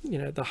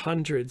 the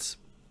hundreds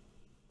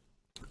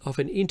of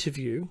an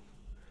interview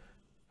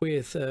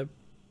with,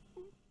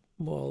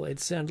 well,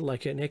 it sounded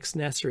like an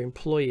ex-NASA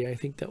employee. I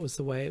think that was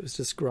the way it was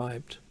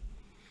described.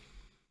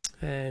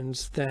 And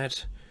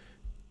that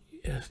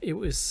it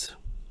was,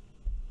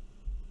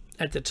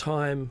 at the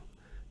time,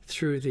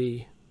 through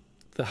the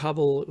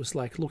Hubble, it was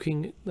like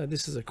looking,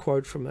 this is a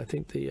quote from, I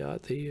think, the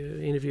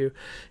interview,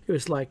 it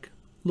was like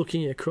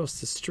looking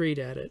across the street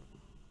at it,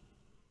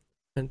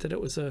 and that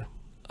it was a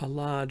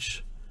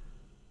large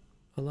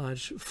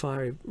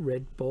fiery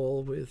red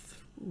ball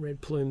with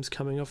red plumes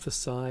coming off the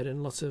side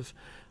and lots of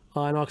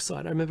iron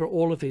oxide. I remember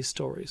all of these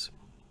stories,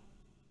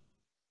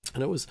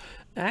 and it was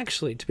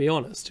actually, to be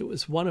honest, it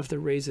was one of the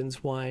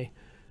reasons why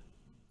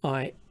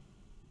I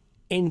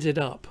ended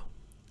up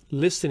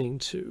listening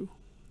to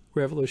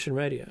Revolution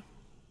Radio.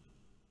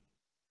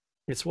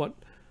 It's one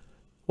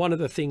of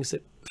the things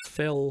that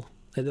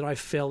I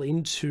fell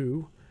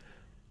into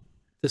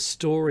the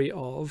story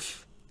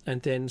of,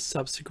 and then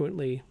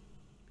subsequently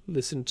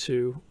listened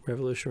to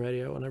Revolution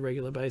Radio on a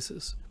regular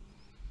basis.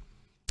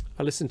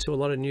 I listen to a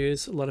lot of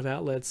news, a lot of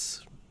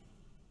outlets,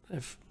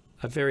 have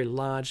a very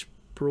large,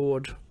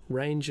 broad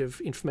range of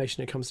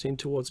information that comes in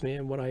towards me,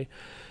 and what I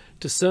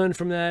discern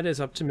from that is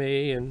up to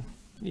me, and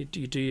you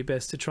do your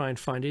best to try and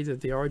find either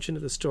the origin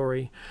of the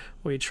story,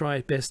 or you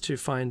try best to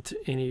find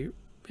any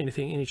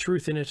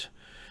truth in it.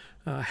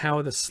 How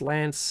are the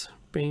slants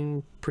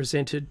being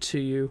presented to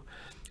you?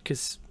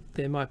 Because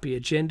there might be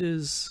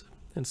agendas,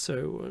 and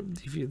so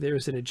if there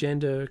is an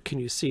agenda, can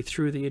you see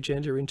through the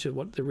agenda into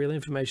what the real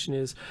information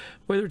is?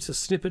 Whether it's a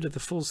snippet of the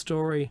full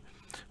story,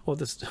 or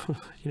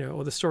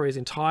or the story is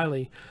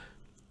entirely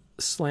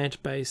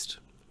slant based,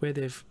 where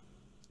they've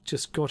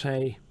just got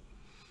a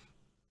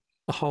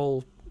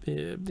whole,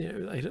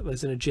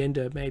 there's an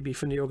agenda maybe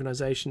from the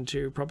organization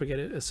to propagate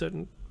a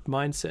certain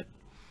mindset,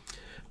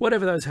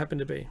 whatever those happen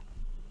to be.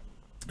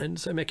 And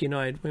so Mecci and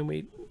I, when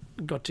we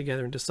got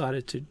together and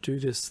decided to do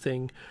this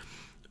thing,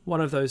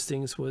 one of those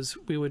things was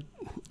we were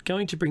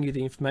going to bring you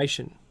the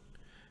information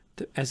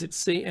as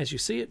you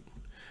see it,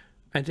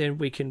 and then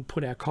we can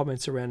put our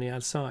comments around the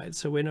outside.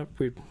 So we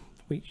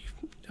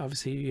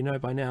obviously,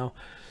 by now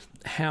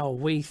how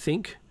we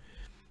think.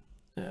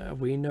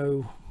 We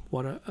know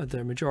what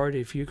the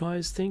majority of you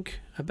guys think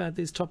about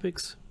these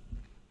topics.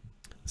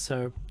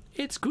 So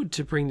it's good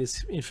to bring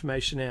this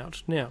information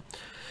out. Now,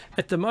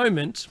 at the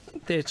moment,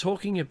 they're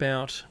talking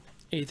about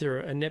either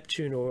a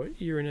Neptune or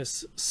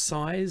Uranus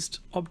sized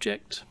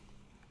object,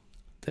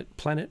 that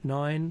planet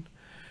 9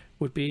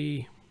 would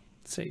be,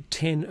 say,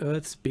 10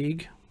 Earths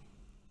big.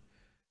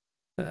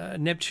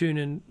 Neptune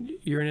and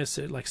Uranus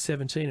are like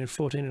 17 and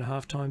 14 and a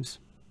half times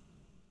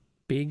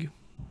bigger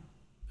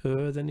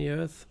than the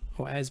Earth,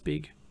 or as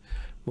big,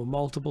 or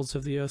multiples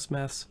of the Earth's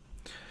mass.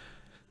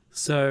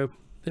 So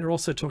they're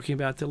also talking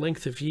about the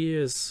length of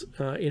years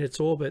in its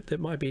orbit that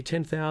might be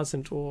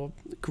 10,000 or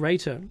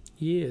greater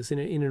years in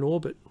an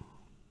orbit.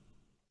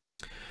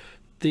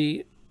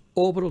 The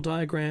orbital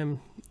diagram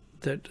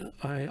that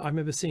I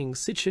remember seeing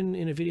Sitchin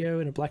in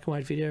a black and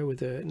white video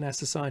with a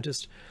NASA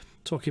scientist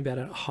talking about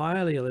a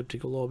highly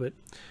elliptical orbit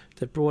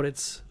that brought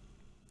its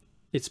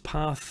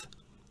path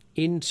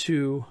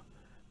into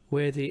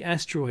where the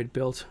asteroid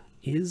belt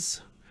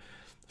is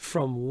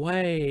from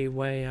way,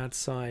 way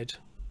outside,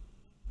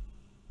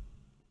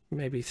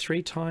 maybe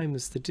 3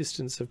 times the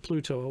distance of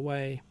Pluto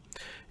away.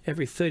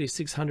 Every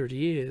 3,600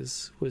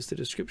 years was the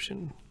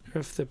description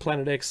of the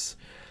Planet X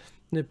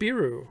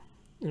Nibiru.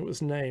 It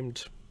was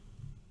named,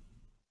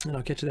 and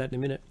I'll get to that in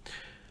a minute.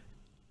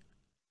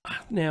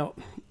 Now,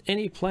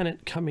 any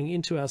planet coming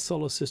into our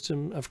solar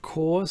system, of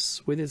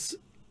course, with its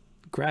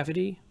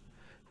gravity,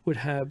 would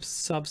have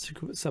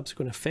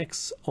subsequent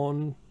effects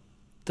on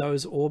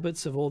those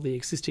orbits of all the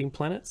existing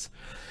planets.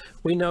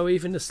 We know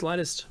even the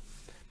slightest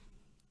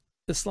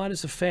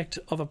effect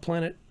of a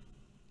planet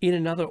in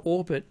another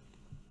orbit,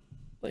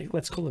 like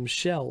let's call them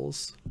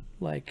shells,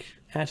 like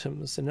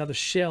atoms, another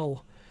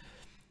shell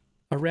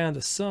around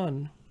the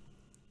sun,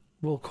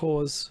 will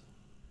cause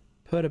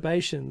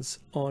perturbations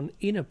on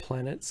inner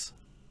planets.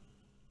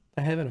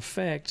 They have an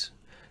effect,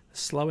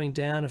 slowing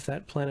down of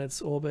that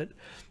planet's orbit,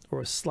 or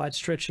a slight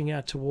stretching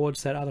out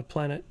towards that other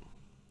planet.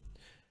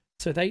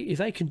 So if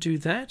they can do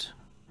that,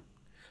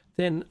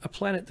 then a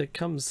planet that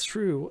comes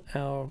through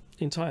our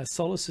entire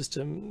solar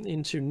system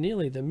into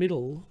nearly the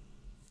middle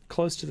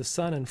close to the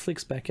sun and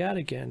flicks back out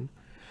again,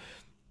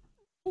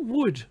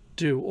 would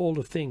do all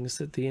the things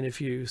that the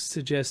interview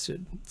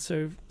suggested.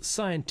 So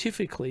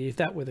scientifically, if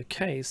that were the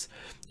case,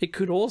 it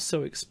could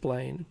also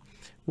explain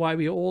why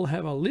we all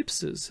have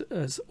ellipses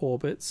as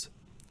orbits,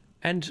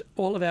 and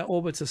all of our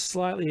orbits are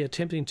slightly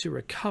attempting to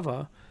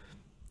recover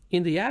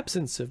in the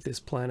absence of this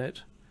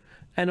planet,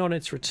 and on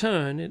its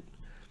return it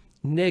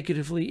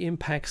negatively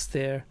impacts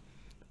the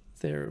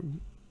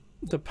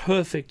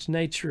perfect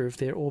nature of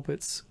their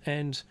orbits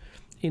and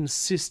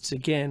insists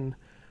again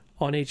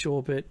on each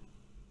orbit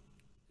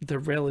the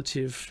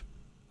relative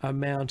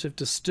amount of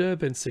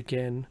disturbance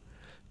again,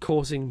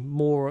 causing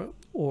more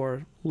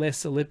or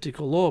less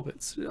elliptical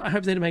orbits. I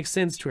hope that it makes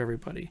sense to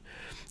everybody.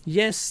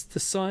 Yes, the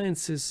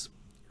science is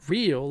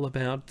real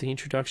about the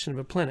introduction of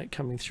a planet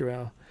coming through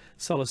our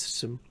solar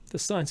system. The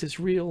science is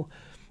real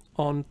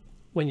on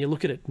when you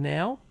look at it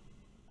now,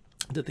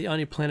 that the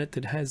only planet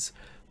that has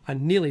a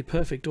nearly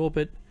perfect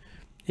orbit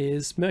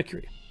is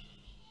Mercury.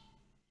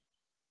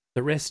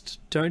 The rest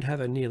don't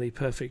have a nearly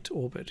perfect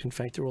orbit. In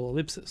fact, they're all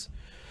ellipses.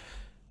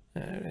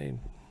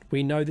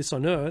 We know this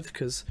on Earth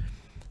because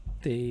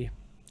the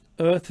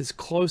Earth is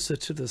closer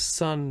to the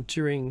sun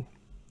during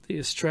the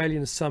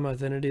Australian summer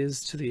than it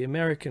is to the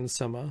American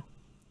summer.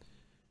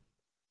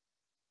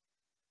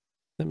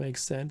 That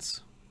makes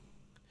sense.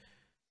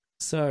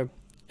 So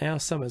our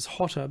summer's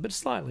hotter, but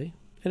slightly.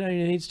 It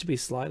only needs to be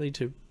slightly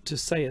to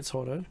say it's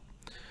hotter.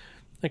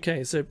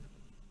 Okay, so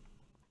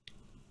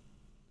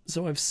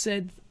I've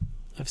said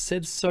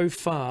so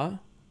far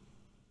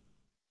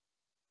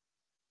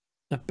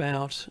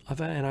about,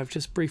 and I've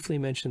just briefly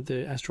mentioned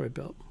the asteroid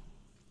belt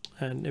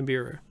and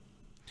Nibiru.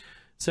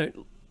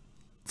 So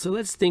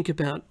let's think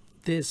about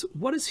this.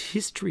 What does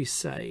history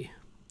say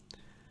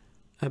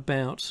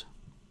about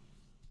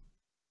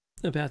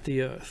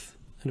the Earth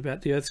and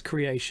about the Earth's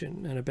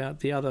creation and about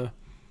the other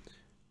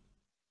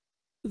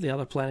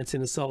planets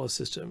in the solar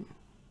system?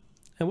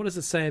 And what does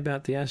it say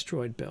about the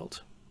asteroid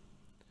belt?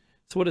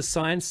 So what does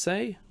science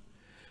say?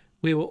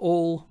 We were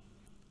all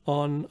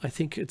on, I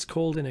think it's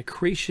called an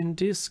accretion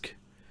disk,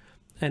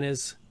 and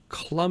as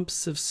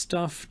clumps of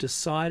stuff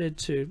decided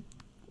to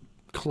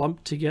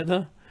clump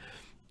together,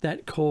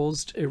 that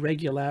caused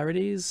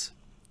irregularities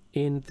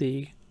in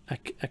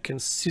a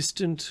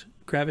consistent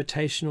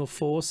gravitational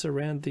force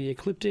around the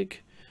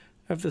ecliptic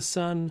of the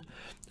sun,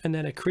 and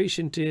that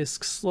accretion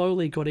disk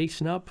slowly got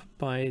eaten up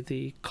by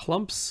the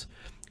clumps,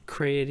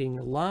 creating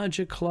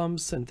larger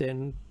clumps and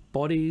then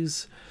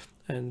bodies,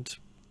 and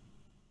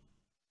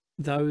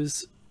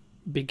those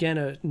began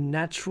a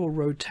natural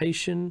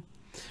rotation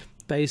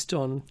based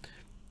on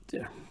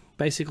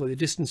basically the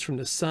distance from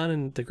the sun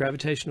and the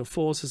gravitational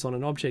forces on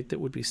an object that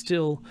would be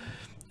still.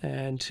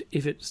 And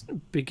if it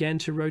began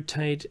to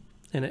rotate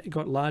and it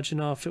got large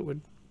enough, it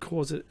would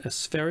cause a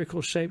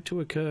spherical shape to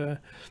occur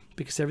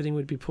because everything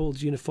would be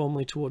pulled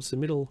uniformly towards the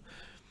middle.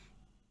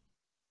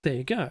 There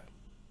you go.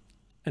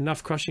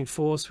 Enough crushing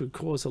force would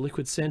cause a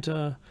liquid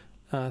center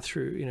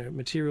through,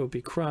 material would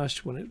be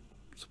crushed when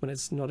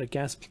it's not a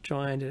gas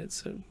giant and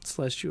it's a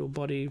celestial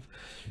body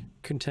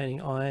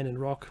containing iron and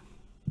rock.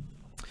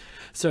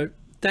 So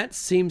that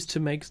seems to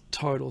make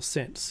total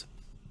sense,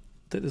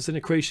 that there's an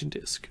accretion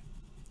disk.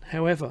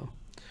 However,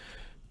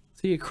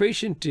 the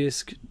accretion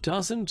disk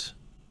doesn't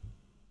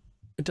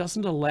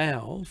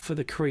allow for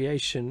the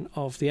creation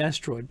of the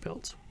asteroid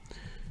belt.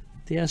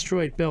 The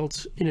asteroid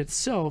belt in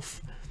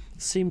itself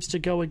seems to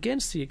go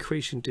against the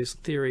accretion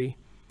disk theory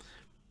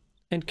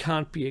and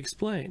can't be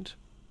explained.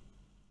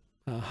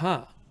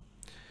 Aha.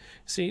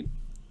 See,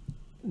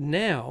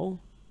 now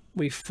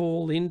we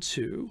fall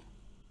into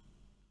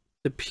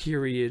the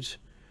period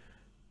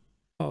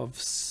of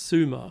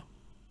Sumer.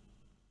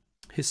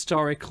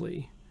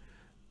 Historically,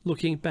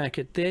 looking back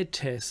at their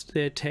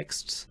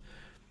texts,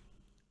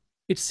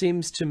 it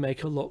seems to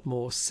make a lot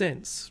more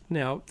sense.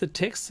 Now, the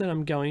text that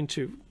I'm going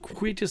to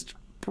just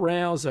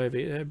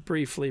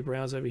briefly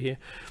browse over here,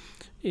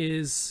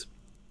 is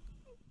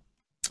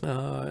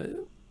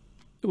it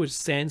was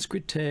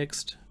Sanskrit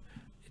text.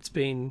 It's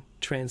been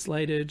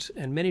translated,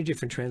 and many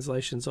different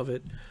translations of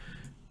it,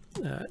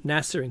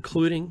 NASA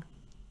including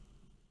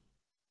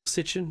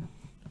Sitchin.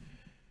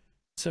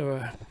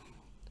 So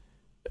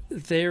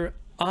there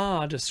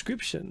are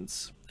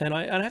descriptions, and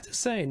I'd have to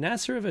say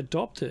NASA have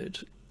adopted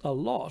a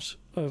lot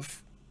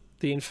of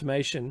the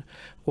information,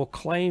 or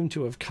claim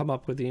to have come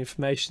up with the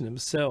information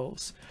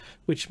themselves,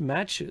 which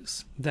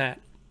matches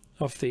that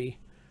of the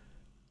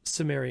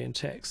Sumerian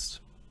text.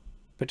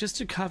 But just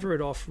to cover it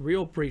off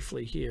real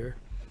briefly here,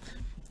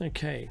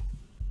 okay,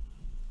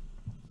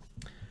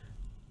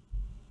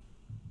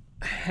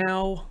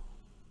 how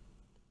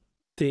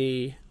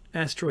the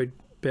asteroid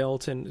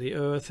belt and the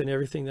Earth and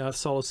everything, our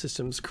solar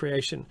system's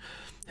creation,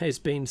 has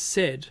been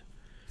said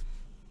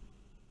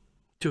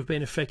to have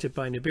been affected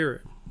by Nibiru.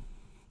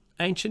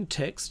 Ancient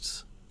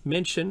texts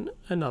mention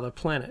another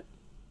planet.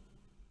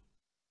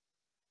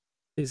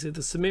 These are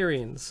the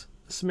Sumerians.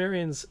 The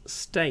Sumerians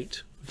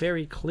state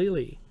very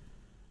clearly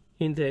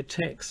in their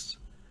text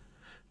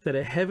that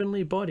a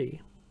heavenly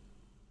body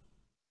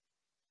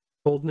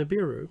called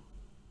Nibiru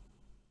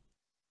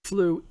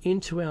flew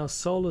into our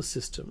solar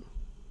system,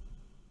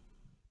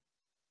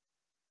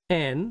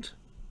 and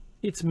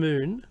its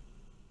moon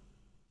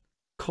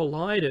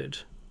collided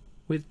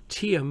with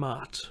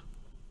Tiamat.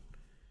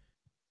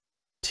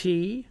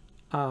 Tiamat.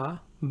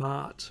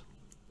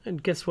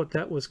 And guess what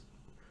that was?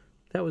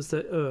 That was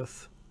the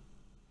Earth.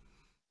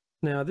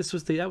 Now,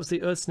 that was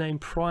the Earth's name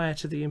prior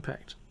to the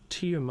impact,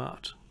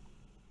 Tiamat.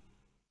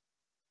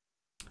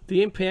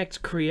 The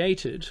impact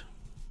created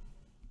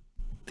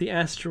the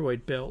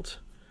asteroid belt,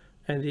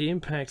 and the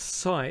impact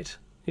site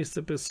is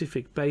the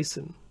Pacific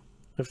Basin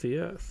of the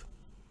Earth.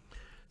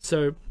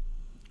 So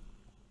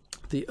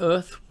the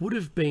Earth would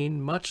have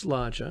been much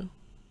larger.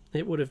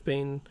 It would have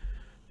been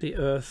the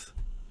Earth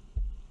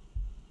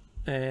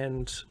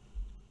and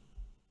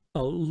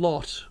a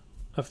lot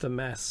of the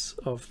mass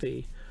of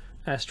the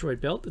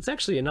asteroid belt. It's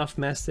actually enough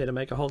mass there to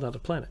make a whole other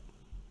planet.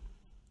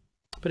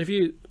 But if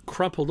you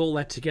crumpled all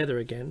that together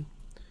again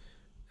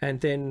and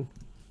then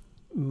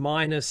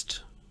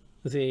minused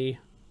the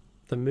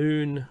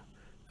moon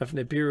of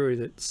Nibiru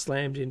that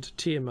slammed into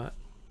Tiamat,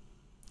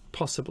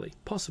 possibly,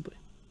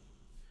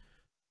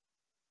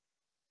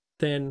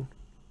 then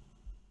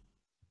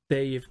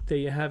there you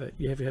have it.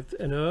 You have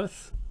an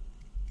Earth,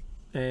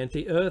 and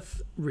the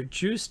Earth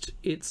reduced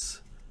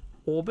its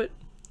orbit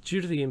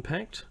due to the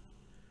impact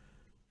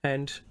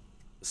and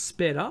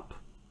sped up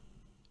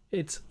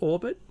its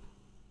orbit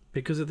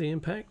because of the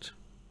impact.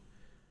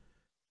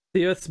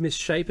 The Earth's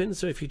misshapen,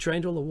 so if you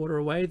drained all the water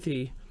away,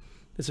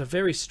 there's a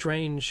very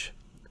strange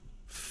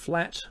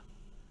flat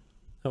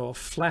or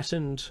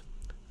flattened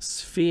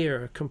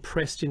sphere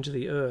compressed into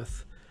the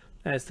Earth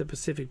as the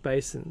Pacific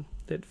Basin.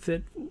 That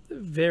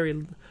very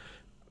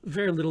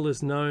little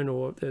is known,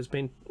 or there's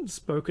been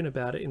spoken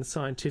about it in the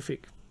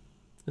scientific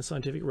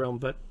realm.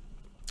 But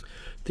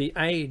the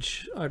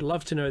age, I'd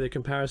love to know the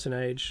comparison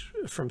age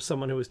from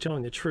someone who was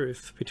telling the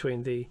truth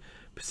between the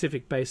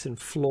Pacific Basin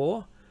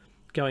floor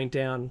going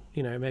down,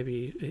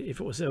 maybe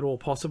if it was at all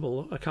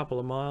possible, a couple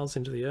of miles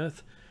into the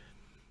Earth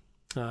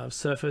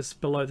surface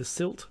below the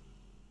silt,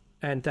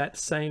 and that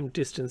same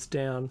distance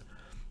down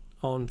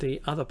on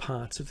the other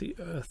parts of the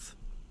Earth.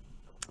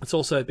 It's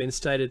also been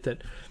stated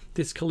that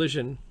this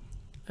collision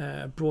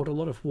brought a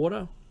lot of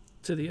water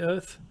to the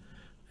Earth,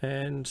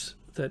 and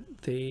that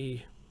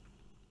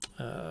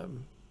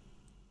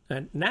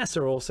and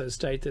NASA also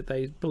state that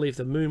they believe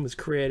the moon was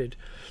created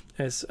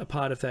as a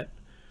part of that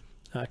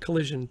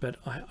collision, but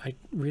I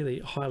really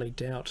highly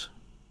doubt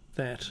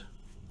that.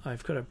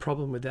 I've got a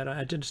problem with that.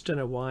 I just don't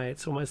know why.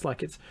 It's almost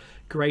like it's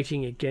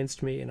grating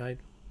against me, and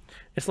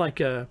it's like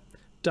a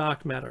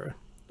dark matter.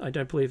 I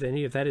don't believe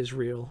any of that is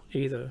real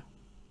either,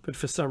 but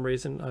for some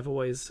reason I've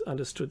always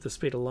understood the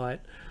speed of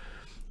light,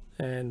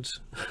 and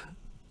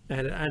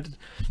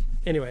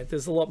anyway,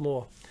 there's a lot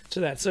more to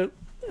that. So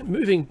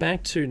moving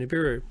back to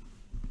Nibiru,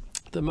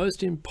 the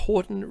most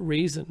important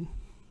reason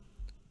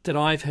that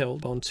I've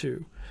held on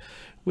to,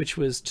 which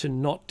was to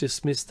not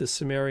dismiss the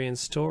Sumerian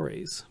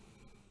stories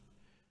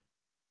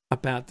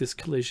about this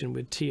collision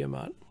with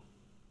Tiamat,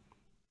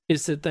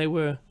 is that they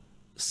were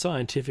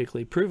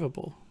scientifically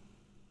provable.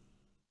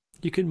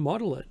 You can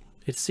model it.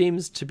 It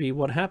seems to be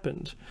what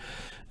happened.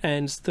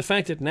 And the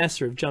fact that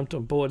NASA have jumped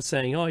on board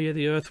saying, oh yeah,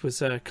 the Earth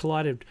was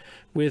collided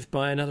with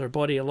by another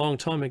body a long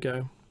time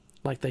ago,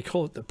 like they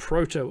call it the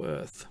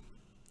proto-Earth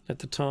at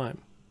the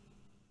time.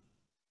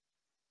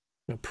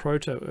 A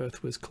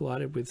proto-Earth was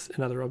collided with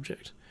another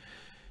object.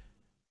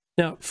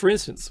 Now, for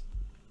instance,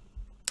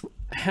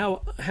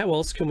 how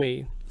else can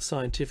we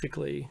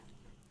scientifically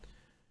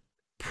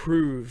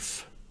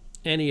prove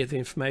any of the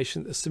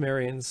information that the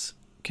Sumerians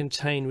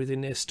contain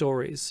within their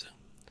stories?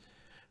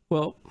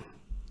 Well,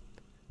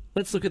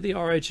 let's look at the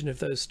origin of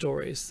those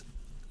stories.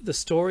 The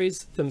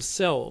stories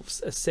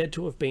themselves are said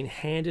to have been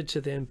handed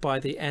to them by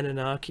the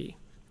Anunnaki.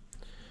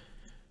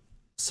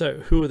 So,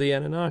 who are the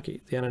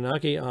Anunnaki? The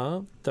Anunnaki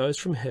are those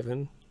from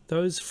heaven,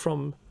 those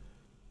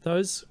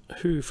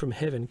who from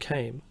heaven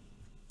came,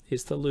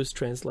 is the loose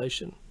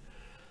translation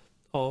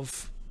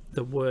of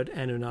the word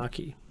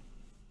Anunnaki.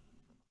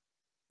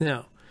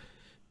 Now,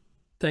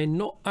 they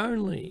not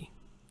only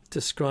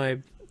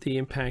describe the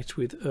impact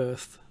with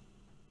Earth,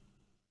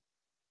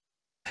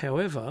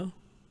 however,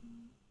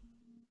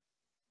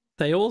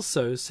 they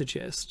also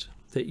suggest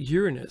that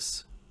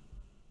Uranus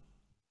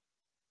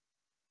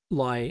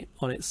lie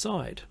on its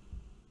side.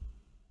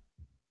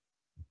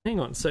 Hang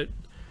on, so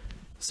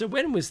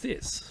when was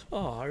this?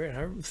 Oh, I don't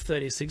know,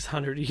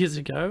 3,600 years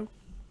ago,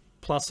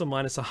 plus or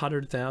minus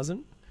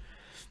 100,000.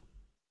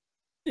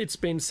 It's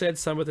been said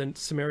some of the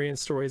Sumerian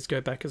stories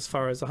go back as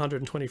far as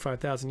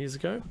 125,000 years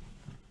ago.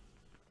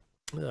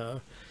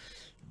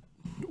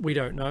 We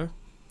don't know.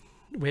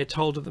 We're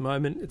told at the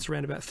moment it's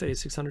around about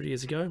 3,600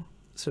 years ago.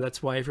 So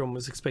that's why everyone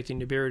was expecting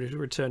Nibiru to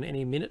return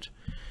any minute.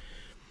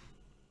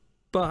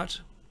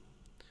 But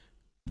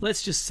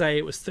let's just say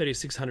it was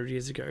 3,600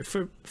 years ago.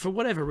 For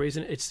whatever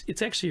reason,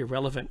 it's actually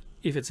irrelevant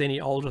if it's any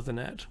older than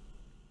that.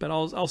 But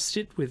I'll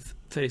sit with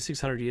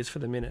 3,600 years for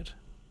the minute.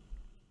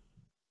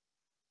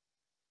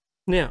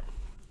 Now,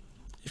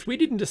 If we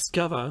didn't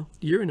discover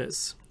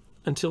Uranus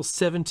until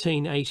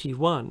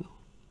 1781,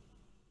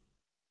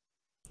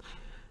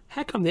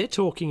 how come they're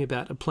talking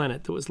about a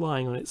planet that was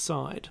lying on its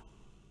side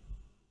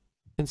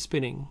and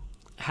spinning?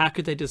 How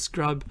could they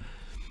describe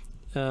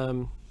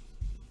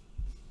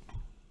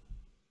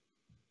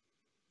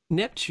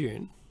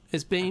Neptune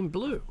as being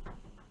blue?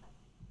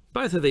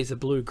 Both of these are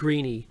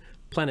blue-greeny,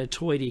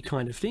 planetoidy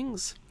kind of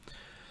things.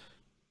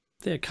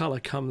 Their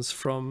colour comes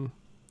from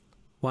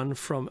one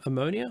from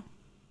ammonia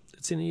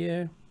that's in the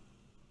air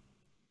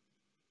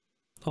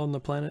on the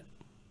planet.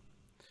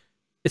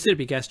 It's said to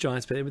be gas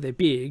giants, but they're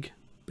big,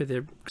 but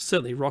they're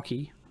certainly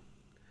rocky.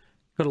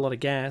 Got a lot of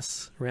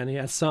gas around the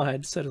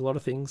outside, so do a lot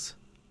of things.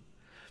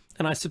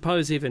 And I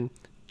suppose even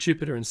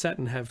Jupiter and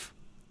Saturn have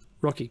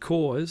rocky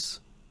cores.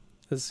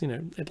 There's, you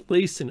know, at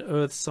least an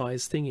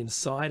Earth-sized thing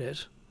inside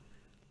it,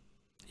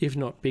 if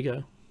not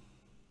bigger.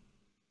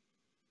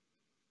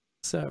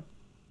 So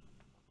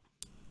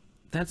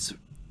that's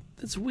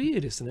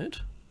weird, isn't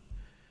it?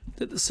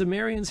 That the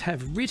Sumerians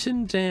have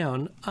written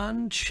down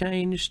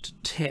unchanged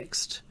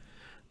text,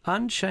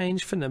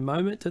 unchanged from the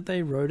moment that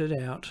they wrote it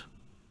out,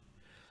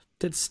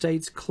 that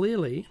states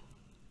clearly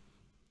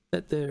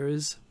that there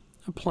is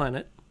a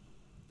planet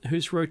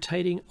who's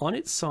rotating on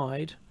its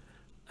side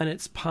and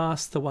it's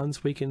past the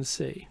ones we can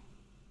see.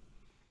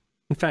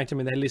 In fact, I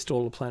mean, they list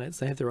all the planets.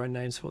 They have their own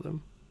names for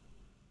them.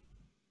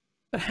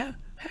 But how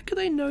could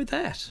they know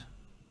that?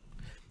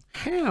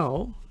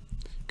 How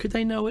could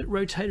they know it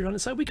rotated on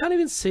its side? We can't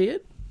even see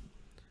it.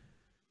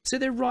 So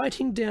they're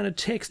writing down a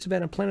text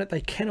about a planet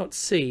they cannot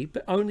see,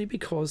 but only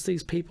because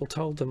these people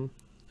told them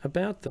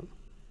about them.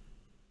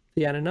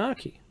 The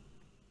Anunnaki.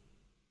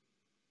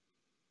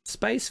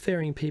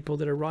 Spacefaring people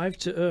that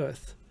arrived to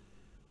Earth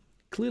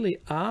clearly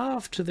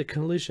after the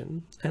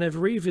collision and have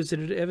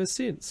revisited it ever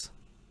since.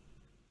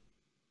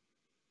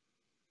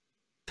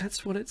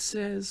 That's what it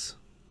says.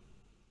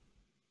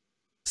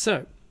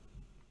 So,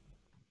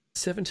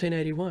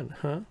 1781,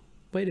 huh?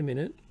 Wait a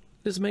minute.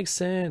 This makes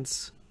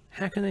sense.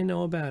 How can they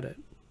know about it?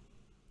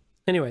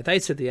 Anyway, they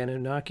said the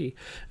Anunnaki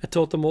had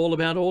taught them all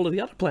about all of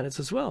the other planets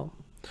as well.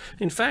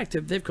 In fact,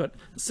 they've got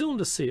a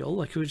cylinder seal,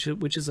 like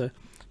which is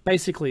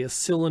basically a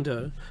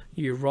cylinder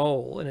you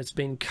roll, and it's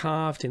been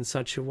carved in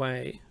such a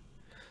way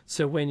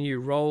so when you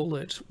roll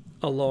it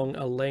along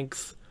a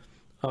length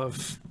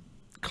of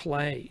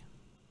clay,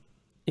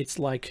 it's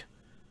like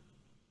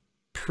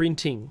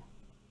printing.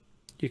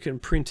 You can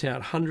print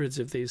out hundreds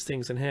of these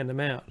things and hand them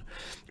out.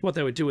 What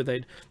they would do is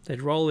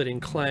they'd roll it in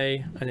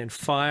clay and then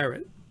fire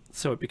it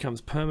so it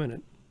becomes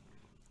permanent.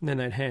 And then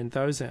they'd hand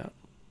those out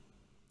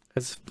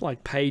as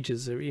like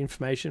pages or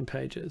information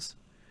pages.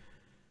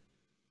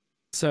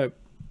 So,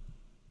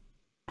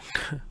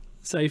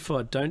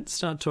 Zaphod, don't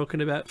start talking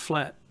about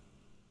flat.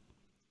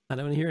 I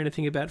don't want to hear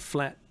anything about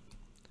flat.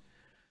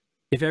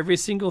 If every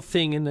single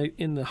thing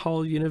in the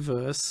whole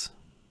universe,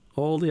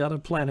 all the other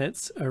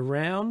planets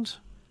around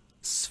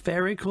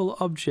spherical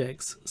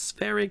objects,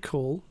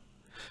 spherical,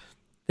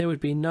 there would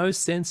be no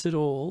sense at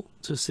all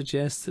to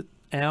suggest that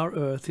our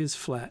Earth is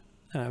flat.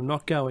 And I'm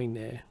not going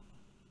there.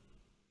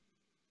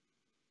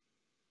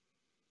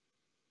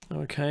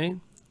 Okay.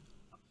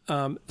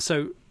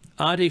 So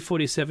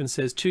RD47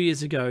 says 2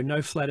 years ago,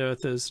 no flat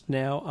earthers,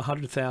 now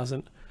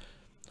 100,000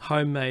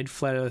 homemade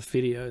flat earth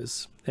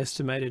videos.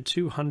 Estimated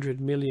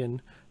 200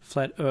 million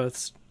flat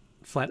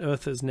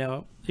earthers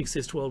now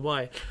exist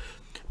worldwide.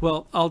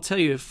 Well, I'll tell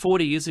you,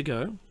 40 years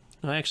ago,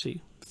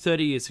 actually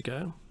 30 years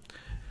ago,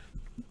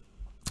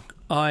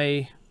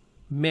 I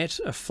met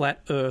a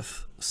Flat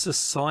Earth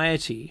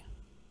Society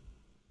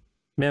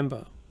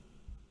member.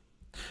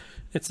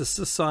 It's a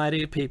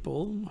society of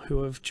people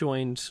who have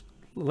joined,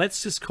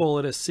 let's just call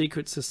it a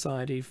secret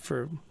society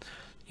for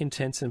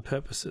intents and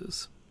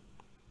purposes,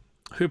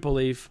 who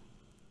believe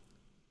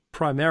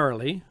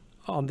primarily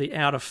on the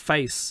outer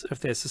face of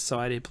their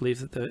society, believe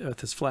that the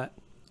Earth is flat.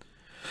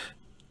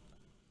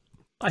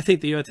 I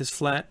think the Earth is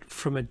flat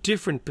from a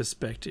different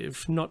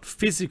perspective, not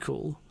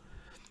physical,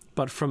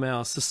 but from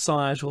our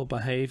societal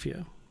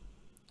behaviour.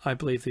 I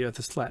believe the Earth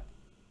is flat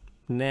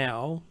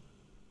now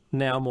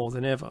more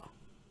than ever.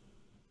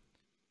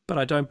 But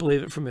I don't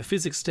believe it from a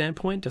physics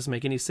standpoint. Doesn't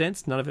make any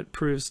sense. None of it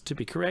proves to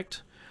be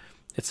correct.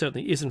 It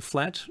certainly isn't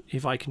flat.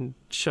 If I can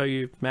show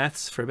you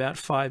maths for about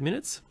 5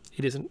 minutes,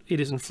 it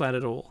isn't flat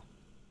at all.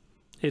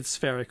 It's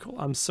spherical.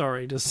 I'm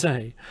sorry to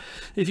say.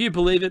 If you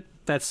believe it,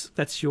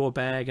 that's your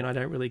bag, and I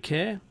don't really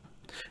care.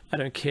 I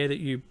don't care that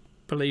you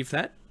believe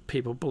that.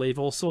 People believe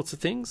all sorts of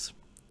things,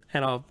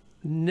 and I'll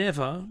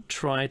never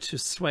try to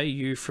sway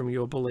you from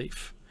your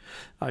belief.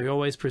 I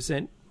always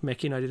present,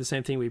 Mecci and I do the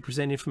same thing. We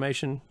present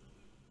information,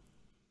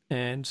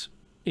 and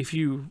if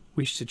you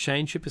wish to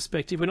change your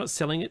perspective, we're not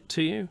selling it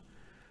to you,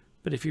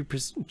 but if you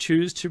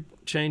choose to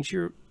change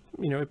your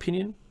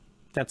opinion,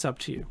 that's up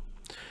to you.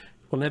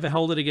 We'll never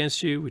hold it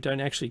against you. We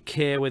don't actually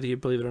care whether you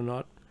believe it or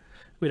not.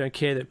 We don't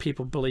care that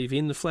people believe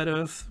in the flat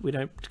earth. We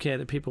don't care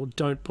that people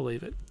don't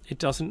believe it. It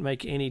doesn't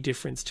make any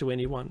difference to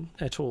anyone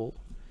at all.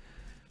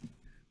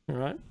 All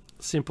right?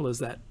 Simple as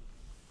that.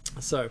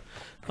 So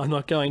I'm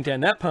not going down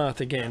that path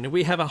again.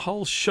 We have a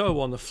whole show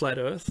on the flat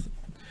Earth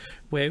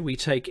where we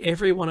take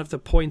every one of the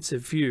points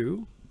of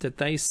view that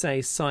they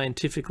say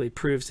scientifically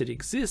proves it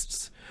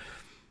exists,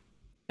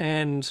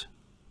 and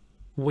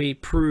we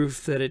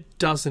prove that it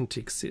doesn't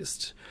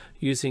exist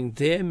using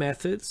their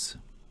methods,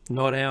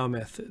 not our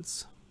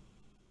methods.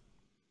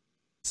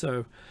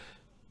 So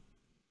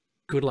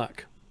good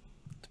luck.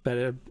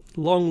 But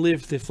long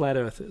live the flat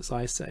earthers,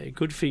 I say.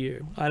 Good for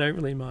you. I don't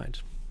really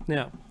mind.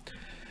 Now,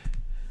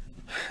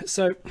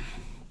 so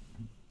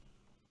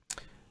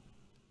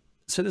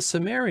the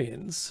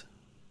Sumerians,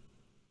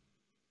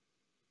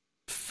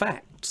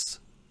 facts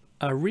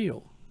are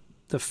real.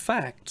 The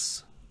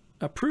facts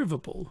are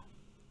provable.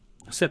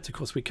 Except, of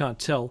course, we can't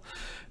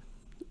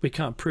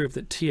prove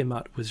that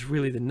Tiamat was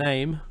really the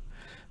name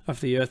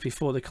of the Earth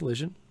before the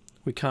collision.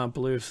 We can't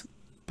believe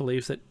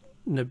that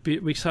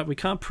we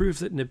can't prove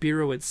that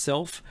Nibiru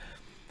itself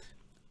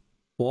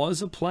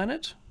was a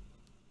planet.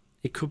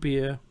 It could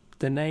be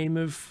the name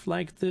of,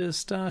 like, the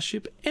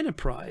starship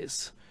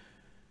Enterprise.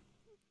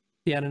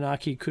 The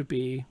Anunnaki could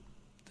be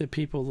the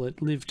people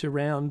that lived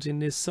around in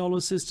this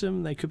solar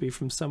system. They could be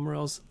from somewhere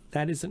else.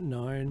 That isn't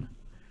known.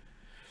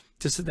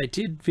 Just that they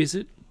did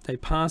visit, they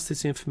passed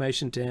this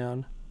information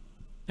down,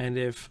 and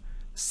they've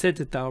said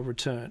that they'll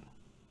return.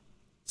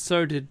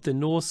 So did the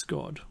Norse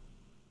god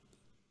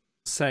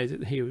say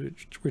that he would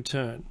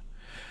return.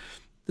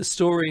 The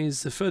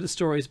further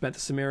stories about the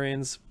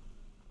Sumerians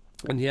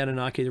and the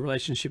Anunnaki, the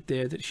relationship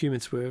there, that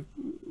humans were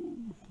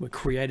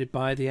created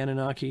by the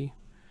Anunnaki,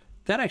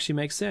 that actually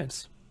makes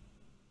sense.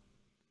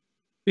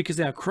 Because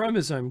our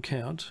chromosome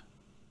count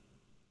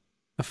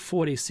of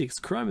 46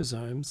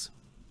 chromosomes,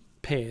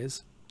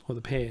 pairs,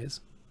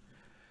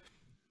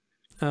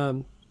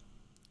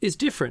 is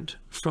different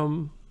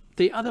from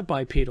the other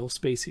bipedal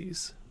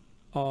species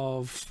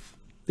of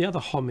the other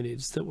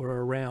hominids that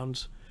were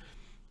around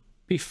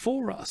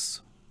before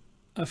us,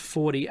 of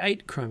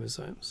 48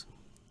 chromosomes.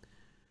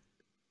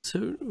 So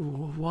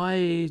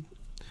why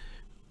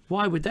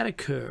would that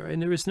occur?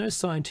 And there is no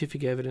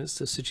scientific evidence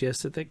to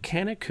suggest that that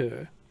can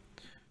occur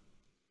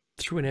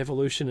through an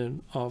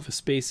evolution of a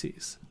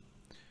species.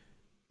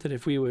 That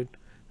if you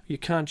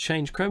can't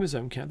change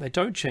chromosome count. They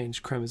don't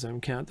change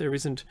chromosome count. There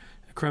isn't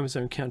a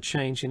chromosome count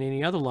change in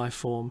any other life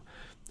form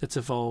that's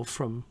evolved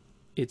from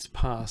its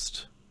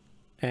past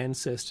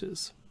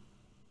ancestors.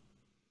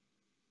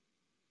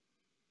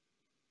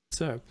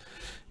 So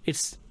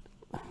it's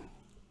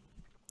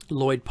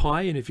Lloyd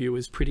Pye interview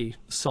was pretty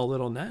solid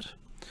on that.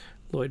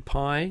 Lloyd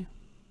Pye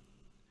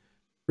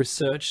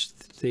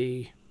researched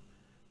the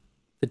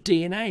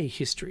DNA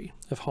history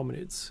of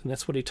hominids, and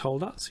that's what he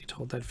told us. He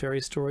told that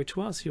very story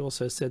to us. He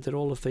also said that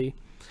all of the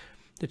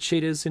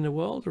cheetahs in the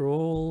world are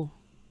all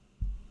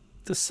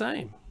the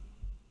same.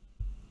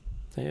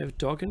 They have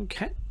dog and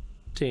cat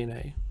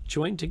DNA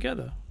joined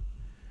together.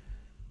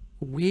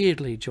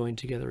 Weirdly joined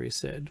together, he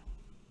said.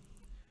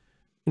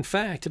 In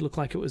fact, it looked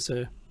like it was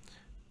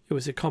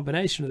a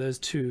combination of those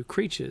two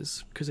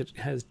creatures, because it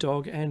has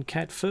dog and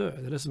cat fur.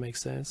 That doesn't make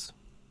sense.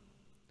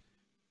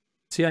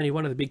 It's the only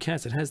one of the big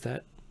cats that has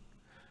that.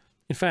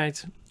 In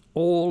fact,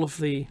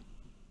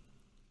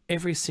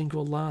 every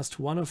single last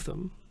one of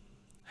them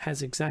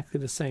has exactly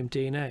the same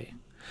DNA.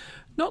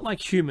 Not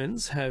like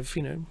humans have,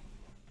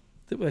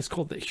 let's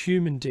call it the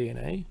human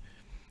DNA.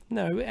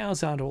 No,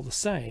 ours aren't all the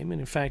same.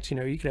 And in fact,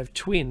 you could have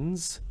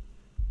twins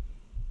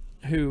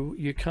who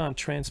you can't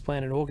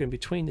transplant an organ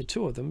between the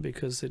two of them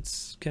because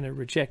it's going to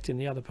reject in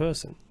the other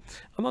person.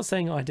 I'm not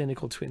saying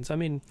identical twins. I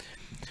mean,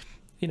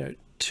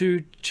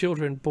 two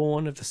children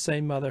born of the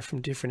same mother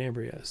from different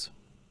embryos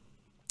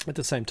at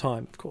the same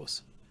time, of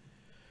course.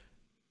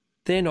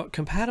 They're not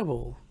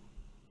compatible.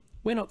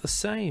 We're not the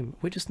same.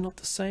 We're just not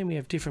the same. We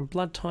have different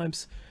blood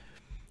types.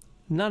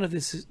 None of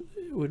this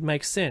would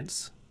make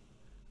sense.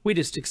 We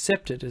just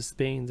accept it as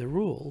being the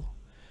rule.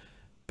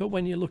 But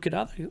when you look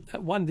at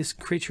this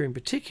creature in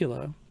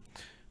particular,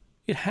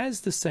 it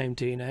has the same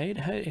DNA.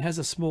 It has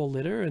a small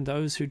litter, and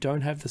those who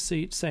don't have the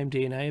same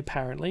DNA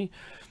apparently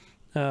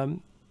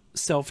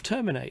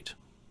self-terminate.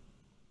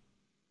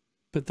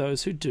 But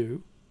those who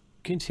do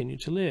continue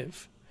to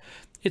live.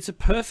 It's a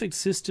perfect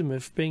system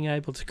of being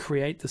able to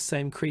create the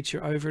same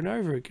creature over and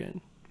over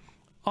again.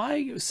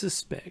 I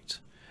suspect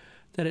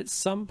that at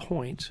some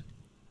point,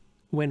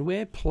 when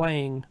we're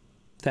playing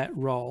that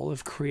role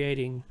of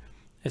creating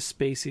a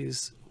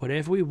species,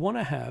 whatever we want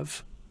to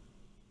have,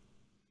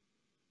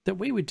 that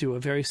we would do a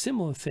very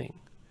similar thing.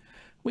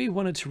 We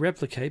wanted to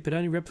replicate, but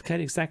only replicate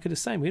exactly the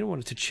same. We don't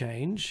want it to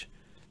change.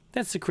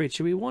 That's the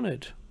creature we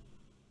wanted.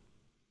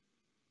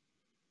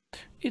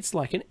 It's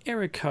like an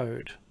error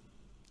code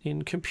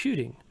in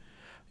computing.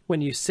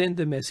 When you send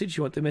the message,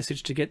 you want the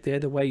message to get there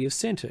the way you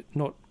sent it,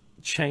 not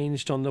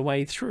changed on the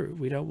way through.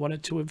 We don't want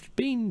it to have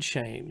been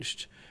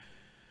changed.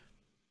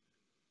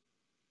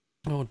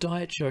 Oh,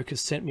 Diet Joke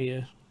has sent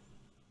me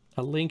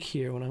a link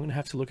here, and I'm going to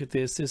have to look at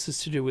this. This is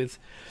to do with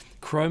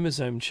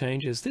chromosome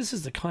changes. This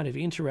is the kind of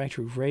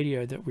interactive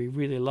radio that we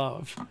really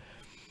love.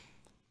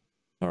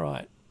 All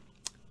right.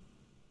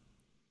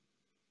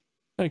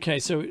 Okay,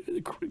 so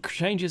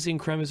changes in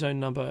chromosome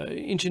number.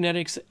 In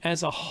genetics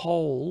as a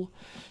whole,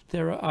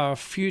 there are a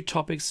few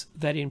topics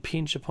that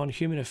impinge upon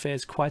human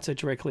affairs quite so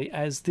directly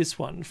as this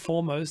one.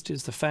 Foremost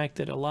is the fact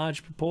that a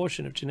large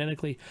proportion of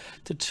genetically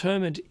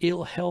determined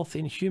ill health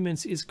in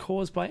humans is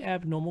caused by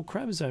abnormal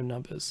chromosome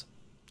numbers.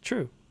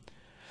 True.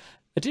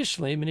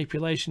 Additionally,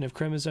 manipulation of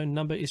chromosome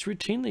number is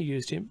routinely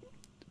used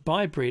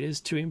by breeders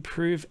to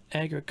improve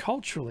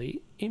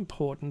agriculturally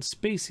important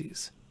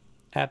species.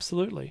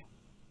 Absolutely.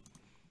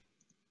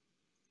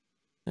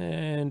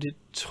 And it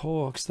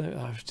talks,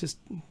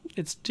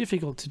 it's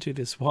difficult to do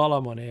this while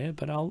I'm on air,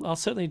 but I'll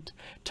certainly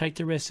take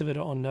the rest of it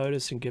on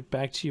notice and get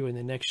back to you in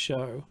the next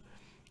show.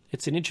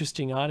 It's an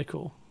interesting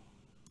article.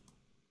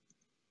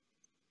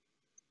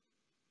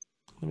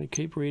 Let me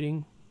keep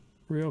reading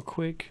real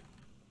quick.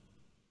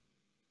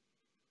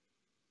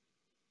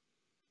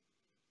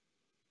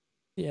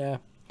 Yeah.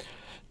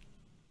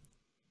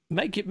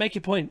 Make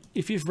your point.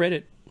 If you've read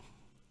it,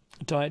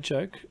 Diet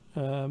Joke,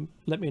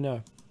 let me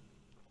know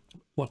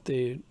what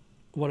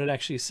it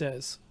actually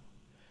says,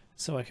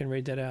 so I can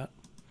read that out.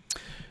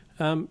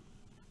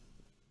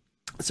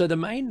 So the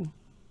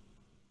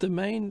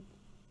main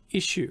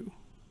issue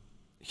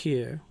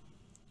here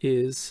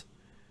is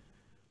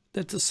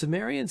that the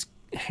Sumerians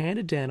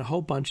handed down a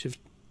whole bunch,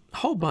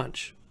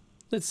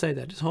 let's say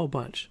that, just a whole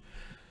bunch,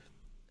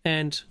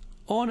 and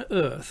on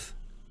Earth,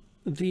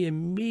 the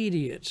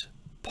immediate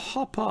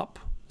pop-up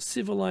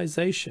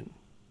civilization,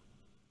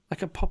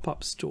 like a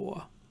pop-up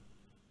store.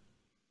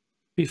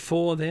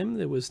 Before them,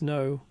 there was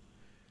no,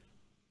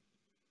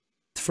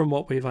 from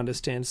what we've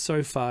understand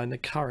so far in the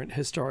current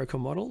historical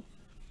model,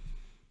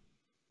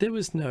 there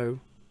was no,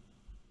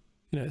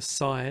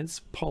 science,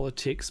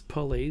 politics,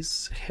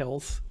 police,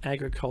 health,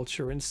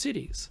 agriculture, and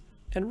cities,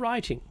 and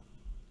writing,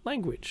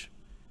 language.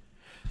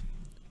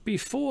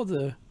 Before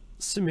the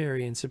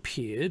Sumerians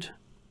appeared,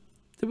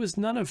 there was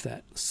none of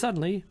that.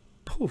 Suddenly,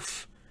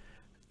 poof,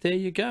 there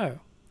you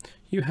go.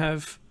 You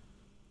have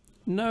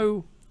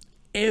no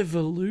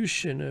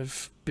evolution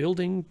of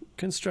building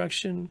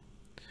construction,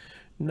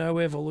 no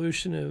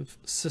evolution of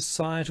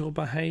societal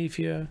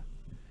behavior,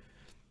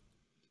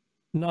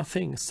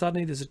 nothing.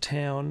 Suddenly there's a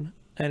town,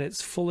 and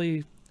it's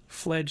fully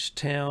fledged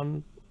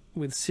town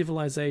with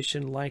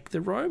civilization like the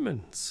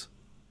Romans.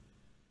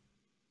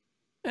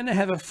 And they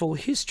have a full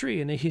history,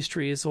 and the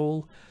history is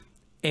all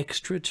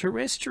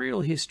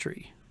extraterrestrial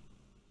history.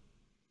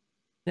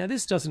 Now,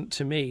 this doesn't,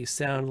 to me,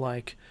 sound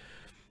like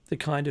the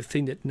kind of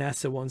thing that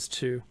NASA wants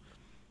to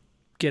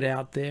get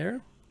out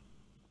there.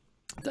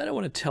 They don't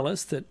want to tell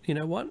us that,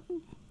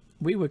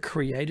 we were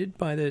created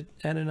by the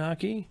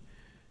Anunnaki.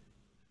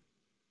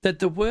 That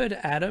the word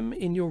Adam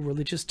in your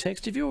religious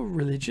text, if you're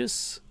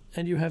religious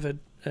and you have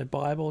a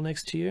Bible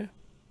next to you,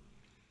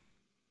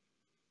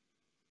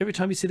 every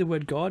time you see the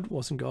word God,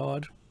 wasn't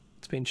God,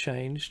 it's been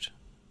changed.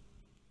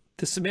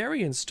 The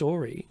Sumerian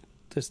story,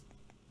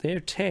 their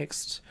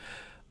texts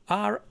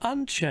are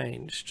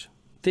unchanged.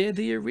 They're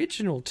the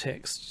original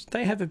texts.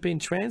 They haven't been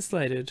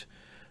translated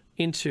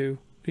into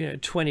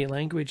 20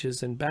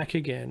 languages and back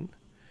again,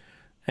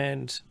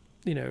 and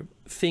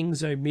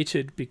things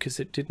omitted because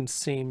it didn't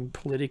seem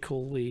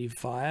politically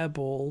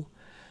viable,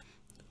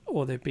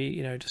 or there'd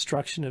be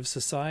destruction of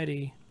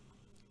society.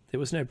 There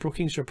was no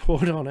Brookings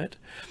report on it,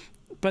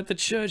 but the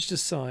church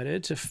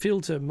decided to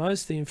filter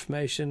most of the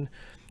information,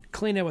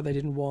 clean out what they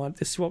didn't want.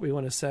 This is what we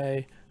want to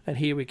say, and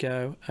here we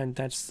go, and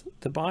that's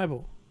the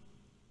Bible.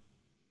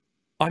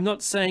 I'm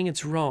not saying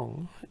it's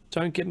wrong,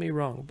 don't get me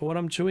wrong, but what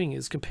I'm doing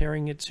is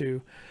comparing it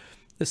to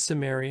the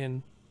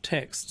Sumerian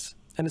texts.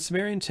 And the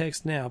Sumerian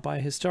text now,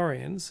 by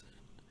historians,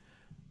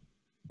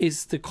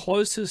 is the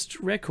closest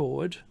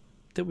record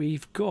that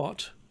we've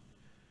got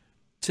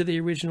to the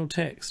original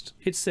text.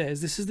 It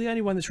says this is the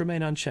only one that's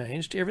remained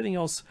unchanged. Everything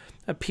else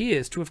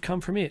appears to have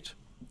come from it.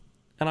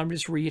 And I'm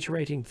just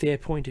reiterating their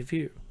point of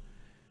view.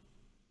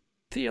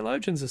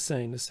 Theologians are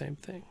saying the same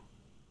thing.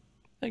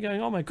 They're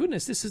going, oh my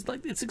goodness, this is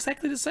like, it's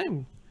exactly the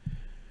same.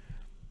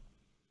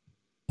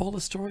 All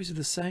the stories are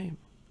the same.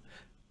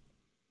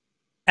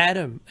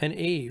 Adam and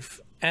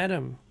Eve.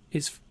 Adam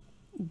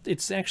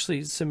it's actually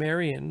a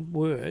Sumerian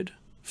word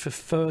for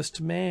first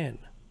man.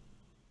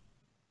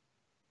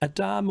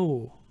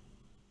 Adamu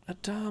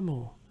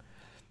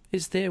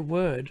is their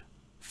word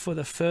for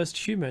the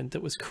first human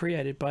that was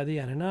created by the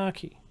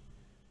Anunnaki.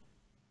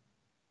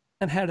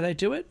 And how do they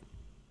do it?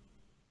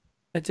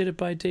 They did it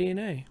by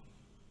DNA.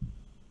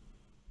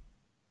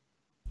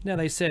 Now,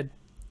 they said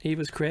Eve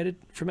was created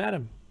from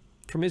Adam,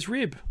 from his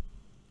rib,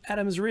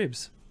 Adam's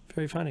ribs.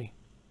 Very funny.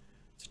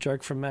 It's a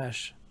joke from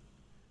MASH.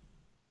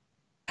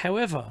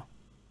 However,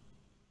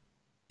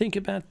 think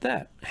about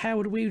that. How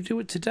would we do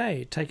it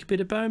today? Take a bit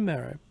of bone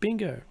marrow.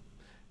 Bingo.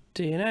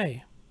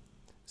 DNA.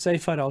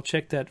 Zayfide, I'll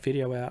check that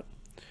video out.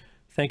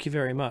 Thank you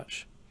very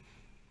much.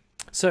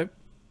 So,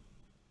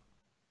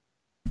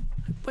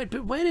 wait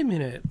a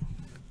minute.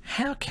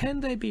 How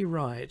can they be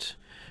right?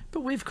 But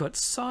we've got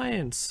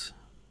science.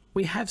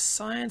 We have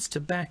science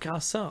to back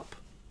us up.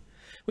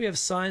 We have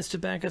science to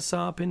back us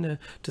up in the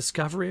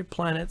discovery of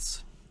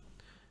planets.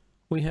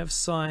 We have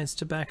science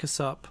to back us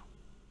up.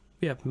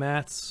 We have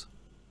maths.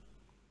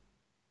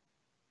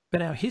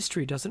 But our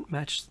history doesn't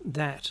match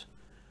that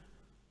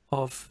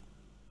of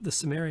the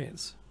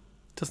Sumerians.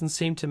 It doesn't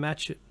seem to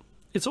match it.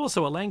 It's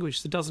also a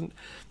language that doesn't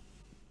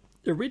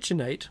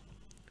originate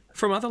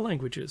from other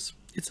languages.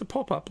 It's a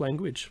pop-up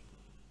language.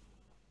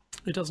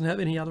 It doesn't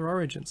have any other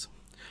origins.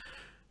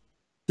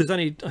 There's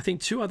only, I think,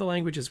 2 other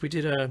languages. We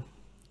did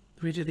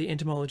the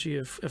etymology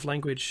of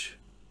language,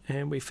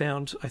 and we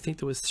found, I think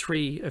there was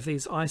 3 of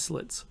these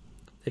isolates,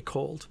 they're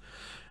called.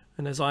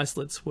 And those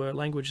isolates were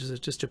languages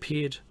that just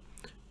appeared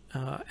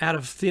out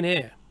of thin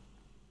air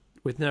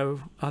with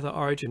no other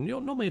origin.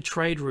 Normally a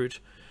trade route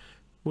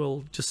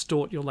will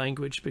distort your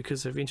language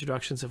because of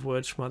introductions of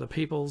words from other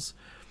peoples.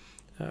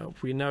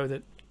 We know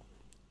that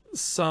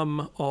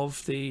some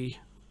of the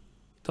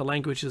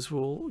languages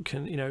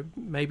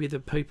maybe the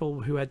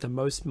people who had the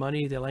most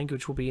money, their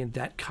language will be in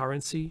that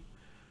currency.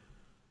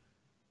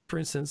 For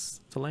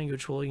instance, the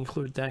language will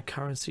include that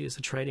currency as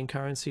a trading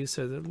currency,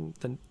 so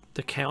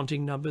the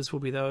counting numbers will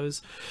be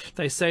those.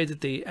 They say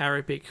that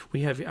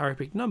we have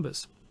Arabic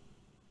numbers.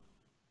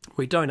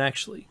 We don't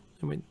actually.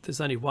 I mean, there's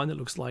only one that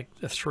looks like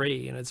a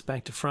 3 and it's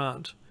back to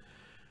front.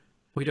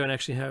 We don't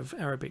actually have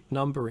Arabic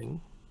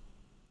numbering.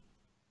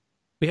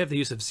 We have the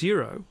use of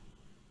 0,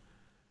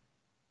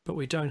 but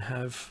we don't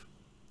have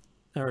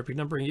Arabic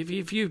numbering.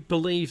 If you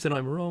believe that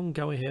I'm wrong,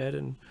 go ahead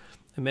and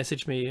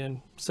message me, and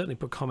certainly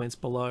put comments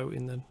below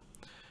in the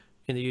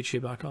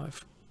YouTube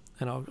archive,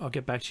 and I'll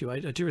get back to you. I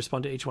do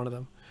respond to each one of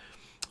them.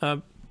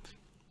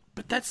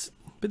 But this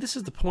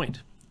is the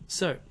point.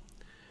 So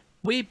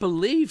we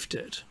believed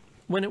it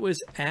when it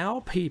was our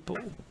people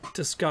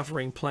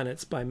discovering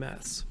planets by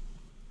maths.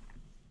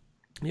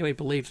 Yeah, we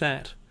believed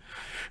that.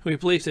 We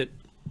believed it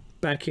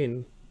back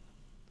in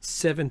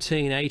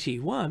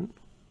 1781.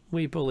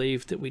 We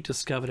believed that we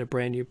discovered a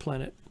brand new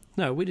planet.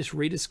 No, we just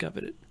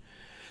rediscovered it.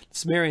 The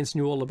Sumerians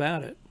knew all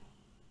about it.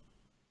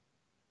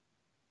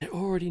 They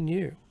already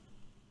knew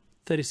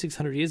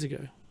 3,600 years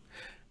ago,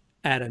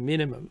 at a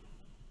minimum.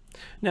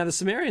 Now, the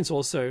Sumerians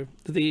also,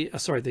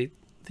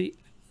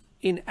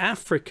 in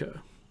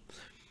Africa,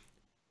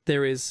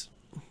 there is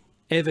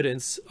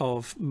evidence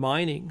of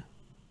mining,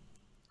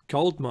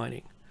 gold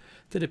mining,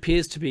 that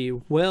appears to be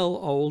well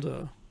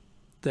older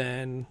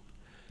than,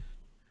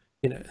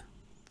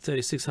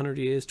 3,600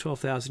 years,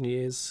 12,000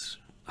 years,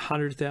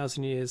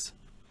 100,000 years.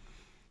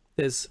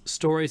 There's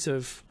stories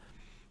of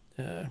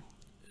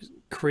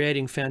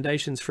creating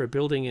foundations for a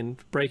building and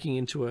breaking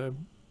into a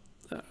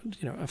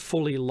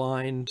fully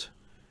lined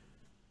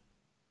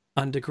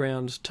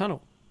underground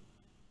tunnel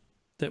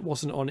that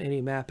wasn't on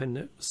any map, and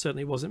it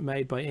certainly wasn't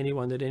made by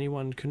anyone that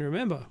anyone can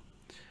remember.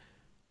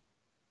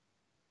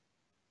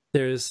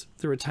 There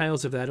are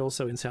tales of that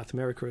also in South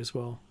America as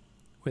well,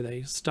 where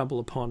they stumble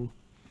upon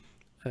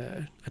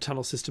a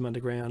tunnel system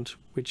underground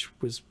which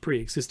was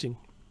pre-existing.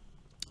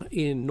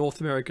 In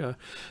North America,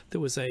 there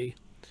was the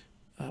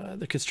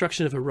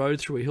construction of a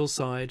road through a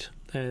hillside,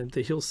 and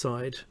the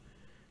hillside,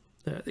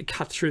 they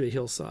cut through the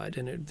hillside,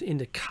 and in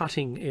the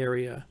cutting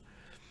area,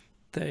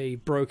 they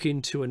broke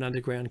into an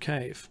underground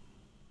cave,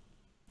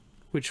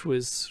 which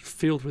was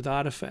filled with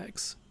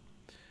artifacts.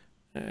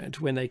 And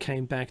when they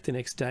came back the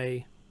next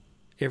day,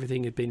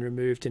 everything had been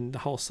removed and the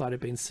whole site had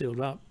been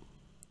sealed up.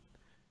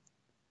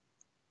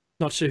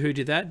 Not sure who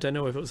did that. Don't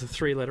know if it was a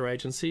 3-letter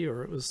agency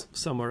or it was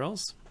somewhere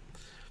else.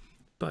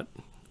 But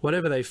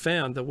whatever they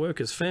found, the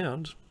workers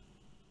found,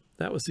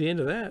 that was the end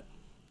of that.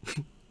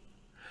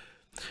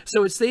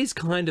 So it's these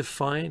kind of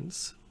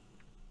finds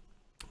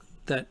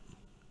that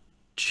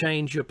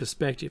change your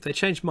perspective. They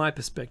change my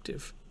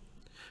perspective.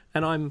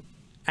 And I'm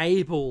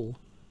able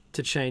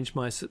to change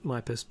my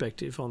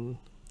perspective on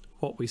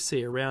what we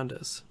see around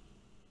us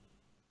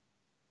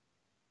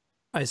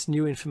as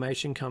new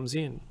information comes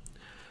in.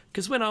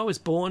 Because when I was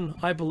born,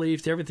 I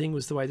believed everything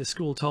was the way the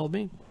school told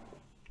me,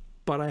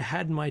 but I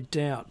had my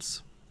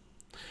doubts.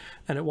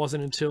 And it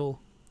wasn't until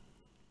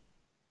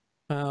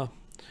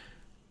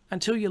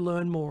you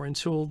learn more,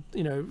 until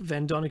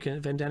Van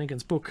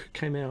Daniken's book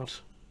came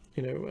out,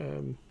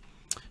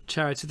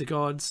 Chariots of the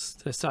Gods,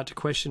 that I started to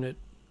question it.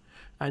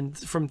 And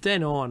from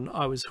then on,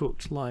 I was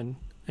hooked, line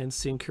and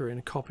sinker, in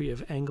a copy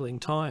of Angling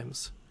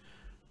Times,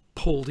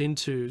 pulled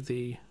into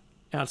the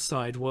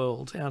outside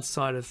world,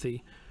 outside of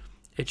the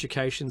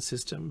education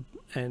system,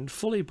 and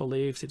fully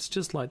believed it's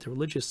just like the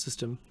religious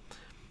system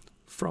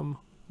from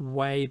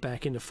way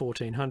back in the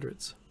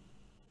 1400s.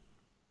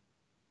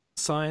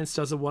 Science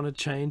doesn't want to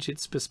change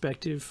its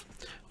perspective,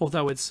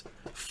 although it's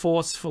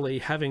forcefully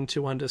having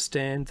to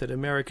understand that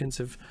Americans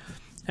have,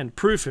 and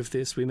proof of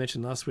this we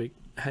mentioned last week,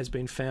 has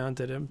been found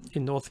that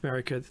in North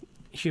America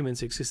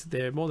humans existed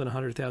there more than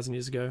 100,000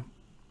 years ago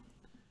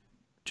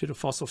due to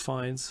fossil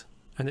finds,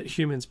 and that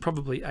humans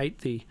probably ate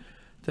the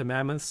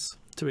mammoths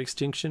to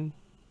extinction.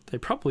 They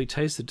probably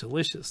tasted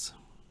delicious.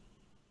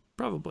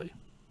 Probably.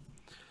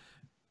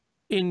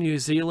 In New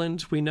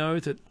Zealand, we know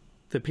that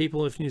the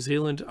people of New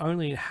Zealand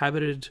only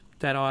inhabited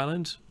that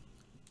island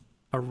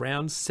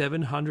around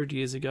 700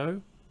 years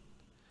ago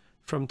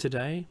from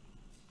today.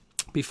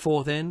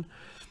 Before then,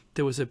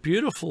 there was a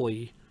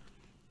beautifully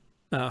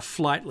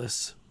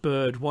flightless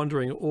bird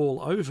wandering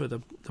all over the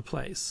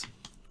place,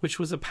 which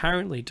was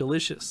apparently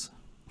delicious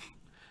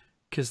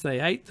because they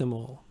ate them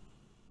all.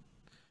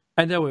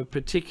 And they were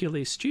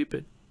particularly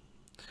stupid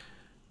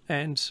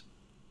and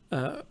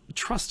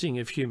trusting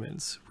of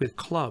humans with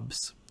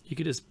clubs. You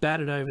could just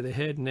bat it over the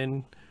head and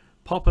then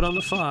pop it on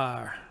the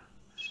fire.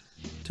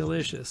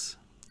 Delicious.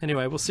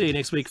 Anyway, we'll see you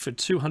next week for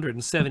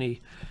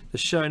 270, the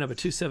show number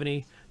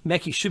 270.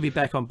 Mecci should be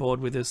back on board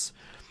with us.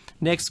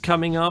 Next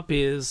coming up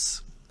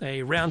is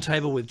a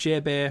roundtable with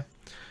Jer Bear.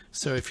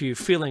 So if you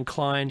feel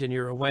inclined and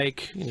you're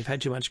awake and you've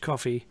had too much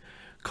coffee,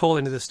 call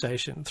into the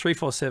station,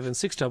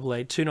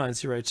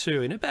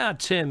 347-688-2902 in about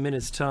 10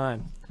 minutes'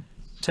 time.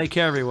 Take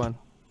care, everyone.